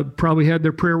 probably had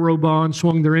their prayer robe on,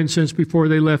 swung their incense before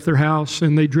they left their house,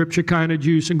 and they drip Shekinah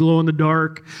juice and glow in the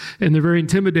dark, and they're very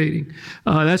intimidating.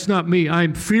 That's not me.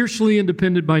 I'm fiercely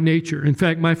independent by nature. In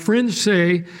fact, my friends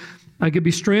say I could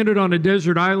be stranded on a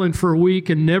desert island for a week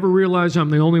and never realize I'm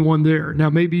the only one there.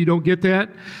 Now, maybe you don't get that,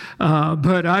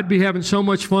 but I'd be having so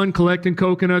much fun collecting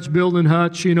coconuts, building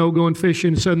huts, going fishing,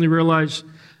 and suddenly realize,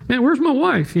 man, where's my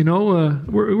wife?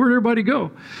 Where'd everybody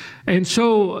go? And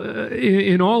so,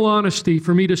 in all honesty,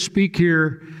 for me to speak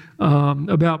here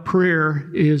about prayer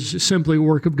is simply a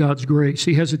work of God's grace.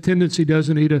 He has a tendency,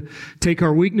 doesn't he, to take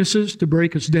our weaknesses, to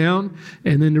break us down,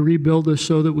 and then to rebuild us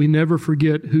so that we never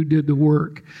forget who did the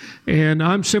work. And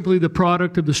I'm simply the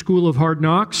product of the school of hard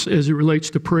knocks as it relates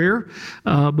to prayer.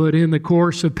 But in the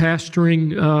course of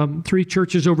pastoring 3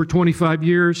 churches over 25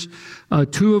 years,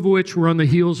 2 of which were on the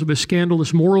heels of a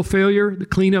scandalous moral failure, the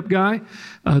cleanup guy.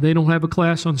 They don't have a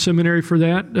class on seminary for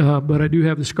that, but I do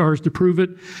have the scars to prove it.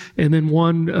 And then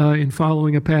one in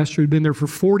following a pastor who'd been there for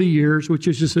 40 years, which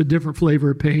is just a different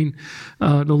flavor of pain.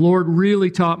 The Lord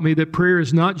really taught me that prayer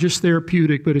is not just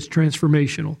therapeutic, but it's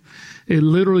transformational. It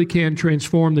literally can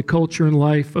transform the culture and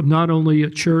life of not only a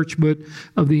church, but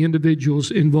of the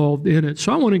individuals involved in it.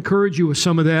 So I want to encourage you with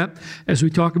some of that as we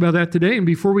talk about that today. And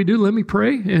before we do, let me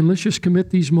pray, and let's just commit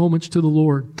these moments to the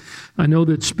Lord. I know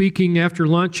that speaking after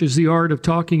lunch is the art of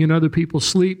talking in other people's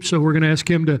sleep, so we're going to ask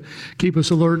Him to keep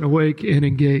us alert and awake and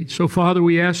engaged. So, Father,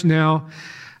 we ask now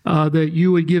that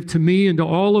you would give to me and to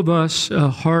all of us a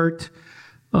heart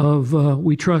of,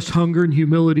 we trust, hunger and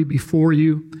humility before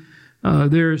you.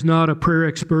 There is not a prayer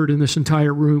expert in this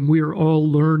entire room. We are all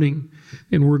learning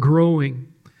and we're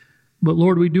growing. But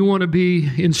Lord, we do want to be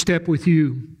in step with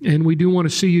you, and we do want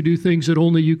to see you do things that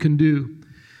only you can do,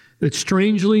 that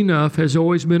strangely enough has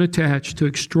always been attached to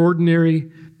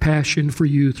extraordinary passion for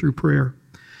you through prayer.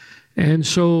 And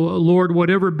so, Lord,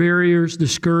 whatever barriers,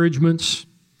 discouragements,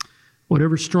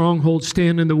 whatever strongholds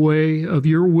stand in the way of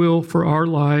your will for our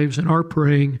lives and our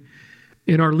praying,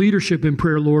 in our leadership in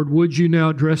prayer, Lord, would you now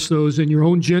address those in your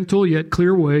own gentle yet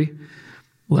clear way?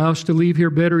 Allow us to leave here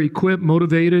better equipped,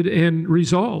 motivated, and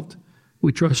resolved,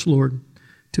 we trust, Lord,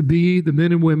 to be the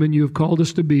men and women you have called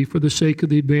us to be for the sake of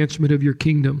the advancement of your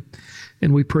kingdom.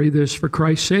 And we pray this for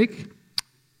Christ's sake.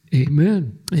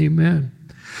 Amen. Amen.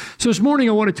 So this morning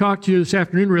I want to talk to you this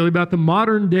afternoon really about the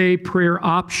modern day prayer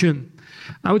option.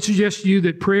 I would suggest to you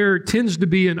that prayer tends to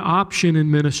be an option in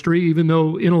ministry, even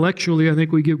though intellectually I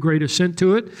think we give great assent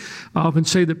to it. I often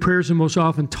say that prayer is the most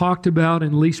often talked about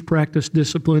and least practiced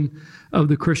discipline of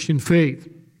the Christian faith.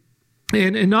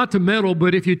 And not to meddle,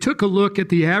 but if you took a look at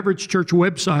the average church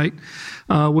website,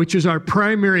 which is our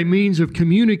primary means of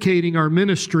communicating our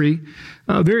ministry,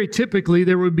 very typically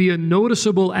there would be a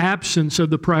noticeable absence of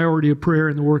the priority of prayer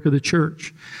in the work of the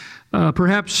church.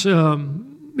 Perhaps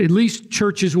at least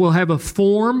churches will have a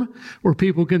form where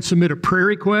people can submit a prayer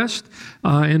request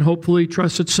and hopefully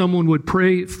trust that someone would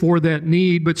pray for that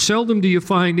need. But seldom do you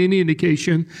find any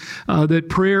indication that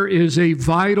prayer is a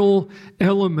vital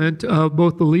element of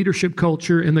both the leadership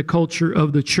culture and the culture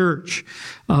of the church.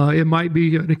 It might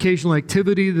be an occasional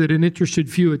activity that an interested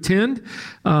few attend,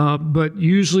 but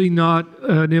usually not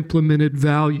an implemented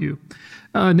value.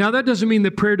 Now, that doesn't mean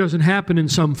that prayer doesn't happen in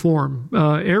some form.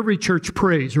 Every church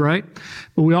prays, right?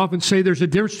 But we often say there's a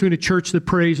difference between a church that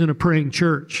prays and a praying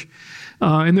church.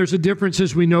 And there's a difference,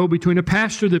 as we know, between a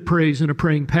pastor that prays and a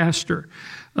praying pastor.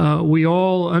 We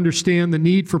all understand the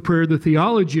need for prayer, the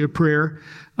theology of prayer,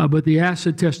 but the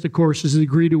acid test, of course, is the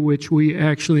degree to which we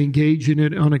actually engage in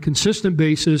it on a consistent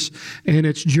basis, and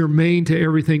it's germane to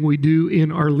everything we do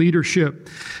in our leadership.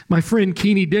 My friend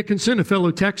Keeney Dickinson, a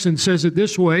fellow Texan, says it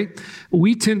this way: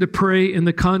 we tend to pray in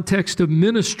the context of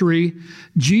ministry.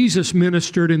 Jesus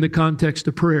ministered in the context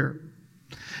of prayer.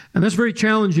 And that's very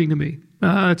challenging to me.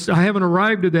 I haven't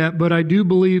arrived at that, but I do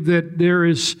believe that there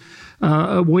is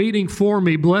waiting for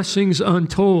me blessings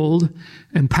untold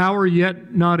and power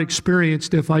yet not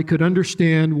experienced if I could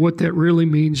understand what that really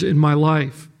means in my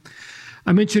life.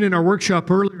 I mentioned in our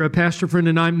workshop earlier a pastor friend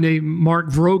and I named Mark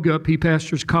Vrogup. He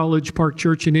pastors College Park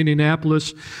Church in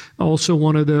Indianapolis, also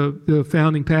one of the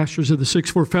founding pastors of the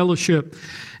 6-4 Fellowship.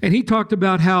 And he talked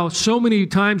about how so many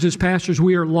times as pastors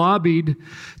we are lobbied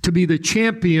to be the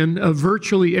champion of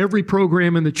virtually every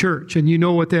program in the church. And you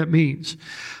know what that means.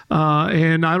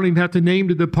 And I don't even have to name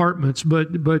the departments,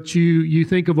 but you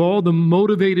think of all the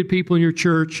motivated people in your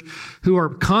church who are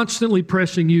constantly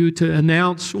pressing you to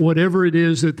announce whatever it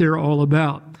is that they're all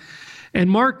about. And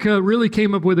Mark really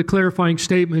came up with a clarifying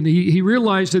statement. He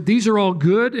realized that these are all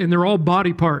good and they're all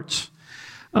body parts.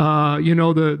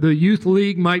 The youth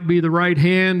league might be the right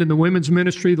hand, and the women's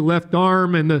ministry the left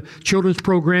arm, and the children's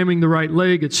programming the right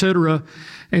leg, etc.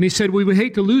 And he said we would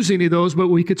hate to lose any of those, but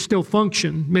we could still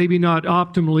function. Maybe not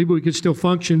optimally, but we could still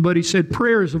function. But he said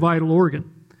prayer is a vital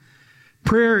organ.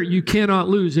 Prayer you cannot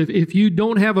lose. If you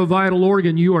don't have a vital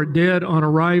organ, you are dead on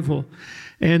arrival.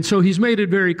 And so he's made it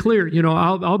very clear,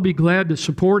 I'll be glad to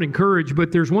support, encourage,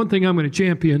 but there's one thing I'm going to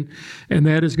champion, and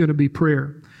that is going to be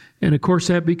prayer. And of course,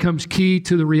 that becomes key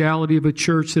to the reality of a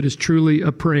church that is truly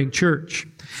a praying church.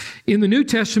 In the New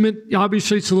Testament,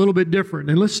 obviously, it's a little bit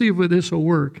different. And let's see if this will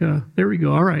work. There we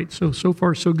go. All right. So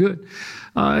far, so good.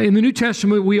 In the New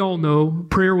Testament, we all know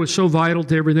prayer was so vital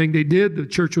to everything they did. The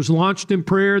church was launched in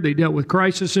prayer. They dealt with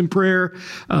crisis in prayer.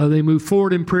 They moved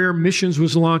forward in prayer. Missions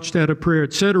was launched out of prayer,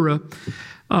 etc.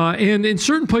 And in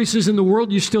certain places in the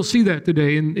world, you still see that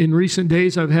today. In recent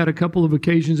days, I've had a couple of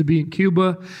occasions to be in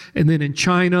Cuba and then in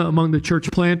China among the church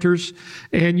planters.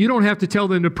 And you don't have to tell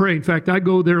them to pray. In fact, I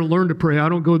go there to learn to pray. I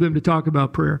don't go them to talk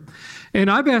about prayer. And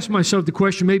I've asked myself the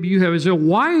question, maybe you have,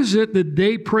 why is it that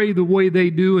they pray the way they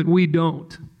do and we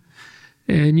don't?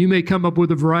 And you may come up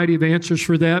with a variety of answers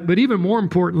for that. But even more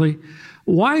importantly,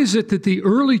 why is it that the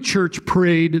early church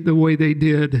prayed the way they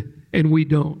did and we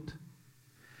don't?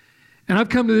 And I've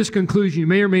come to this conclusion. You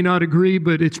may or may not agree,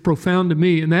 but it's profound to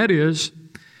me. And that is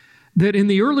that in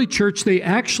the early church, they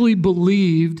actually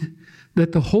believed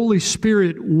that the Holy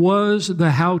Spirit was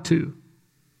the how-to.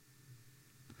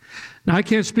 Now, I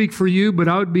can't speak for you, but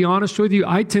I would be honest with you.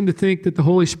 I tend to think that the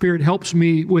Holy Spirit helps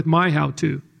me with my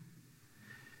how-to.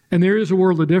 And there is a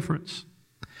world of difference.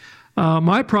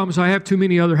 My problem is I have too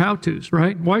many other how-tos,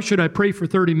 right? Why should I pray for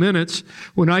 30 minutes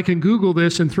when I can Google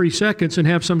this in 3 seconds and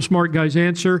have some smart guy's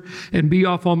answer and be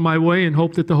off on my way and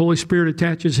hope that the Holy Spirit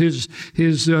attaches his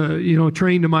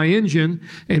train to my engine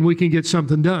and we can get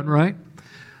something done, right?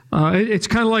 It's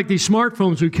kind of like these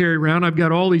smartphones we carry around. I've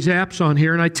got all these apps on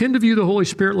here, and I tend to view the Holy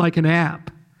Spirit like an app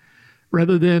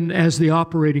rather than as the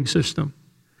operating system.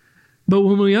 But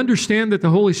when we understand that the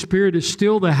Holy Spirit is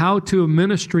still the how-to of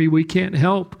ministry, we can't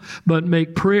help but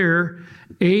make prayer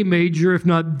a major, if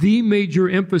not the major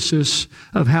emphasis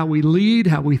of how we lead,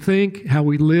 how we think, how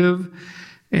we live.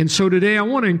 And so today I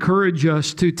want to encourage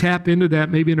us to tap into that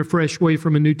maybe in a fresh way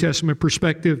from a New Testament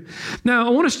perspective. Now, I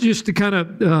want us just to kind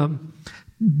of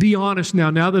be honest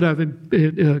now that I've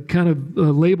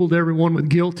labeled everyone with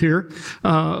guilt here.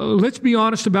 Let's be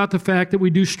honest about the fact that we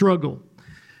do struggle.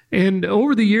 And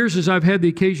over the years, as I've had the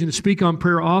occasion to speak on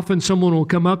prayer, often someone will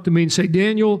come up to me and say,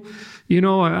 Daniel,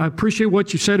 I appreciate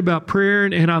what you said about prayer,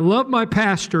 and I love my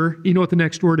pastor. You know what the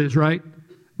next word is, right?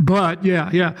 But,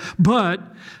 but,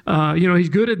 he's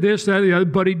good at this, that, the other,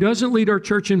 but he doesn't lead our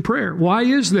church in prayer. Why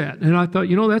is that? And I thought,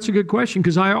 that's a good question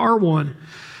because I are one.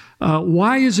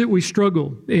 Why is it we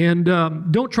struggle? And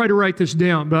don't try to write this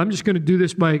down, but I'm just going to do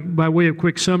this by way of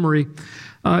quick summary.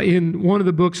 In one of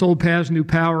the books, Old Paths, New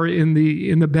Power, in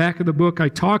the back of the book, I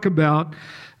talk about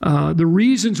the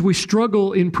reasons we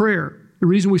struggle in prayer. The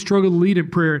reason we struggle to lead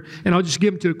in prayer, and I'll just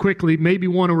give them to you quickly, maybe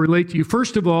want to relate to you.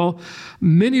 First of all,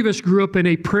 many of us grew up in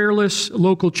a prayerless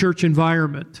local church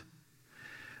environment.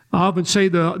 I often say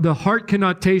the heart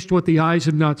cannot taste what the eyes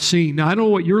have not seen. Now, I don't know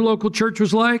what your local church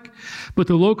was like, but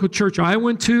the local church I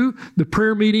went to, the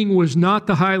prayer meeting was not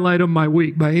the highlight of my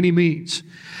week by any means.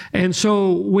 And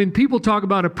so when people talk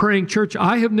about a praying church,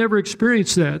 I have never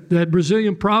experienced that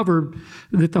Brazilian proverb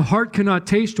that the heart cannot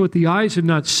taste what the eyes have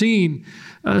not seen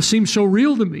seems so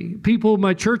real to me. People in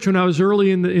my church when I was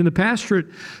early in the pastorate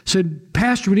said,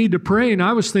 "Pastor, we need to pray." And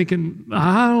I was thinking,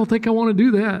 I don't think I want to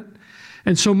do that.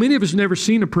 And so many of us never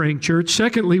seen a praying church.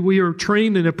 Secondly, we are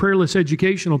trained in a prayerless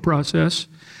educational process.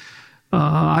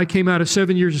 I came out of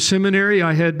 7 years of seminary.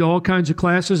 I had all kinds of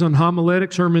classes on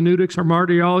homiletics, hermeneutics,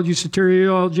 martyrology,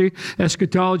 soteriology,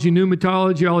 eschatology,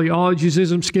 pneumatology, all the ologies,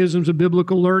 isms, schisms of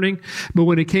biblical learning. But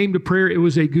when it came to prayer, it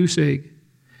was a goose egg.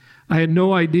 I had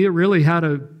no idea really how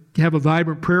to have a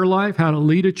vibrant prayer life, how to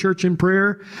lead a church in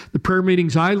prayer. The prayer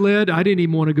meetings I led, I didn't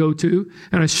even want to go to.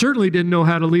 And I certainly didn't know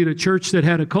how to lead a church that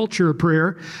had a culture of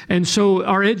prayer. And so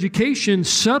our education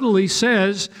subtly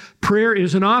says prayer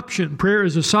is an option. Prayer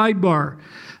is a sidebar.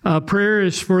 Prayer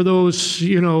is for those,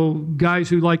 guys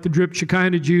who like to drip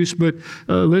Shekinah juice, but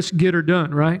let's get her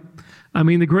done, right? I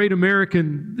mean, the great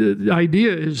American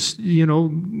idea is,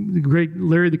 the great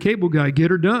Larry the Cable Guy, get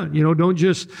her done. Don't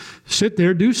just sit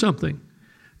there, do something.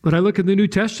 But I look at the New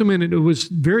Testament and it was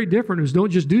very different. It was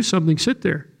don't just do something, sit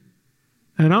there.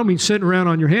 And I don't mean sitting around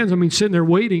on your hands. I mean sitting there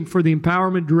waiting for the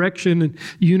empowerment, direction, and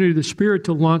unity of the Spirit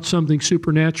to launch something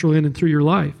supernatural in and through your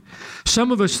life.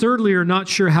 Some of us, thirdly, are not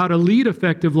sure how to lead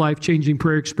effective life-changing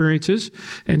prayer experiences,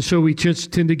 and so we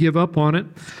just tend to give up on it.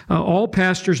 All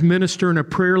pastors minister in a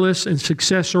prayerless and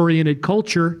success-oriented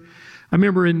culture. I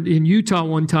remember in Utah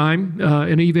one time,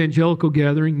 an evangelical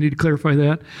gathering, need to clarify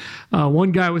that.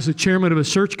 One guy was the chairman of a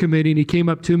search committee, and he came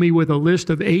up to me with a list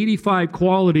of 85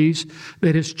 qualities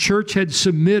that his church had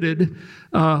submitted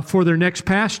for their next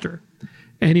pastor.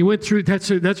 And he went through,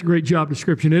 that's a great job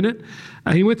description, isn't it?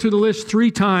 He went through the list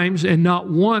 3 times, and not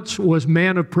once was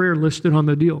man of prayer listed on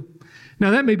the deal. Now,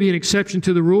 that may be an exception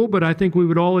to the rule, but I think we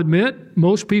would all admit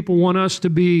most people want us to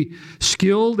be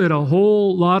skilled at a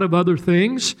whole lot of other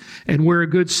things and wear a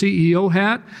good CEO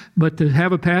hat, but to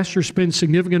have a pastor spend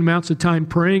significant amounts of time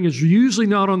praying is usually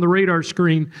not on the radar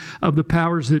screen of the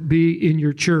powers that be in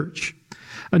your church.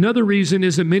 Another reason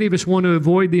is that many of us want to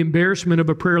avoid the embarrassment of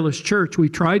a prayerless church. We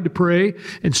tried to pray,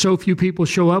 and so few people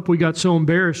show up. We got so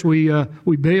embarrassed, we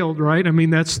bailed, right? I mean,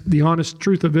 that's the honest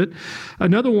truth of it.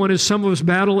 Another one is some of us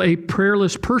battle a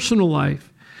prayerless personal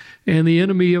life. And the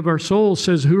enemy of our soul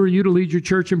says, who are you to lead your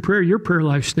church in prayer? Your prayer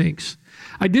life stinks.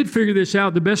 I did figure this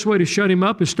out. The best way to shut him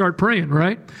up is start praying,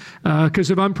 right?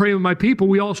 Because if I'm praying with my people,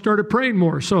 we all started praying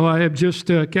more. So I have just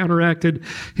counteracted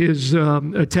his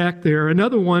attack there.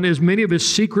 Another one is many of us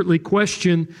secretly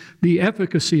question the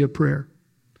efficacy of prayer.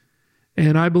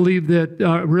 And I believe that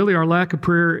really our lack of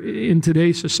prayer in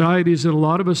today's society is that a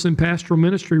lot of us in pastoral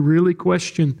ministry really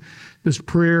question, does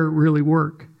prayer really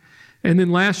work? And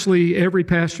then lastly, every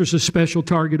pastor is a special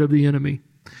target of the enemy.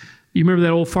 You remember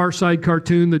that old Far Side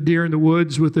cartoon, the deer in the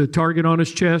woods with the target on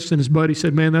his chest, and his buddy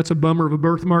said, man, that's a bummer of a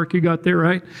birthmark you got there,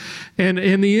 right? And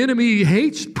the enemy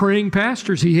hates praying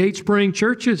pastors. He hates praying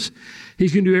churches.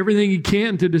 He's going to do everything he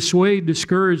can to dissuade,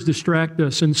 discourage, distract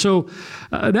us. And so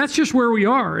that's just where we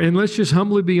are. And let's just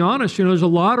humbly be honest. There's a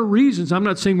lot of reasons. I'm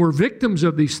not saying we're victims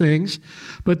of these things,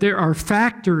 but there are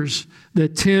factors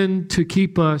that tend to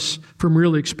keep us from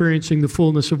really experiencing the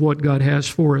fullness of what God has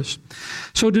for us.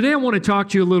 So today I want to talk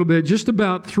to you a little bit just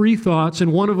about 3 thoughts,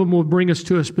 and one of them will bring us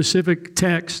to a specific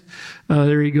text.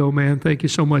 There you go, man. Thank you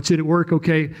so much. Did it work?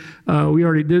 Okay. We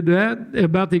already did that.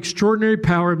 About the extraordinary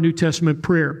power of New Testament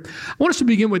prayer. I want us to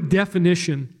begin with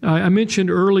definition. I mentioned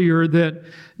earlier that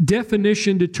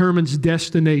definition determines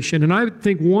destination. And I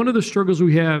think one of the struggles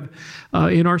we have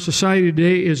in our society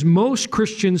today is most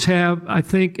Christians have, I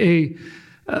think,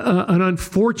 an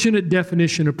unfortunate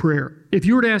definition of prayer. If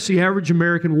you were to ask the average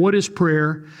American, what is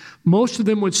prayer? Most of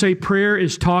them would say prayer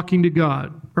is talking to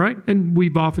God, right? And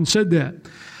we've often said that.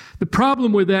 The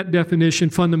problem with that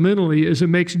definition fundamentally is it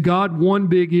makes God one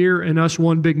big ear and us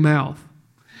one big mouth.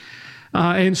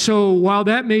 And so while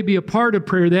that may be a part of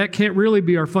prayer, that can't really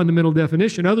be our fundamental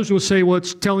definition. Others will say, well,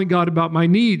 it's telling God about my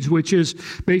needs, which is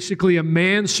basically a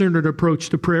man-centered approach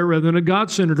to prayer rather than a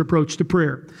God-centered approach to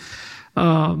prayer.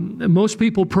 Most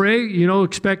people pray,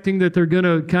 expecting that they're going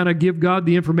to kind of give God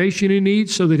the information he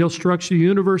needs so that he'll structure the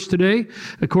universe today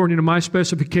according to my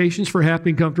specifications for a happy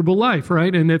and comfortable life,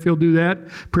 right? And if he'll do that,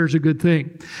 prayer's a good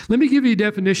thing. Let me give you a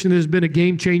definition that has been a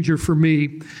game changer for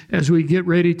me as we get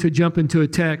ready to jump into a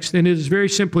text. And it is very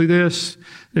simply this.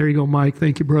 There you go, Mike.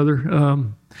 Thank you,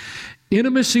 brother.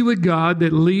 Intimacy with God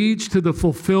that leads to the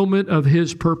fulfillment of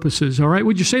his purposes. All right,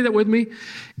 would you say that with me?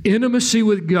 Intimacy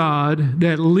with God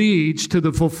that leads to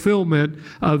the fulfillment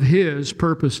of his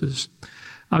purposes.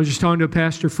 I was just talking to a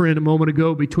pastor friend a moment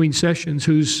ago between sessions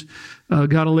who's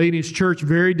got a lady in his church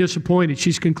very disappointed.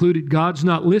 She's concluded God's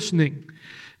not listening.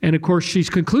 And of course, she's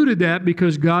concluded that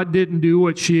because God didn't do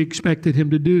what she expected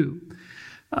him to do.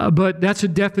 But that's a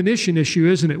definition issue,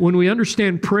 isn't it? When we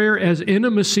understand prayer as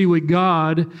intimacy with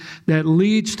God that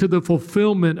leads to the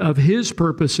fulfillment of his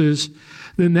purposes,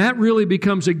 then that really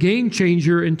becomes a game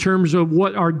changer in terms of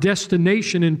what our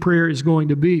destination in prayer is going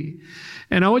to be.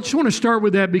 And I just want to start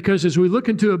with that because as we look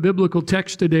into a biblical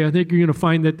text today, I think you're going to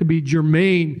find that to be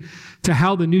germane to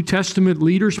how the New Testament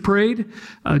leaders prayed,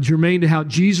 germane to how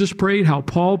Jesus prayed, how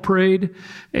Paul prayed,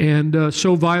 and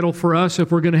so vital for us if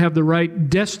we're going to have the right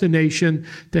destination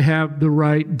to have the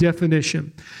right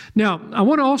definition. Now, I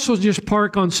want to also just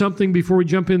park on something before we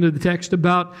jump into the text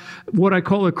about what I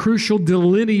call a crucial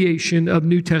delineation of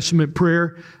New Testament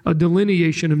prayer, a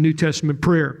delineation of New Testament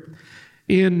prayer.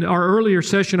 In our earlier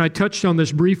session, I touched on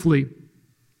this briefly.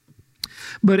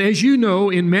 But as you know,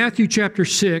 in Matthew chapter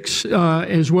 6,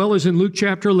 as well as in Luke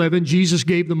chapter 11, Jesus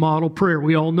gave the model prayer.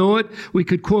 We all know it. We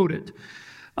could quote it.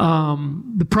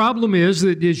 The problem is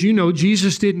that, as you know,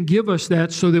 Jesus didn't give us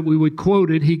that so that we would quote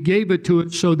it. He gave it to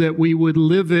us so that we would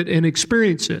live it and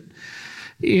experience it.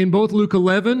 In both Luke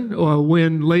 11,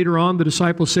 when later on the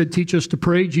disciples said, teach us to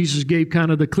pray, Jesus gave kind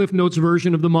of the Cliff Notes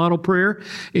version of the model prayer.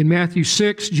 In Matthew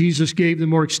 6, Jesus gave the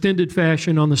more extended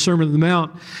fashion on the Sermon on the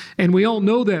Mount. And we all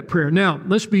know that prayer. Now,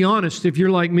 let's be honest. If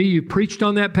you're like me, you preached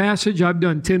on that passage. I've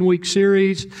done 10-week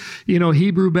series,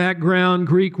 Hebrew background,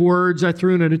 Greek words. I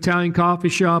threw in an Italian coffee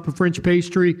shop, a French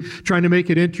pastry, trying to make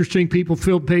it interesting. People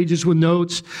filled pages with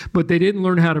notes, but they didn't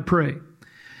learn how to pray.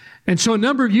 And so a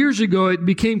number of years ago, it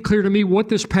became clear to me what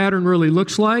this pattern really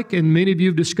looks like, and many of you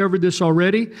have discovered this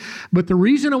already. But the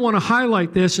reason I want to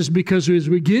highlight this is because as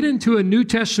we get into a New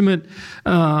Testament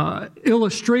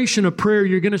illustration of prayer,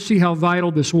 you're going to see how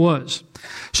vital this was.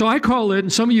 So I call it,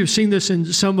 and some of you have seen this in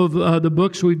some of the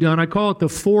books we've done, I call it the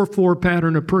 4-4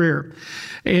 pattern of prayer.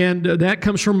 And that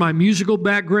comes from my musical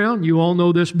background. You all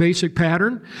know this basic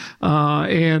pattern.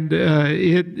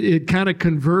 It kind of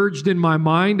converged in my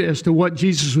mind as to what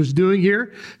Jesus was doing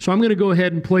here. So I'm going to go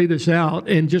ahead and play this out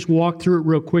and just walk through it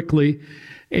real quickly.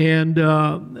 And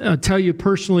I'll tell you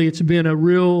personally, it's been a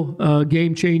real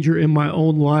game changer in my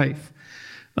own life.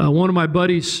 One of my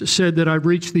buddies said that I've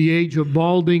reached the age of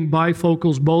balding,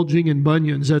 bifocals, bulging, and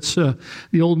bunions. That's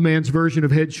the old man's version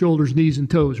of head, shoulders, knees, and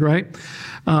toes, right?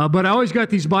 But I always got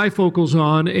these bifocals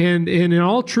on, and in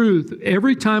all truth,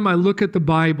 every time I look at the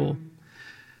Bible,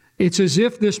 it's as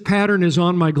if this pattern is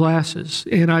on my glasses,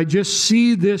 and I just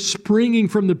see this springing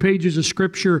from the pages of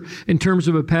Scripture in terms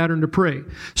of a pattern to pray.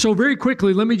 So very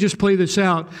quickly, let me just play this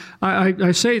out.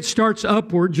 I say it starts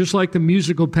upward, just like the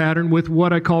musical pattern, with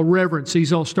what I call reverence.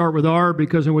 These all start with R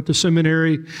because I went to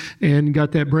seminary and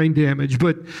got that brain damage.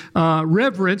 But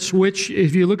reverence, which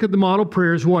if you look at the model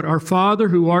prayer, is what? Our Father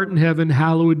who art in heaven,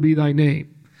 hallowed be thy name.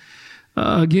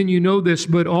 Again, you know this,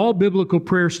 but all biblical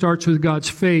prayer starts with God's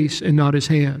face and not his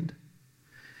hand.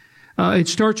 It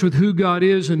starts with who God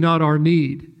is and not our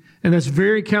need. And that's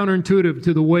very counterintuitive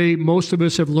to the way most of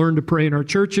us have learned to pray in our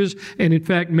churches, and in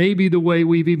fact, maybe the way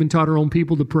we've even taught our own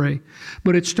people to pray.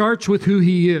 But it starts with who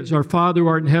he is, our Father who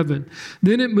art in heaven.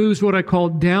 Then it moves what I call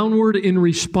downward in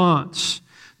response.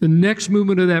 The next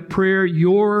movement of that prayer,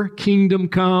 your kingdom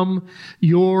come,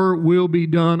 your will be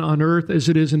done on earth as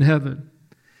it is in heaven.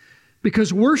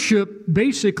 Because worship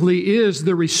basically is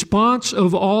the response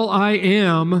of all I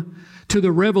am to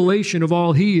the revelation of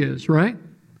all he is, right?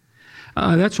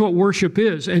 That's what worship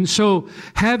is. And so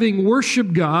having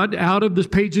worshiped God out of the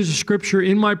pages of Scripture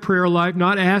in my prayer life,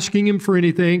 not asking him for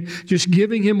anything, just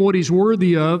giving him what he's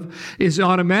worthy of, is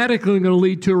automatically going to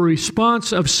lead to a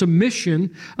response of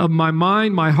submission of my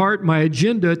mind, my heart, my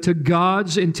agenda to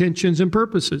God's intentions and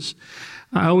purposes.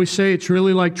 I always say it's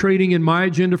really like trading in my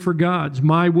agenda for God's,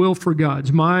 my will for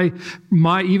God's,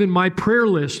 even my prayer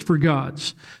list for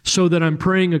God's, so that I'm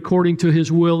praying according to his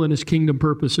will and his kingdom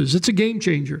purposes. It's a game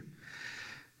changer.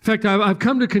 In fact, I've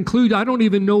come to conclude I don't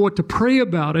even know what to pray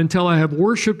about until I have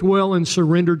worshiped well and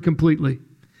surrendered completely.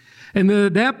 And then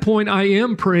at that point, I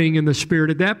am praying in the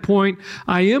Spirit. At that point,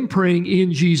 I am praying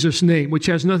in Jesus' name, which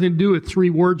has nothing to do with 3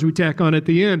 words we tack on at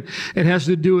the end. It has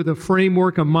to do with a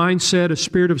framework, a mindset, a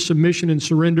spirit of submission and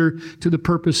surrender to the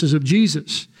purposes of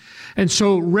Jesus. And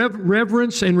so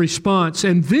reverence and response.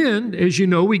 And then, as you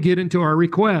know, we get into our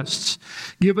requests.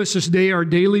 Give us this day our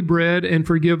daily bread and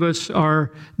forgive us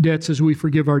our debts as we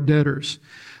forgive our debtors.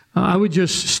 I would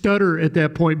just stutter at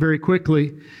that point very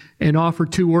quickly and offer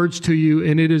 2 words to you,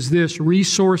 and it is this: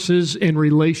 resources and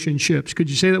relationships. Could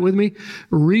you say that with me?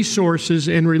 Resources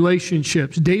and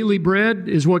relationships. Daily bread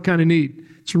is what kind of need?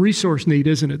 It's a resource need,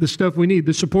 isn't it? The stuff we need,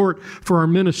 the support for our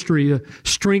ministry,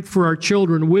 strength for our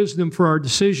children, wisdom for our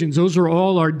decisions. Those are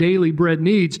all our daily bread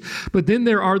needs. But then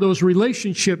there are those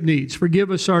relationship needs. Forgive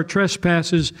us our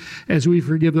trespasses as we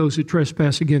forgive those who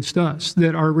trespass against us.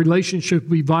 That our relationship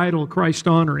be vital,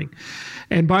 Christ-honoring.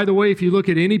 And by the way, if you look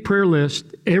at any prayer list,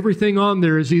 everything on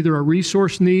there is either a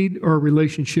resource need or a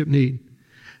relationship need.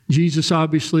 Jesus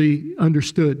obviously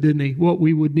understood, didn't he, what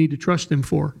we would need to trust him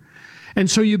for. And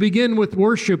so you begin with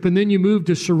worship, and then you move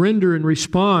to surrender and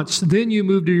response. Then you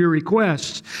move to your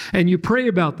requests, and you pray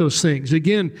about those things.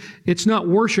 Again, it's not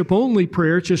worship-only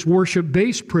prayer. It's just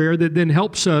worship-based prayer that then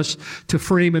helps us to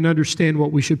frame and understand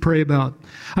what we should pray about.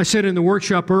 I said in the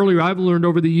workshop earlier, I've learned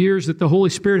over the years that the Holy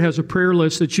Spirit has a prayer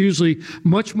list that's usually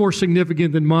much more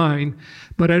significant than mine,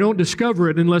 but I don't discover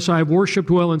it unless I've worshiped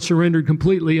well and surrendered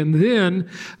completely, and then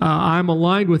I'm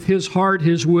aligned with His heart,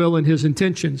 His will, and His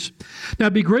intentions. Now,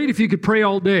 it'd be great if you could pray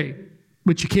all day,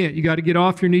 but you can't. You got to get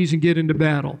off your knees and get into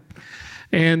battle.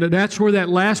 And that's where that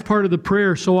last part of the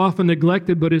prayer, so often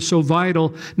neglected, but is so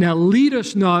vital. Now, lead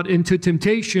us not into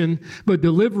temptation, but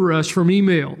deliver us from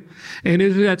email. And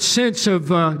it is that sense of,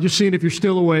 just seeing if you're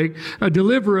still awake,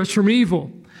 deliver us from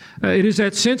evil. It is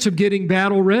that sense of getting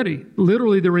battle ready.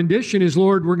 Literally, the rendition is,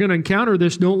 Lord, we're going to encounter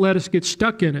this. Don't let us get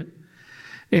stuck in it.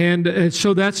 And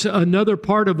so that's another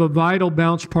part of a vital,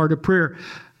 balanced part of prayer.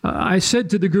 I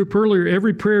said to the group earlier,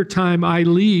 every prayer time I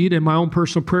lead in my own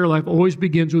personal prayer life always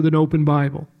begins with an open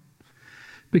Bible.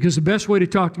 Because the best way to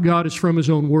talk to God is from His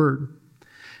own Word.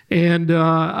 And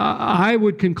I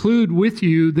would conclude with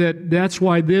you that that's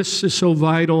why this is so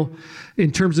vital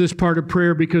in terms of this part of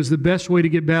prayer, because the best way to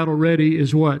get battle ready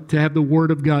is what? To have the Word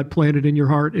of God planted in your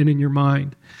heart and in your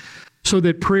mind. So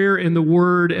that prayer and the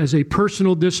Word as a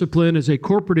personal discipline, as a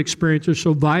corporate experience, are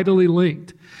so vitally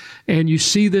linked. And you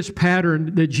see this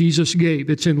pattern that Jesus gave.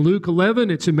 It's in Luke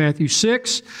 11. It's in Matthew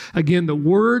 6. Again, the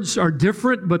words are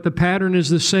different, but the pattern is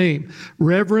the same.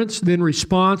 Reverence, then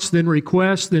response, then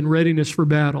request, then readiness for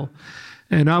battle.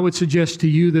 And I would suggest to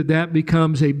you that that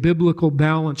becomes a biblical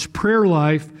balanced prayer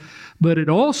life, but it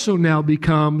also now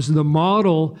becomes the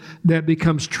model that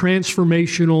becomes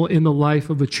transformational in the life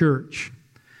of a church.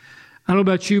 I don't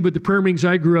know about you, but the prayer meetings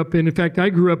I grew up in fact, I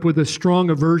grew up with a strong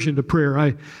aversion to prayer.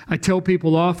 I tell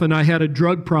people often I had a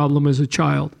drug problem as a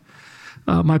child.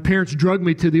 My parents drugged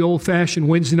me to the old-fashioned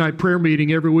Wednesday night prayer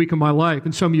meeting every week of my life,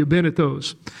 and some of you have been at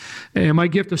those. And my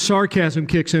gift of sarcasm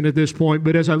kicks in at this point,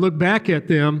 but as I look back at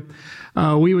them,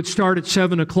 we would start at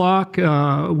 7 o'clock.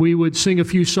 We would sing a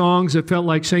few songs that felt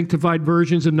like sanctified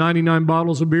versions of 99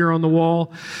 bottles of beer on the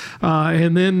wall.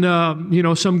 And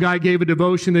then, some guy gave a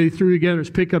devotion that he threw together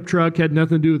his pickup truck, had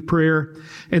nothing to do with prayer.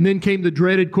 And then came the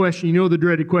dreaded question. You know the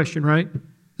dreaded question, right?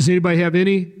 Does anybody have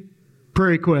any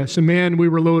prayer requests? And man, we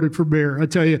were loaded for bear. I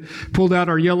tell you, pulled out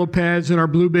our yellow pads and our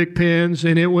blue Bic pens,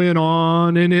 and it went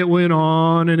on, and it went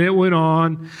on, and it went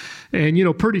on.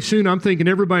 And, pretty soon I'm thinking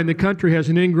everybody in the country has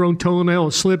an ingrown toenail,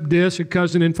 a slipped disc, a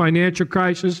cousin in financial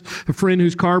crisis, a friend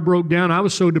whose car broke down. I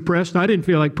was so depressed, I didn't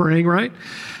feel like praying, right?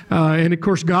 And, of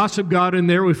course, gossip got in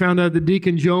there. We found out that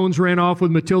Deacon Jones ran off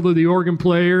with Matilda, the organ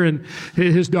player, and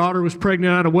his daughter was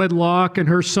pregnant out of wedlock, and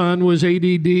her son was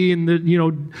ADD,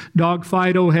 and, dog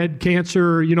Fido had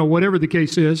cancer, or, whatever the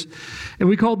case is. And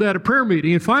we called that a prayer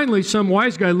meeting. And finally, some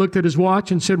wise guy looked at his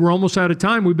watch and said, we're almost out of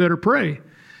time. We better pray.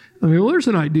 I mean, well, there's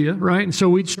an idea, right? And so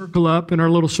we'd circle up in our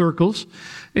little circles,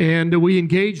 and we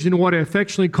engaged in what I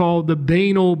affectionately call the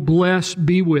banal bless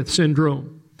be with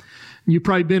syndrome. You've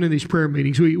probably been in these prayer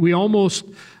meetings. We almost,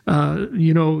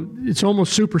 it's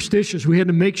almost superstitious. We had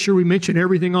to make sure we mention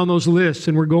everything on those lists,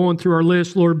 and we're going through our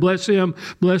list. Lord, bless him,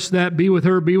 bless that, be with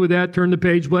her, be with that, turn the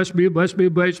page, bless be, bless be,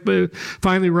 bless be.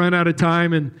 Finally run out of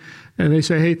time, and they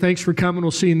say, hey, thanks for coming.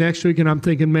 We'll see you next week. And I'm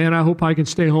thinking, man, I hope I can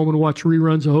stay home and watch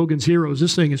reruns of Hogan's Heroes.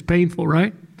 This thing is painful,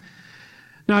 right?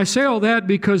 Now, I say all that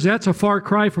because that's a far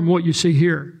cry from what you see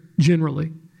here,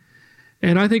 generally.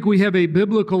 And I think we have a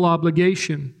biblical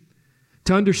obligation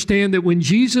to understand that when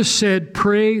Jesus said,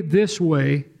 pray this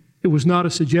way, it was not a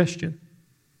suggestion.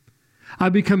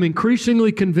 I've become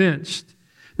increasingly convinced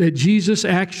that Jesus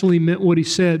actually meant what he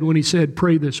said when he said,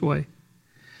 pray this way.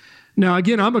 Now,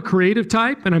 again, I'm a creative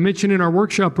type, and I mentioned in our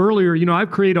workshop earlier, I've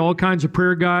created all kinds of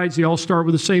prayer guides. They all start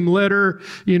with the same letter.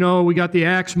 We got the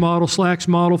ACTS model, SLACS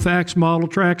model, FACTS model,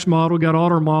 TRACS model, got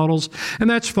all our models, and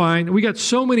that's fine. We got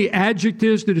so many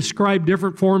adjectives to describe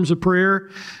different forms of prayer,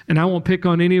 and I won't pick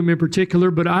on any of them in particular,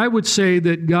 but I would say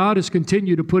that God has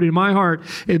continued to put in my heart,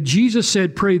 if Jesus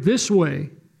said, pray this way,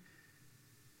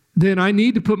 then I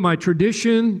need to put my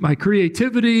tradition, my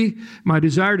creativity, my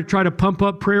desire to try to pump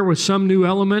up prayer with some new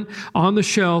element on the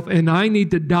shelf, and I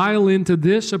need to dial into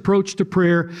this approach to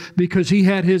prayer because he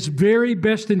had his very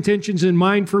best intentions in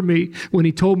mind for me when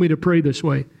he told me to pray this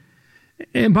way.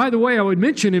 And by the way, I would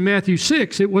mention in Matthew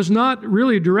 6, it was not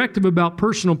really a directive about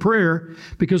personal prayer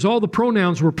because all the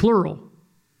pronouns were plural.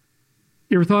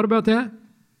 You ever thought about that?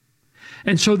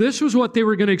 And so this was what they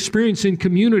were going to experience in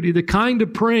community, the kind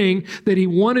of praying that he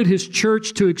wanted his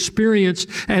church to experience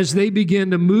as they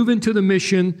began to move into the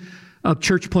mission of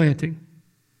church planting.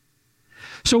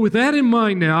 So with that in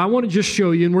mind now, I want to just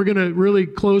show you, and we're going to really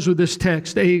close with this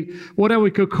text, what I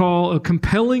would call a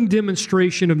compelling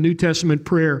demonstration of New Testament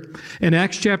prayer in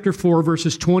Acts chapter 4,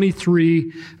 verses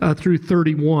 23 through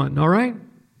 31. All right?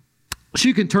 So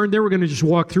you can turn there. We're going to just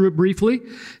walk through it briefly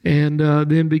and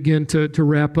then begin to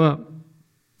wrap up.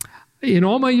 In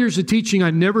all my years of teaching, I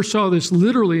never saw this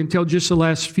literally until just the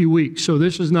last few weeks. So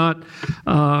this is not,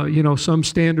 some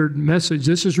standard message.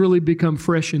 This has really become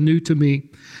fresh and new to me.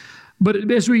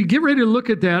 But as we get ready to look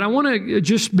at that, I want to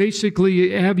just basically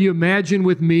have you imagine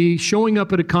with me showing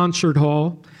up at a concert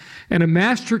hall and a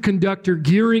master conductor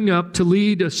gearing up to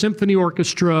lead a symphony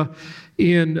orchestra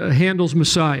in Handel's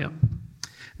Messiah.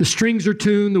 The strings are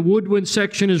tuned, the woodwind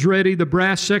section is ready, the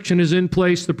brass section is in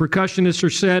place, the percussionists are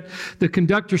set, the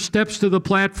conductor steps to the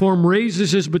platform,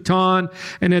 raises his baton,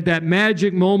 and at that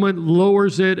magic moment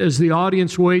lowers it as the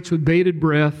audience waits with bated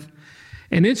breath,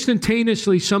 and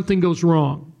instantaneously something goes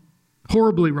wrong,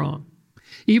 horribly wrong.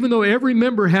 Even though every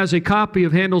member has a copy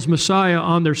of Handel's Messiah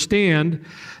on their stand,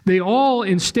 they all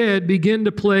instead begin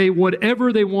to play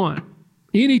whatever they want,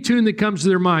 any tune that comes to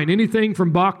their mind, anything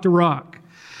from Bach to rock.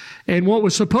 And what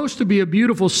was supposed to be a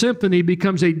beautiful symphony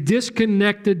becomes a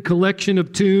disconnected collection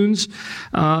of tunes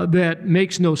that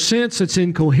makes no sense, that's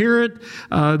incoherent,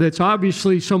 that's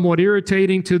obviously somewhat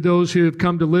irritating to those who have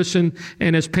come to listen.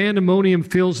 And as pandemonium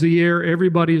fills the air,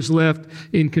 everybody is left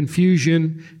in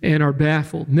confusion and are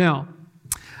baffled. Now,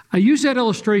 I use that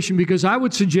illustration because I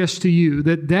would suggest to you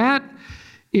that that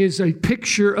is a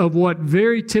picture of what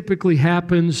very typically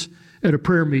happens at a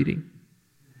prayer meeting.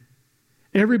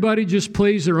 Everybody just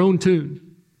plays their own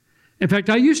tune. In fact,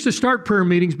 I used to start prayer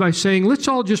meetings by saying, let's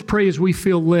all just pray as we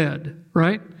feel led,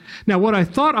 right? Now, what I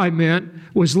thought I meant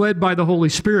was led by the Holy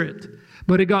Spirit,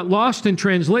 but it got lost in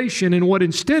translation, and what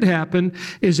instead happened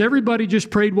is everybody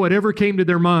just prayed whatever came to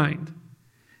their mind.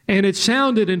 And it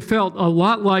sounded and felt a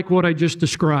lot like what I just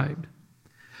described.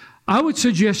 I would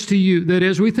suggest to you that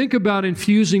as we think about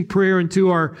infusing prayer into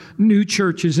our new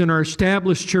churches and our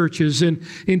established churches and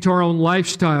into our own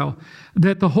lifestyle,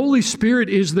 that the Holy Spirit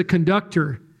is the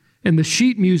conductor and the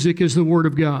sheet music is the Word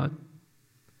of God.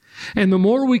 And the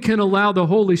more we can allow the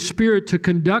Holy Spirit to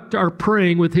conduct our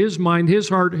praying with His mind, His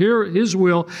heart, His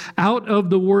will out of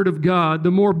the Word of God,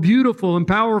 the more beautiful and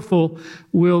powerful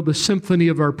will the symphony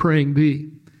of our praying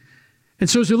be. And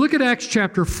so as we look at Acts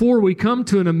chapter 4, we come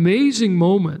to an amazing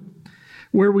moment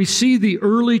where we see the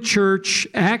early church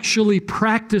actually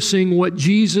practicing what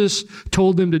Jesus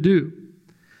told them to do.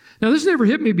 Now, this never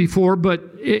hit me before, but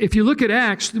if you look at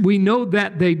Acts, we know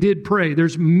that they did pray.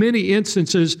 There's many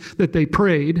instances that they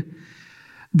prayed.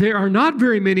 There are not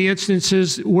very many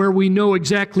instances where we know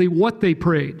exactly what they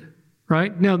prayed,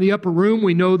 right? Now, in the upper room,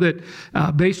 we know that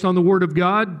based on the Word of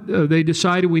God, they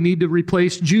decided we need to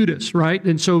replace Judas, right?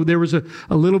 And so there was a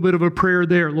little bit of a prayer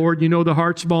there. Lord, you know the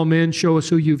hearts of all men. Show us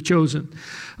who you've chosen.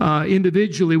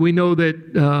 Individually, we know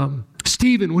that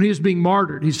Stephen, when he was being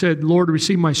martyred, he said, Lord,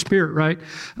 receive my spirit, right?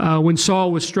 When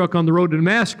Saul was struck on the road to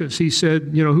Damascus, he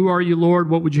said, who are you, Lord?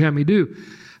 What would you have me do?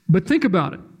 But think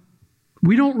about it.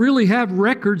 We don't really have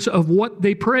records of what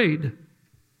they prayed,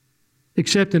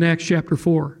 except in Acts chapter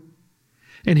 4.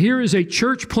 And here is a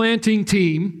church planting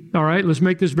team. All right, let's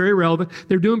make this very relevant.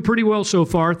 They're doing pretty well so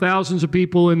far. Thousands of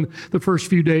people in the first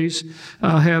few days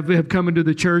have come into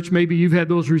the church. Maybe you've had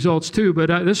those results too, but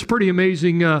this is pretty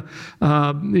amazing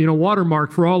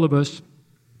watermark for all of us.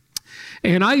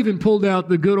 And I even pulled out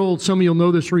the good old, some of you'll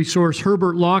know this resource,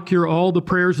 Herbert Lockyer, All the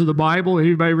Prayers of the Bible.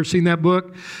 Anybody ever seen that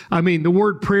book? I mean, the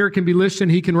word prayer can be listed.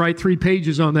 He can write 3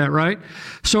 pages on that, right?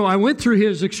 So I went through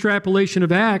his extrapolation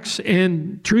of Acts,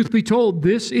 and truth be told,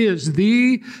 this is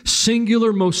the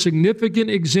singular, most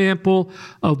significant example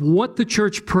of what the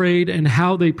church prayed and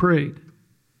how they prayed.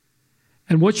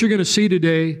 And what you're going to see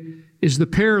today is the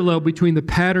parallel between the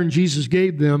pattern Jesus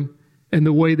gave them and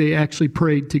the way they actually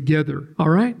prayed together, all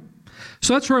right?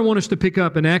 So that's where I want us to pick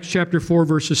up in Acts chapter 4,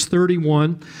 verses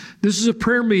 31. This is a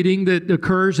prayer meeting that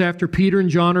occurs after Peter and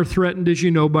John are threatened, as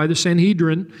you know, by the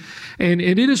Sanhedrin. And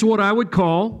it is what I would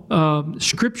call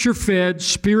Scripture-fed,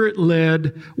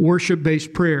 Spirit-led,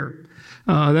 worship-based prayer.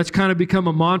 That's kind of become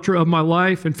a mantra of my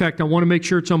life. In fact, I want to make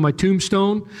sure it's on my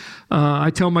tombstone. I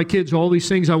tell my kids all these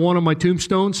things I want on my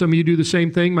tombstone. Some of you do the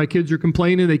same thing. My kids are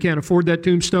complaining they can't afford that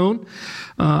tombstone.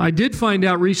 I did find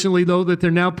out recently, though, that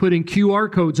they're now putting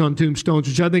QR codes on tombstones,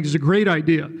 which I think is a great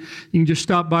idea. You can just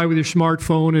stop by with your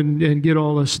smartphone and get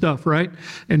all this stuff, right?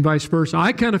 And vice versa.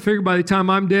 I kind of figure by the time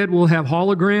I'm dead, we'll have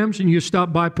holograms, and you just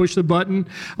stop by, push the button,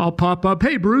 I'll pop up.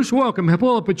 Hey, Bruce, welcome.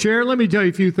 Pull up a chair. Let me tell you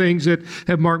a few things that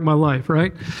have marked my life,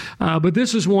 right? But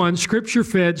this is one,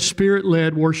 Scripture-fed,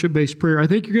 Spirit-led, worship-based prayer. I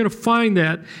think you're going to find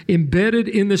that embedded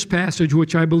in this passage,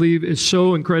 which I believe is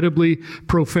so incredibly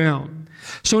profound.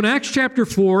 So in Acts chapter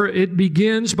 4, it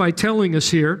begins by telling us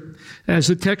here, as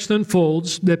the text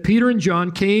unfolds, that Peter and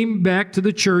John came back to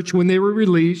the church when they were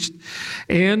released,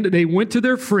 and they went to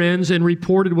their friends and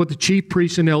reported what the chief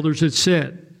priests and elders had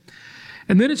said.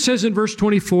 And then it says in verse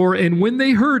 24, and when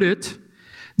they heard it,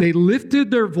 they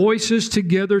lifted their voices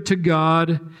together to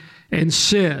God and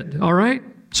said, all right?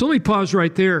 So let me pause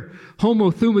right there.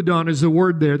 Homothumadon is the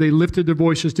word there. They lifted their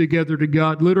voices together to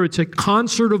God. Literally, it's a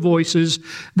concert of voices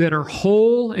that are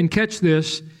whole, and catch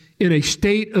this, in a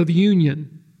state of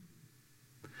union.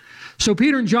 So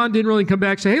Peter and John didn't really come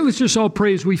back and say, hey, let's just all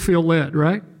pray as we feel led,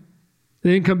 right?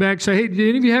 They didn't come back and say, hey, did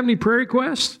any of you have any prayer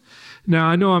requests? Now,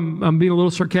 I know I'm being a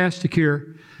little sarcastic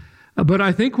here, but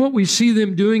I think what we see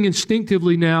them doing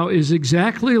instinctively now is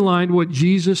exactly aligned what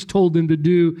Jesus told them to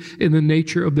do in the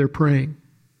nature of their praying.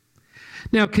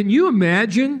 Now, can you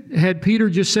imagine, had Peter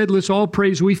just said, let's all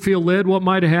pray as we feel led, what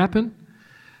might have happened?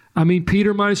 I mean,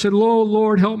 Peter might have said, oh,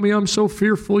 Lord, help me, I'm so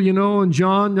fearful, and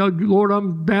John, Lord,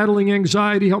 I'm battling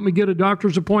anxiety, help me get a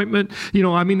doctor's appointment.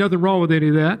 Nothing wrong with any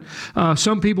of that.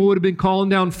 Some people would have been calling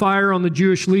down fire on the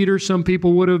Jewish leaders. Some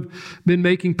people would have been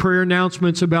making prayer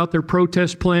announcements about their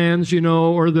protest plans,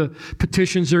 or the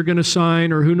petitions they're going to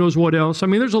sign, or who knows what else. I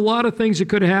mean, there's a lot of things that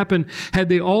could have happened had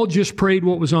they all just prayed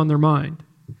what was on their mind.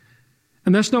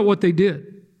 And that's not what they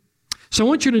did. So I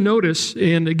want you to notice,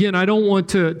 and again, I don't want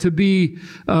to be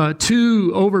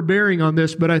too overbearing on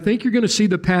this, but I think you're going to see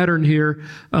the pattern here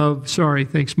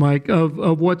thanks Mike,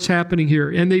 of what's happening here.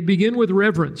 And they begin with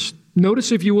reverence.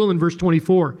 Notice, if you will, in verse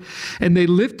 24. And they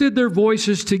lifted their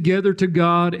voices together to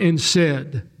God and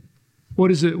said, what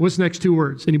is it? What's the next 2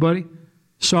 words? Anybody?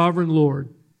 Sovereign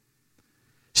Lord.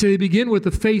 So they begin with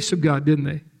the face of God, didn't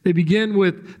they? They begin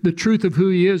with the truth of who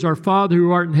He is. Our Father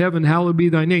who art in heaven, hallowed be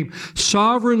Thy name.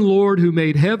 Sovereign Lord who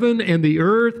made heaven and the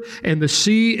earth and the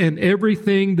sea and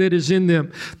everything that is in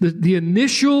them. The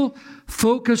initial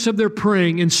focus of their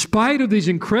praying, in spite of these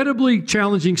incredibly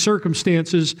challenging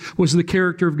circumstances, was the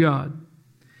character of God.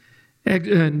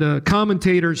 And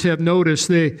commentators have noticed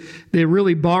they're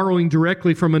really borrowing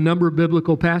directly from a number of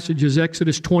biblical passages.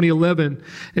 Exodus 20:11,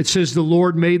 it says, the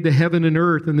Lord made the heaven and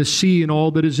earth and the sea and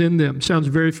all that is in them. Sounds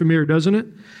very familiar, doesn't it?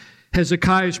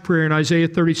 Hezekiah's prayer in Isaiah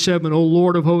 37, O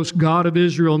Lord of hosts, God of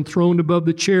Israel, enthroned above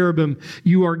the cherubim,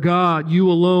 you are God,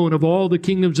 you alone, of all the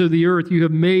kingdoms of the earth, you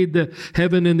have made the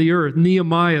heaven and the earth.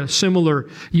 Nehemiah, similar,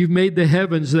 you've made the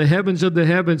heavens of the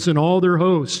heavens and all their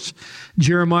hosts.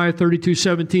 Jeremiah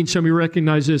 32:17, some of you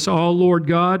recognize this. Oh, Lord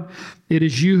God, it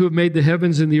is you who have made the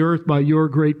heavens and the earth by your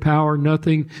great power.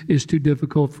 Nothing is too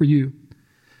difficult for you.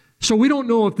 So we don't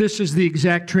know if this is the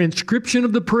exact transcription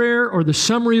of the prayer or the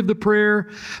summary of the prayer,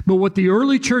 but what the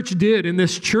early church did in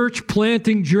this church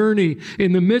planting journey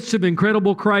in the midst of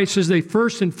incredible crisis, they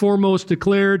first and foremost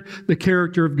declared the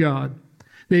character of God.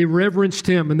 They reverenced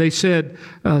Him and they said,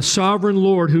 Sovereign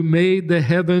Lord who made the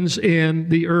heavens and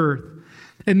the earth.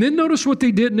 And then notice what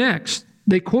they did next.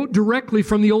 They quote directly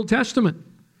from the Old Testament.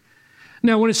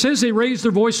 Now, when it says they raised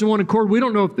their voice in one accord, we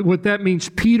don't know what that means.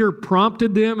 Peter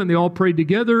prompted them and they all prayed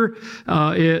together.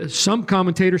 Some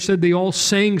commentators said they all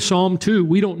sang Psalm 2.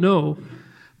 We don't know.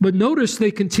 But notice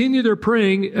they continue their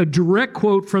praying, a direct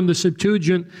quote from the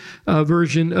Septuagint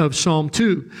version of Psalm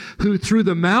 2, who through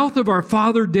the mouth of our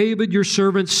father David, your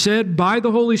servant, said by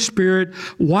the Holy Spirit,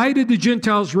 why did the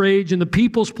Gentiles rage and the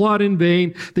peoples plot in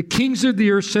vain? The kings of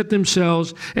the earth set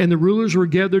themselves, and the rulers were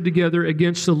gathered together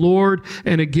against the Lord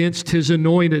and against his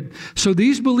anointed. So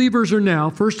these believers are now,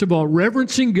 first of all,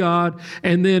 reverencing God,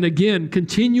 and then again,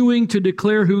 continuing to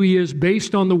declare who he is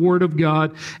based on the word of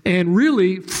God, and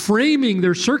really framing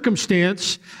their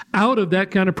circumstance out of that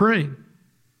kind of praying.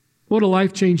 What a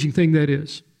life-changing thing that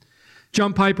is.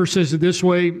 John Piper says it this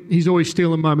way. He's always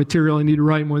stealing my material. I need to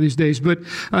write him one of these days. But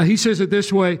he says it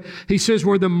this way. He says,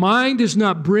 where the mind is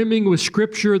not brimming with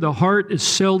Scripture, the heart is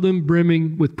seldom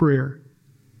brimming with prayer.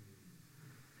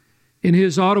 In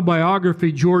his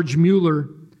autobiography, George Mueller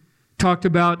talked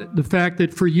about the fact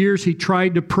that for years he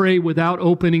tried to pray without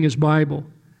opening his Bible,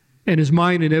 and his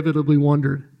mind inevitably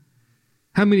wandered.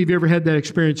 How many of you ever had that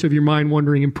experience of your mind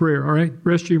wandering in prayer? All right, the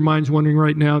rest of your mind's wandering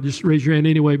right now. Just raise your hand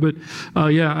anyway. But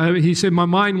he said, my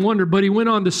mind wandered. But he went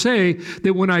on to say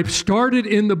that when I started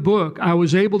in the book, I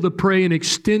was able to pray in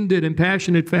extended and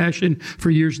passionate fashion for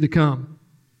years to come.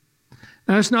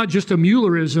 Now, that's not just a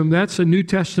Muellerism. That's a New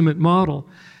Testament model.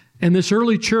 And this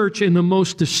early church, in the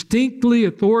most distinctly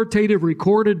authoritative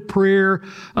recorded prayer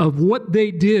of what they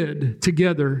did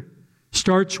together,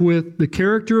 starts with the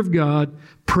character of God,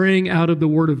 praying out of the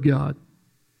Word of God.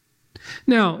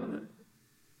 Now,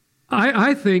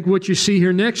 I think what you see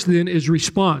here next then is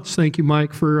response. Thank you,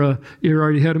 Mike, for you're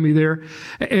already ahead of me there.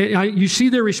 You see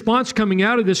their response coming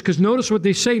out of this, because notice what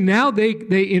they say. Now they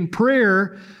in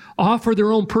prayer offer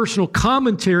their own personal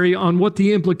commentary on what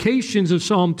the implications of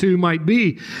Psalm 2 might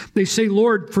be. They say,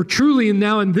 Lord, for truly and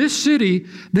now in this city,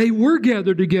 they were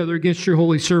gathered together against your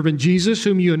holy servant Jesus,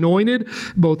 whom you anointed,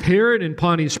 both Herod and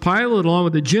Pontius Pilate, along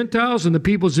with the Gentiles and the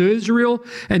peoples of Israel.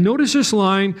 And notice this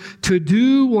line, to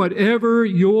do whatever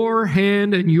your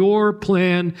hand and your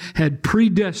plan had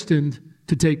predestined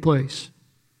to take place.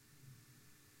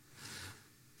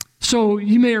 So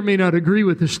you may or may not agree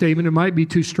with this statement. It might be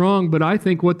too strong, but I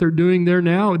think what they're doing there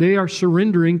now, they are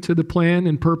surrendering to the plan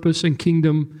and purpose and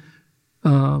kingdom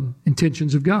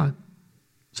intentions of God.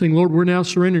 Saying, Lord, we're now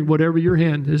surrendering whatever your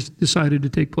hand has decided to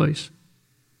take place.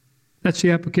 That's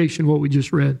the application of what we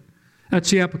just read.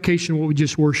 That's the application of what we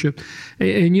just worshiped.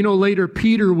 And you know, later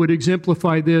Peter would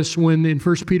exemplify this when in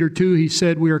 1 Peter 2 he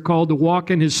said we are called to walk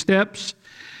in his steps.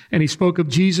 And he spoke of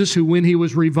Jesus, who when he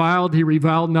was reviled, he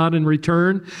reviled not in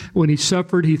return. When he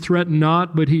suffered, he threatened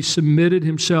not, but he submitted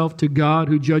himself to God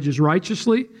who judges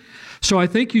righteously. So I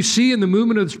think you see in the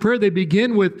movement of this prayer, they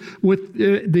begin with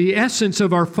the essence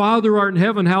of our Father art in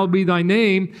heaven, hallowed be thy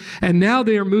name. And now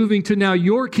they are moving to now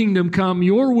your kingdom come,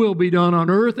 your will be done on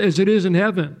earth as it is in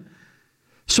heaven.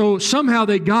 So somehow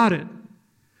they got it.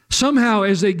 Somehow,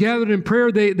 as they gathered in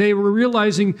prayer, they were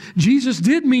realizing Jesus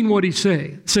did mean what he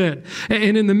said.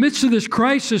 And in the midst of this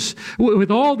crisis,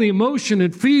 with all the emotion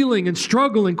and feeling and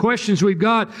struggle and questions we've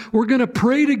got, we're going to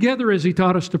pray together as he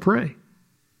taught us to pray.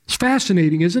 It's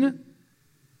fascinating, isn't it?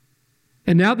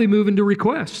 And now they move into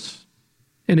requests.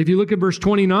 And if you look at verse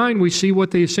 29, we see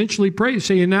what they essentially pray. They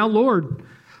say, and now, Lord,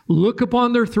 look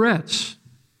upon their threats.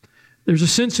 There's a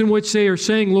sense in which they are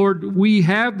saying, Lord, we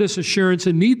have this assurance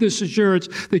and need this assurance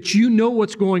that you know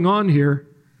what's going on here.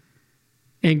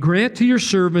 And grant to your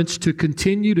servants to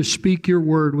continue to speak your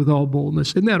word with all boldness.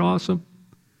 Isn't that awesome?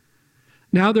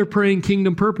 Now they're praying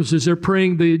kingdom purposes. They're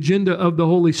praying the agenda of the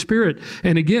Holy Spirit.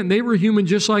 And again, they were human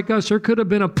just like us. There could have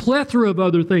been a plethora of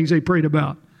other things they prayed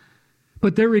about.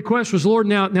 But their request was, Lord,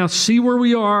 now see where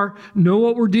we are, know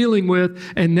what we're dealing with,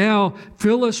 and now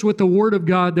fill us with the Word of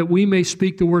God that we may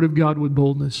speak the Word of God with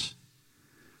boldness.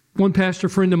 One pastor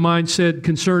friend of mine said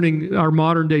concerning our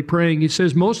modern day praying, he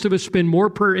says, most of us spend more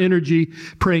prayer energy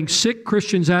praying sick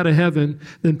Christians out of heaven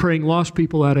than praying lost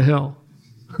people out of hell.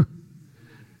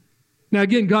 Now,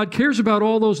 again, God cares about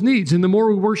all those needs, and the more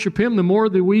we worship Him, the more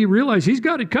that we realize He's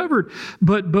got it covered.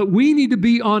 But we need to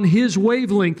be on His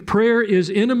wavelength. Prayer is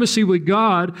intimacy with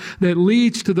God that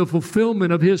leads to the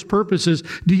fulfillment of His purposes.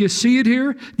 Do you see it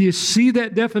here? Do you see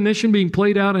that definition being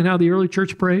played out in how the early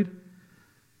church prayed?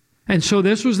 And so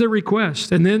this was their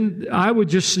request. And then I would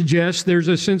just suggest there's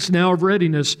a sense now of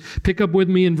readiness. Pick up with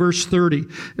me in verse 30.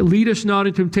 Lead us not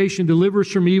into temptation, deliver us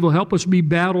from evil, help us be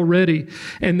battle ready.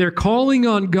 And they're calling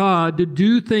on God to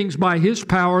do things by His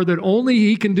power that only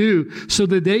He can do so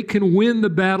that they can win the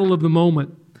battle of the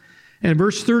moment. And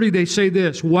verse 30, they say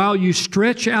this, while you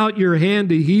stretch out your hand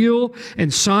to heal,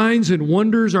 and signs and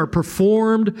wonders are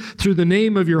performed through the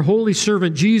name of your holy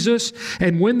servant Jesus.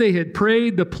 And when they had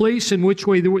prayed, the place in which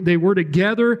they were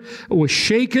together was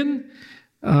shaken.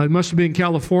 It must have been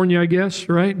California, I guess,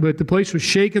 right? But the place was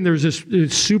shaken. There was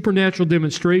this supernatural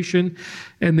demonstration,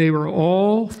 and they were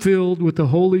all filled with the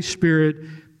Holy Spirit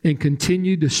and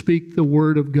continued to speak the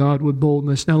word of God with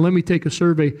boldness. Now, let me take a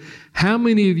survey. How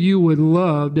many of you would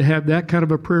love to have that kind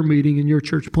of a prayer meeting in your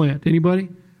church plant? Anybody?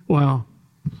 Wow.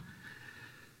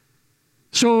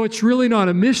 So it's really not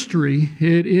a mystery.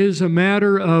 It is a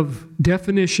matter of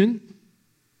definition.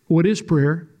 What is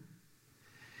prayer?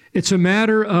 It's a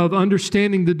matter of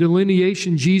understanding the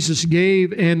delineation Jesus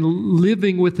gave and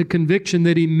living with the conviction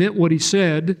that he meant what he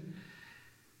said.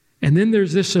 And then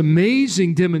there's this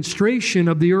amazing demonstration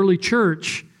of the early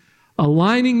church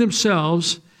aligning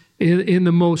themselves in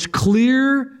the most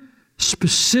clear,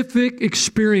 specific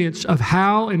experience of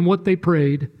how and what they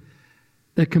prayed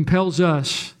that compels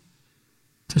us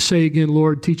to say again,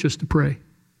 Lord, teach us to pray.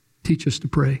 Teach us to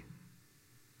pray.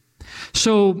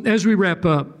 So as we wrap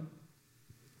up,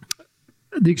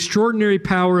 the extraordinary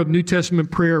power of New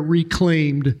Testament prayer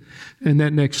reclaimed. And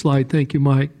that next slide, thank you,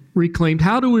 Mike. Reclaimed.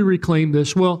 How do we reclaim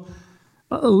this? Well,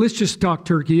 let's just talk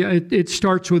turkey. It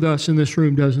starts with us in this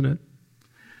room, doesn't it?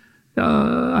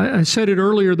 I said it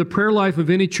earlier, the prayer life of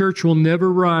any church will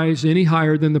never rise any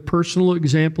higher than the personal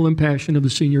example and passion of the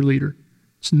senior leader.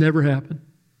 It's never happened.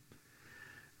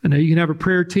 I know you can have a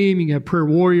prayer team, you can have prayer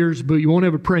warriors, but you won't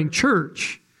have a praying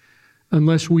church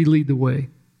unless we lead the way.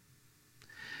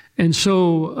 And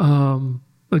so,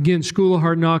 again, School of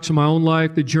Hard Knocks in my own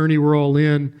life, the journey we're all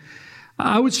in,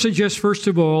 I would suggest, first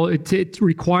of all, it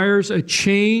requires a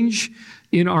change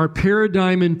in our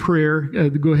paradigm in prayer.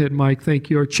 Go ahead, Mike, thank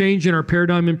you. A change in our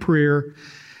paradigm in prayer,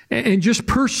 and just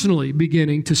personally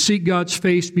beginning to seek God's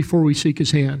face before we seek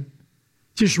His hand.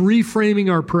 Just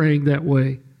reframing our praying that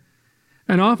way.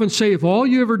 And I often say, if all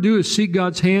you ever do is seek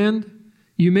God's hand,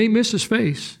 you may miss His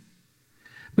face.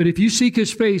 But if you seek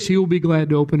His face, He will be glad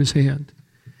to open His hand.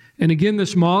 And again,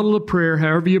 this model of prayer,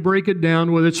 however you break it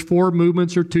down, whether it's 4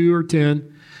 movements or 2 or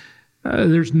 10,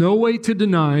 there's no way to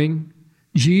denying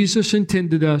Jesus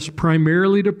intended us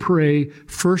primarily to pray,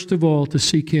 first of all, to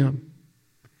seek Him.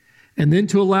 And then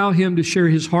to allow Him to share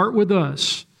His heart with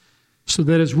us, so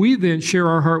that as we then share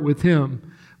our heart with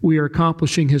Him, we are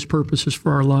accomplishing His purposes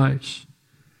for our lives.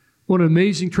 What an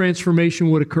amazing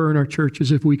transformation would occur in our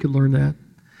churches if we could learn that.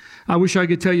 I wish I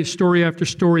could tell you story after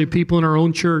story of people in our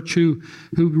own church who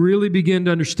really began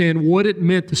to understand what it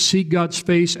meant to seek God's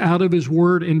face out of His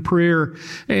Word in prayer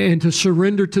and to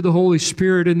surrender to the Holy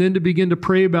Spirit, and then to begin to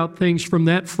pray about things from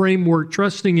that framework,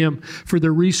 trusting Him for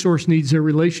their resource needs, their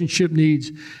relationship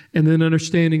needs, and then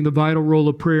understanding the vital role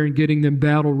of prayer and getting them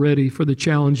battle ready for the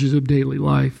challenges of daily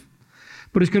life.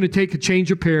 But it's going to take a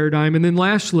change of paradigm. And then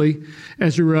lastly,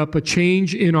 as we're up, a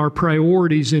change in our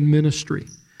priorities in ministry.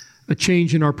 A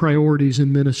change in our priorities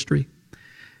in ministry.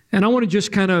 And I want to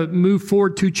just kind of move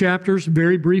forward 2 chapters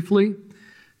very briefly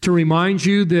to remind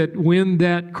you that when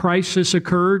that crisis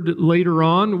occurred later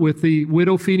on with the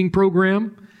widow feeding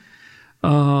program,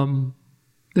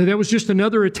 that was just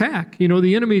another attack. You know,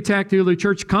 the enemy attacked the early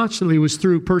church constantly. It was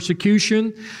through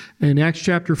persecution. In Acts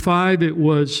chapter 5, it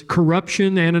was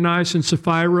corruption, Ananias and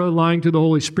Sapphira lying to the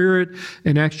Holy Spirit.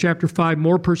 In Acts chapter 5,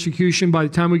 more persecution. By the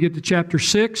time we get to chapter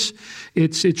 6,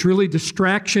 it's really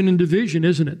distraction and division,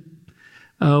 isn't it?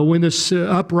 When this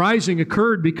uprising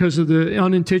occurred because of the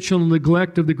unintentional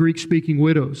neglect of the Greek-speaking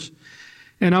widows.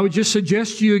 And I would just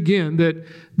suggest to you again that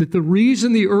the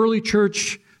reason the early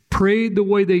church prayed the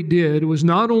way they did was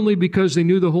not only because they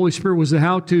knew the Holy Spirit was the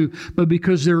how-to, but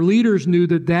because their leaders knew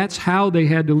that that's how they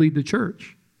had to lead the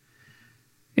church.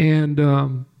 And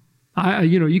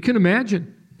you can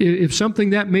imagine if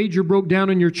something that major broke down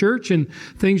in your church and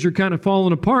things are kind of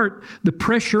falling apart, the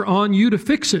pressure on you to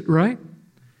fix it, right?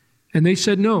 And they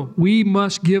said, no, we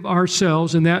must give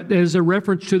ourselves, and that is a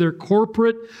reference to their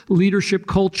corporate leadership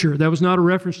culture. That was not a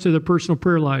reference to their personal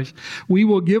prayer lives. We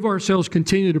will give ourselves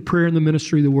continue to prayer in the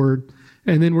ministry of the Word,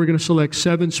 and then we're going to select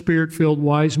 7 Spirit-filled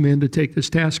wise men to take this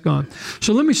task on.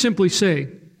 So let me simply say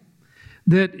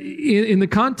that in the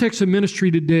context of ministry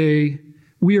today,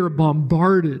 we are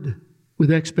bombarded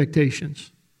with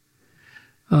expectations.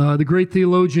 The great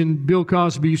theologian Bill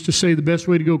Cosby used to say the best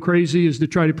way to go crazy is to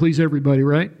try to please everybody,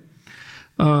 right?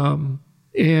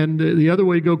 And the other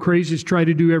way to go crazy is try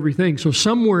to do everything. So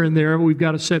somewhere in there, we've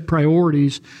got to set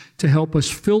priorities to help us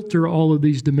filter all of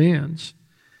these demands.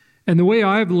 And the way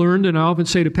I've learned, and I often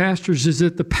say to pastors, is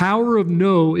that the power of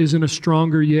no is in a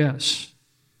stronger yes.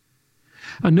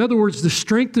 In other words, the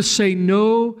strength to say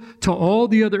no to all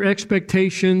the other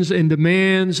expectations and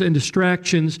demands and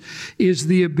distractions is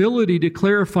the ability to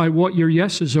clarify what your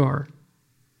yeses are.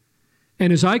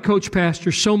 And as I coach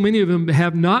pastors, so many of them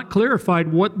have not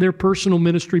clarified what their personal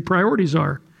ministry priorities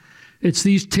are. It's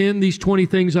these 10, these 20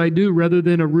 things I do rather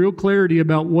than a real clarity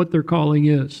about what their calling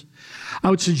is. I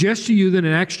would suggest to you that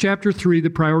in Acts chapter 3, the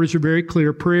priorities are very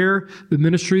clear. Prayer, the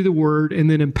ministry of the word, and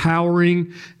then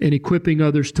empowering and equipping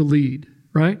others to lead,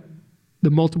 right?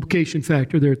 The multiplication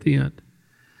factor there at the end.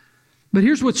 But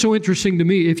here's what's so interesting to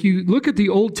me. If you look at the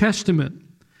Old Testament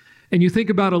and you think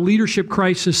about a leadership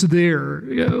crisis there,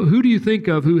 who do you think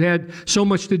of who had so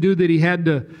much to do that he had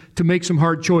to make some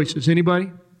hard choices?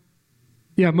 Anybody?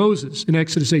 Yeah, Moses in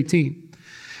Exodus 18.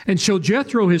 And so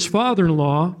Jethro, his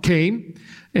father-in-law, came,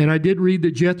 and I did read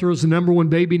that Jethro is the number one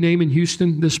baby name in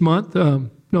Houston this month. No,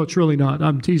 it's really not.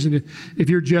 I'm teasing it. If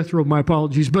you're Jethro, my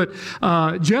apologies. But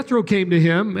Jethro came to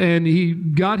him, and he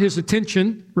got his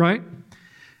attention, right?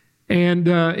 And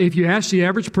if you ask the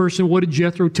average person, what did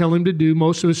Jethro tell him to do?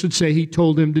 Most of us would say he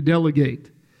told him to delegate.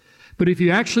 But if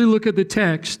you actually look at the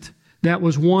text, that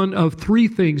was one of 3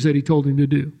 things that he told him to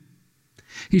do.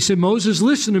 He said, Moses,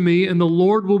 listen to me, and the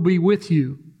Lord will be with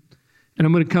you. And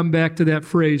I'm going to come back to that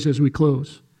phrase as we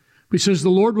close. He says, the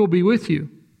Lord will be with you.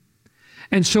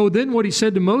 And so then what he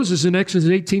said to Moses in Exodus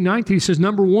 18:19, he says,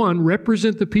 number 1,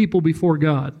 represent the people before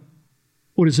God.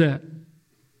 What is that?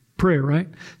 Prayer, right?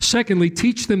 Secondly,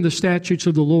 teach them the statutes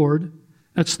of the Lord.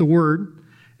 That's the word.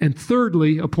 And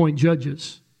thirdly, appoint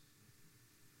judges.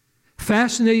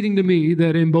 Fascinating to me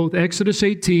that in both Exodus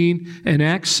 18 and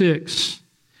Acts 6,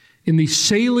 in the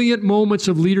salient moments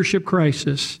of leadership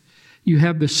crisis, you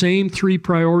have the same 3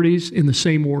 priorities in the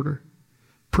same order.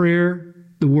 Prayer,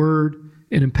 the word,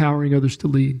 and empowering others to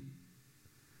lead.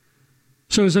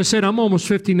 So as I said, I'm almost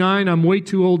 59. I'm way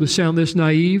too old to sound this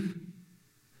naive.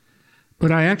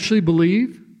 But I actually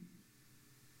believe,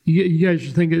 you guys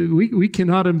are thinking, we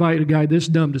cannot invite a guy this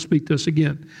dumb to speak to us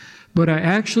again. But I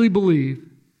actually believe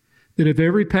that if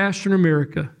every pastor in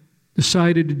America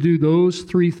decided to do those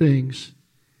 3 things,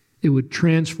 it would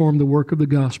transform the work of the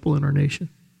gospel in our nation.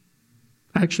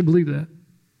 I actually believe that.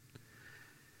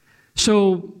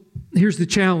 So here's the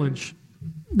challenge.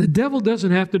 The devil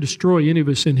doesn't have to destroy any of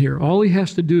us in here. All he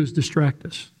has to do is distract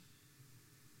us.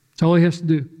 That's all he has to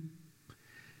do.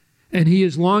 And he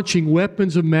is launching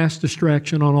weapons of mass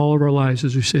distraction on all of our lives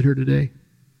as we sit here today,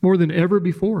 more than ever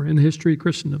before in the history of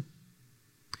Christendom.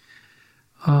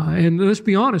 And let's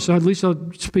be honest, at least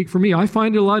I'll speak for me. I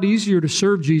find it a lot easier to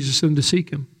serve Jesus than to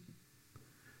seek him.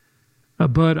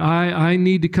 But I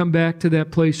need to come back to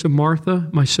that place of Martha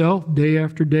myself, day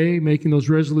after day, making those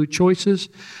resolute choices,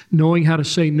 knowing how to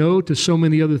say no to so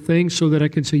many other things so that I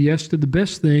can say yes to the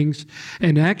best things,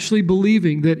 and actually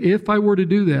believing that if I were to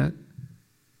do that,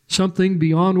 something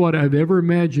beyond what I've ever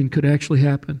imagined could actually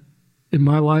happen in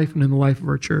my life and in the life of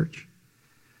our church.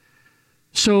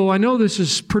 So I know this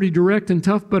is pretty direct and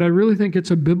tough, but I really think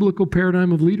it's a biblical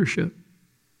paradigm of leadership.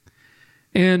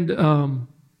 And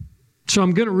so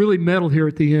I'm going to really meddle here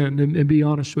at the end and be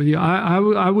honest with you.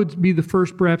 I would be the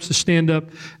first perhaps to stand up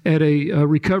at a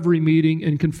recovery meeting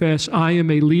and confess I am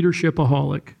a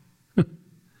leadershipaholic.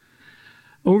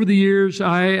 Over the years,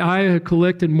 I have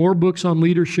collected more books on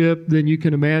leadership than you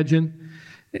can imagine.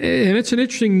 And it's an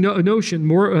interesting notion.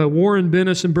 Warren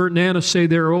Bennis and Bert Nanas say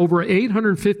there are over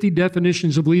 850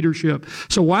 definitions of leadership.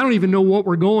 So I don't even know what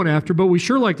we're going after, but we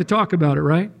sure like to talk about it,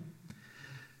 right?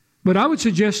 But I would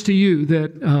suggest to you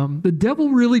that the devil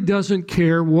really doesn't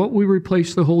care what we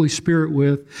replace the Holy Spirit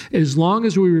with as long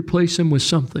as we replace him with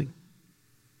something.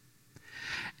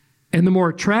 And the more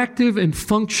attractive and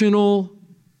functional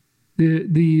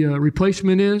the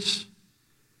replacement is,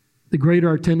 the greater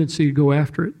our tendency to go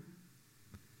after it.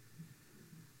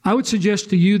 I would suggest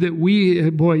to you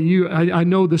that I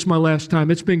know this is my last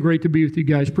time. It's been great to be with you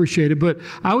guys. Appreciate it. But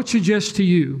I would suggest to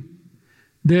you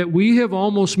that we have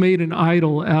almost made an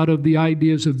idol out of the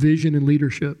ideas of vision and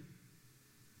leadership.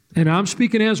 And I'm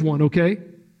speaking as one, okay?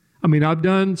 I mean, I've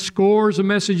done scores of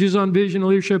messages on vision and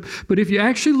leadership, but if you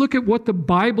actually look at what the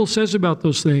Bible says about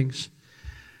those things,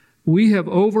 we have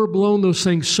overblown those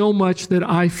things so much that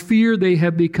I fear they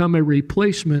have become a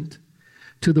replacement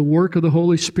to the work of the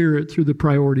Holy Spirit through the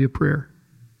priority of prayer.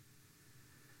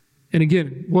 And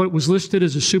again, what was listed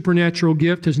as a supernatural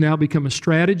gift has now become a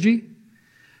strategy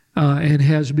and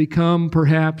has become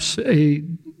perhaps a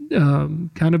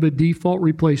kind of a default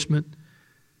replacement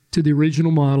to the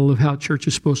original model of how church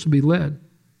is supposed to be led.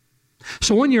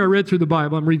 So one year I read through the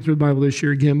Bible. I'm reading through the Bible this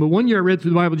year again. But one year I read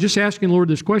through the Bible just asking the Lord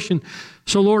this question.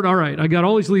 So Lord, all right, I got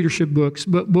all these leadership books,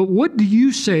 but what do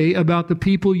you say about the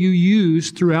people you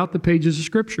use throughout the pages of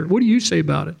Scripture? What do you say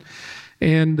about it?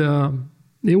 And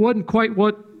it wasn't quite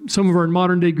what some of our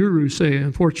modern day gurus say,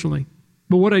 unfortunately.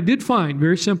 But what I did find,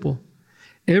 very simple,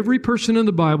 every person in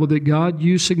the Bible that God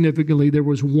used significantly, there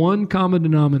was one common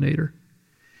denominator.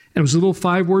 And it was a little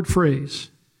 5-word phrase.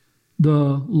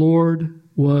 the Lord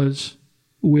was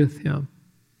with him.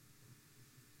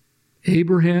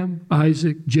 Abraham,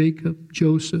 Isaac, Jacob,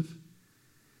 Joseph,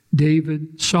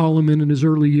 David, Solomon in his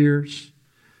early years,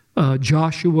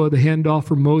 Joshua, the handoff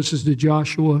from Moses to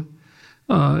Joshua,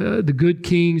 the good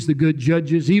kings, the good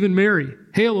judges, even Mary.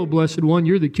 Hail, O blessed one,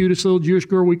 you're the cutest little Jewish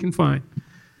girl we can find.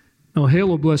 No,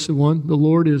 hail, O blessed one, the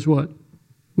Lord is what?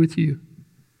 With you.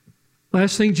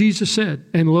 Last thing Jesus said,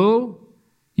 and lo,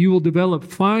 you will develop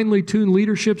finely tuned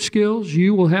leadership skills.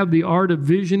 You will have the art of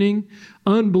visioning,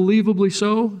 unbelievably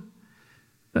so.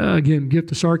 Again,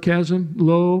 gift of sarcasm.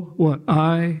 Lo, what?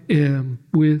 I am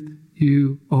with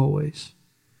you always.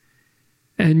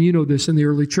 And you know this in the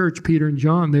early church, Peter and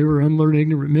John, they were unlearned,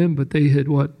 ignorant men, but they had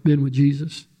what? Been with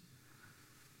Jesus.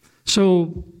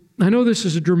 So I know this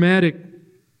is a dramatic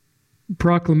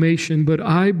proclamation, but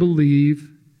I believe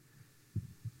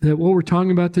that what we're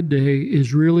talking about today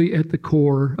is really at the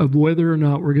core of whether or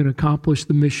not we're going to accomplish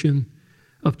the mission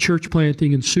of church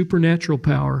planting and supernatural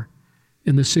power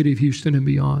in the city of Houston and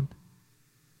beyond.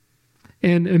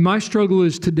 And my struggle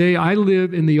is today I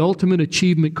live in the ultimate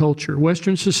achievement culture.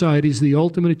 Western society is the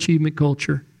ultimate achievement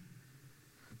culture.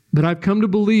 But I've come to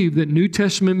believe that New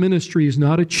Testament ministry is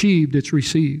not achieved, it's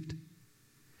received.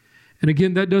 And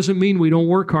again, that doesn't mean we don't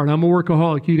work hard. I'm a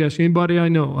workaholic. You can ask anybody I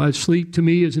know. Sleep to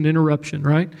me is an interruption,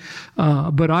 right?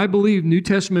 But I believe New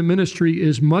Testament ministry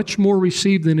is much more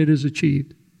received than it is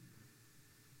achieved.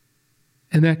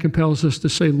 And that compels us to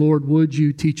say, Lord, would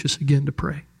you teach us again to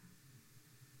pray?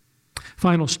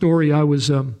 Final story, I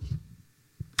was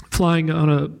flying on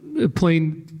a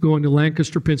plane going to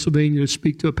Lancaster, Pennsylvania to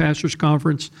speak to a pastor's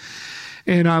conference.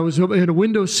 And I was in a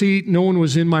window seat, no one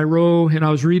was in my row, and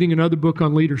I was reading another book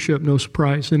on leadership, no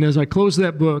surprise. And as I closed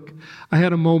that book, I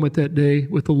had a moment that day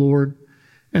with the Lord,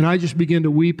 and I just began to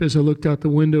weep as I looked out the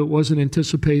window. It wasn't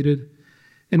anticipated.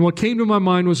 And what came to my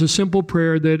mind was a simple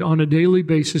prayer that on a daily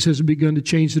basis has begun to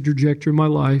change the trajectory of my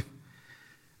life.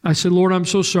 I said, Lord, I'm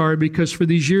so sorry because for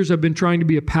these years I've been trying to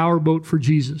be a powerboat for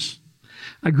Jesus.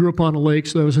 I grew up on a lake,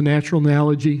 so that was a natural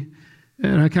analogy.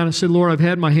 And I kind of said, Lord, I've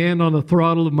had my hand on the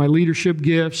throttle of my leadership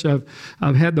gifts.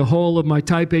 I've had the hull of my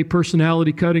type A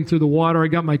personality cutting through the water. I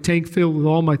got my tank filled with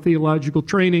all my theological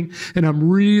training, and I'm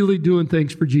really doing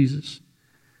things for Jesus.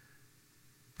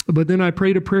 But then I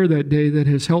prayed a prayer that day that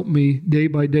has helped me day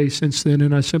by day since then.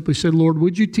 And I simply said, Lord,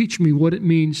 would you teach me what it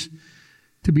means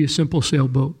to be a simple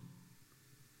sailboat?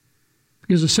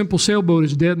 Because a simple sailboat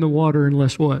is dead in the water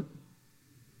unless what?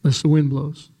 Unless the wind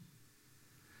blows.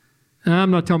 And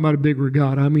I'm not talking about a big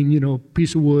regatta. I mean, a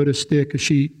piece of wood, a stick, a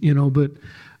sheet, but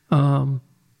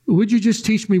would you just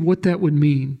teach me what that would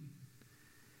mean?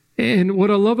 And what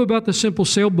I love about the simple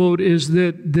sailboat is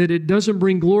that it doesn't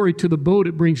bring glory to the boat.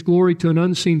 It brings glory to an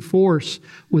unseen force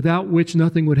without which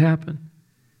nothing would happen.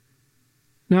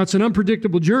 Now, it's an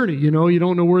unpredictable journey. You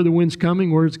don't know where the wind's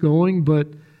coming, where it's going, but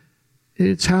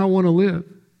it's how I want to live.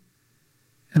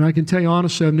 And I can tell you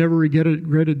honestly, I've never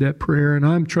regretted that prayer. And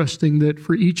I'm trusting that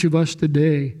for each of us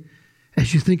today,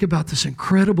 as you think about this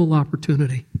incredible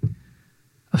opportunity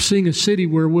of seeing a city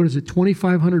where,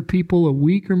 2,500 people a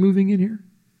week are moving in here?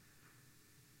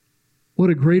 What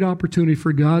a great opportunity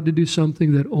for God to do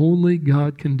something that only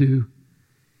God can do.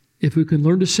 If we can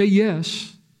learn to say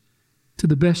yes to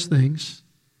the best things,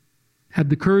 have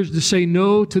the courage to say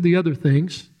no to the other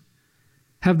things,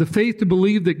 have the faith to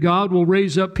believe that God will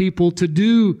raise up people to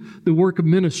do the work of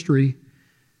ministry,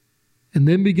 and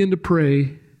then begin to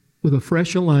pray with a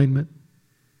fresh alignment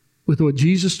with what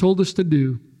Jesus told us to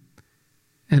do,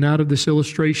 and out of this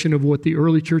illustration of what the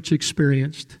early church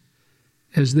experienced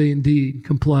as they indeed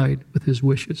complied with his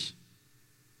wishes.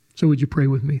 So would you pray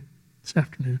with me this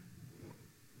afternoon?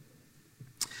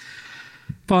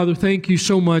 Father, thank you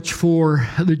so much for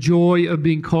the joy of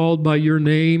being called by your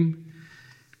name.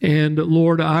 And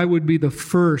Lord, I would be the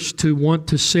first to want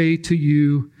to say to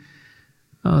you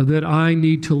that I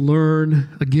need to learn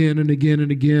again and again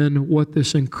and again what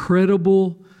this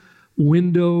incredible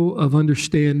window of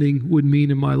understanding would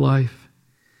mean in my life.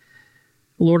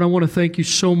 Lord, I want to thank you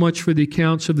so much for the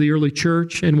accounts of the early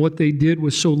church and what they did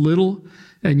with so little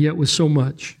and yet with so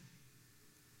much.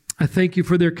 I thank you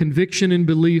for their conviction and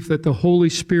belief that the Holy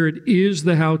Spirit is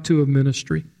the how-to of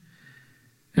ministry.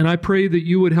 And I pray that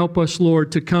you would help us,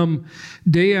 Lord, to come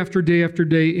day after day after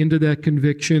day into that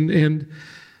conviction. And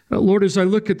Lord, as I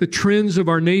look at the trends of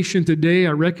our nation today,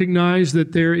 I recognize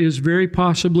that there is very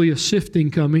possibly a sifting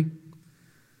coming.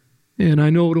 And I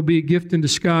know it'll be a gift in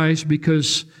disguise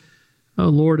because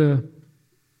Lord, a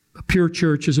pure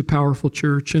church is a powerful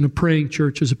church, and a praying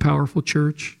church is a powerful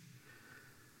church.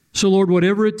 So, Lord,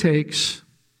 whatever it takes,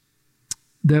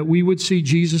 that we would see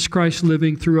Jesus Christ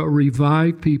living through a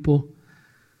revived people.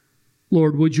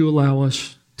 Lord, would you allow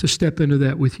us to step into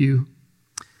that with you?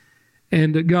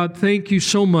 And God, thank you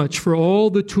so much for all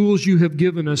the tools you have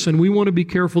given us, and we want to be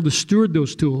careful to steward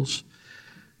those tools.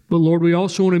 But Lord, we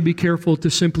also want to be careful to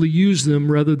simply use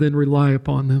them rather than rely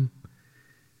upon them.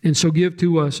 And so give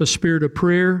to us a spirit of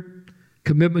prayer,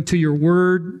 commitment to your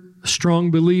word, a strong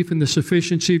belief in the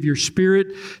sufficiency of your Spirit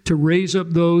to raise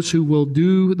up those who will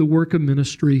do the work of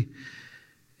ministry.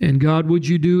 And God, would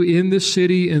you do in this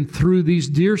city and through these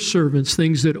dear servants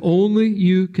things that only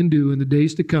you can do in the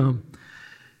days to come.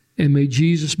 And may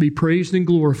Jesus be praised and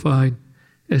glorified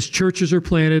as churches are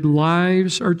planted,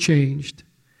 lives are changed.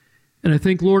 And I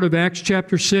think, Lord, of Acts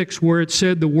chapter 6, where it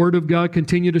said the word of God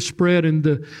continued to spread and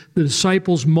the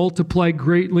disciples multiplied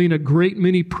greatly and a great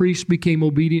many priests became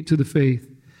obedient to the faith.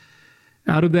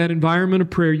 Out of that environment of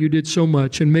prayer, you did so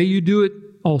much. And may you do it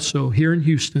also here in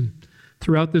Houston,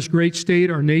 throughout this great state,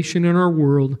 our nation, and our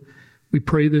world. We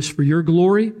pray this for your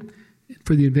glory and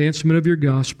for the advancement of your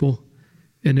gospel.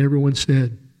 And everyone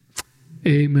said,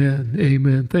 amen.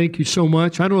 Amen. Thank you so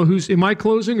much. I don't know who's, am I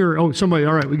closing or, oh, somebody.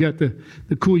 All right, we got the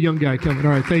cool young guy coming.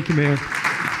 All right, thank you, man.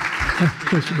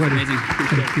 Thanks, buddy. Amazing.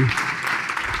 Thank you.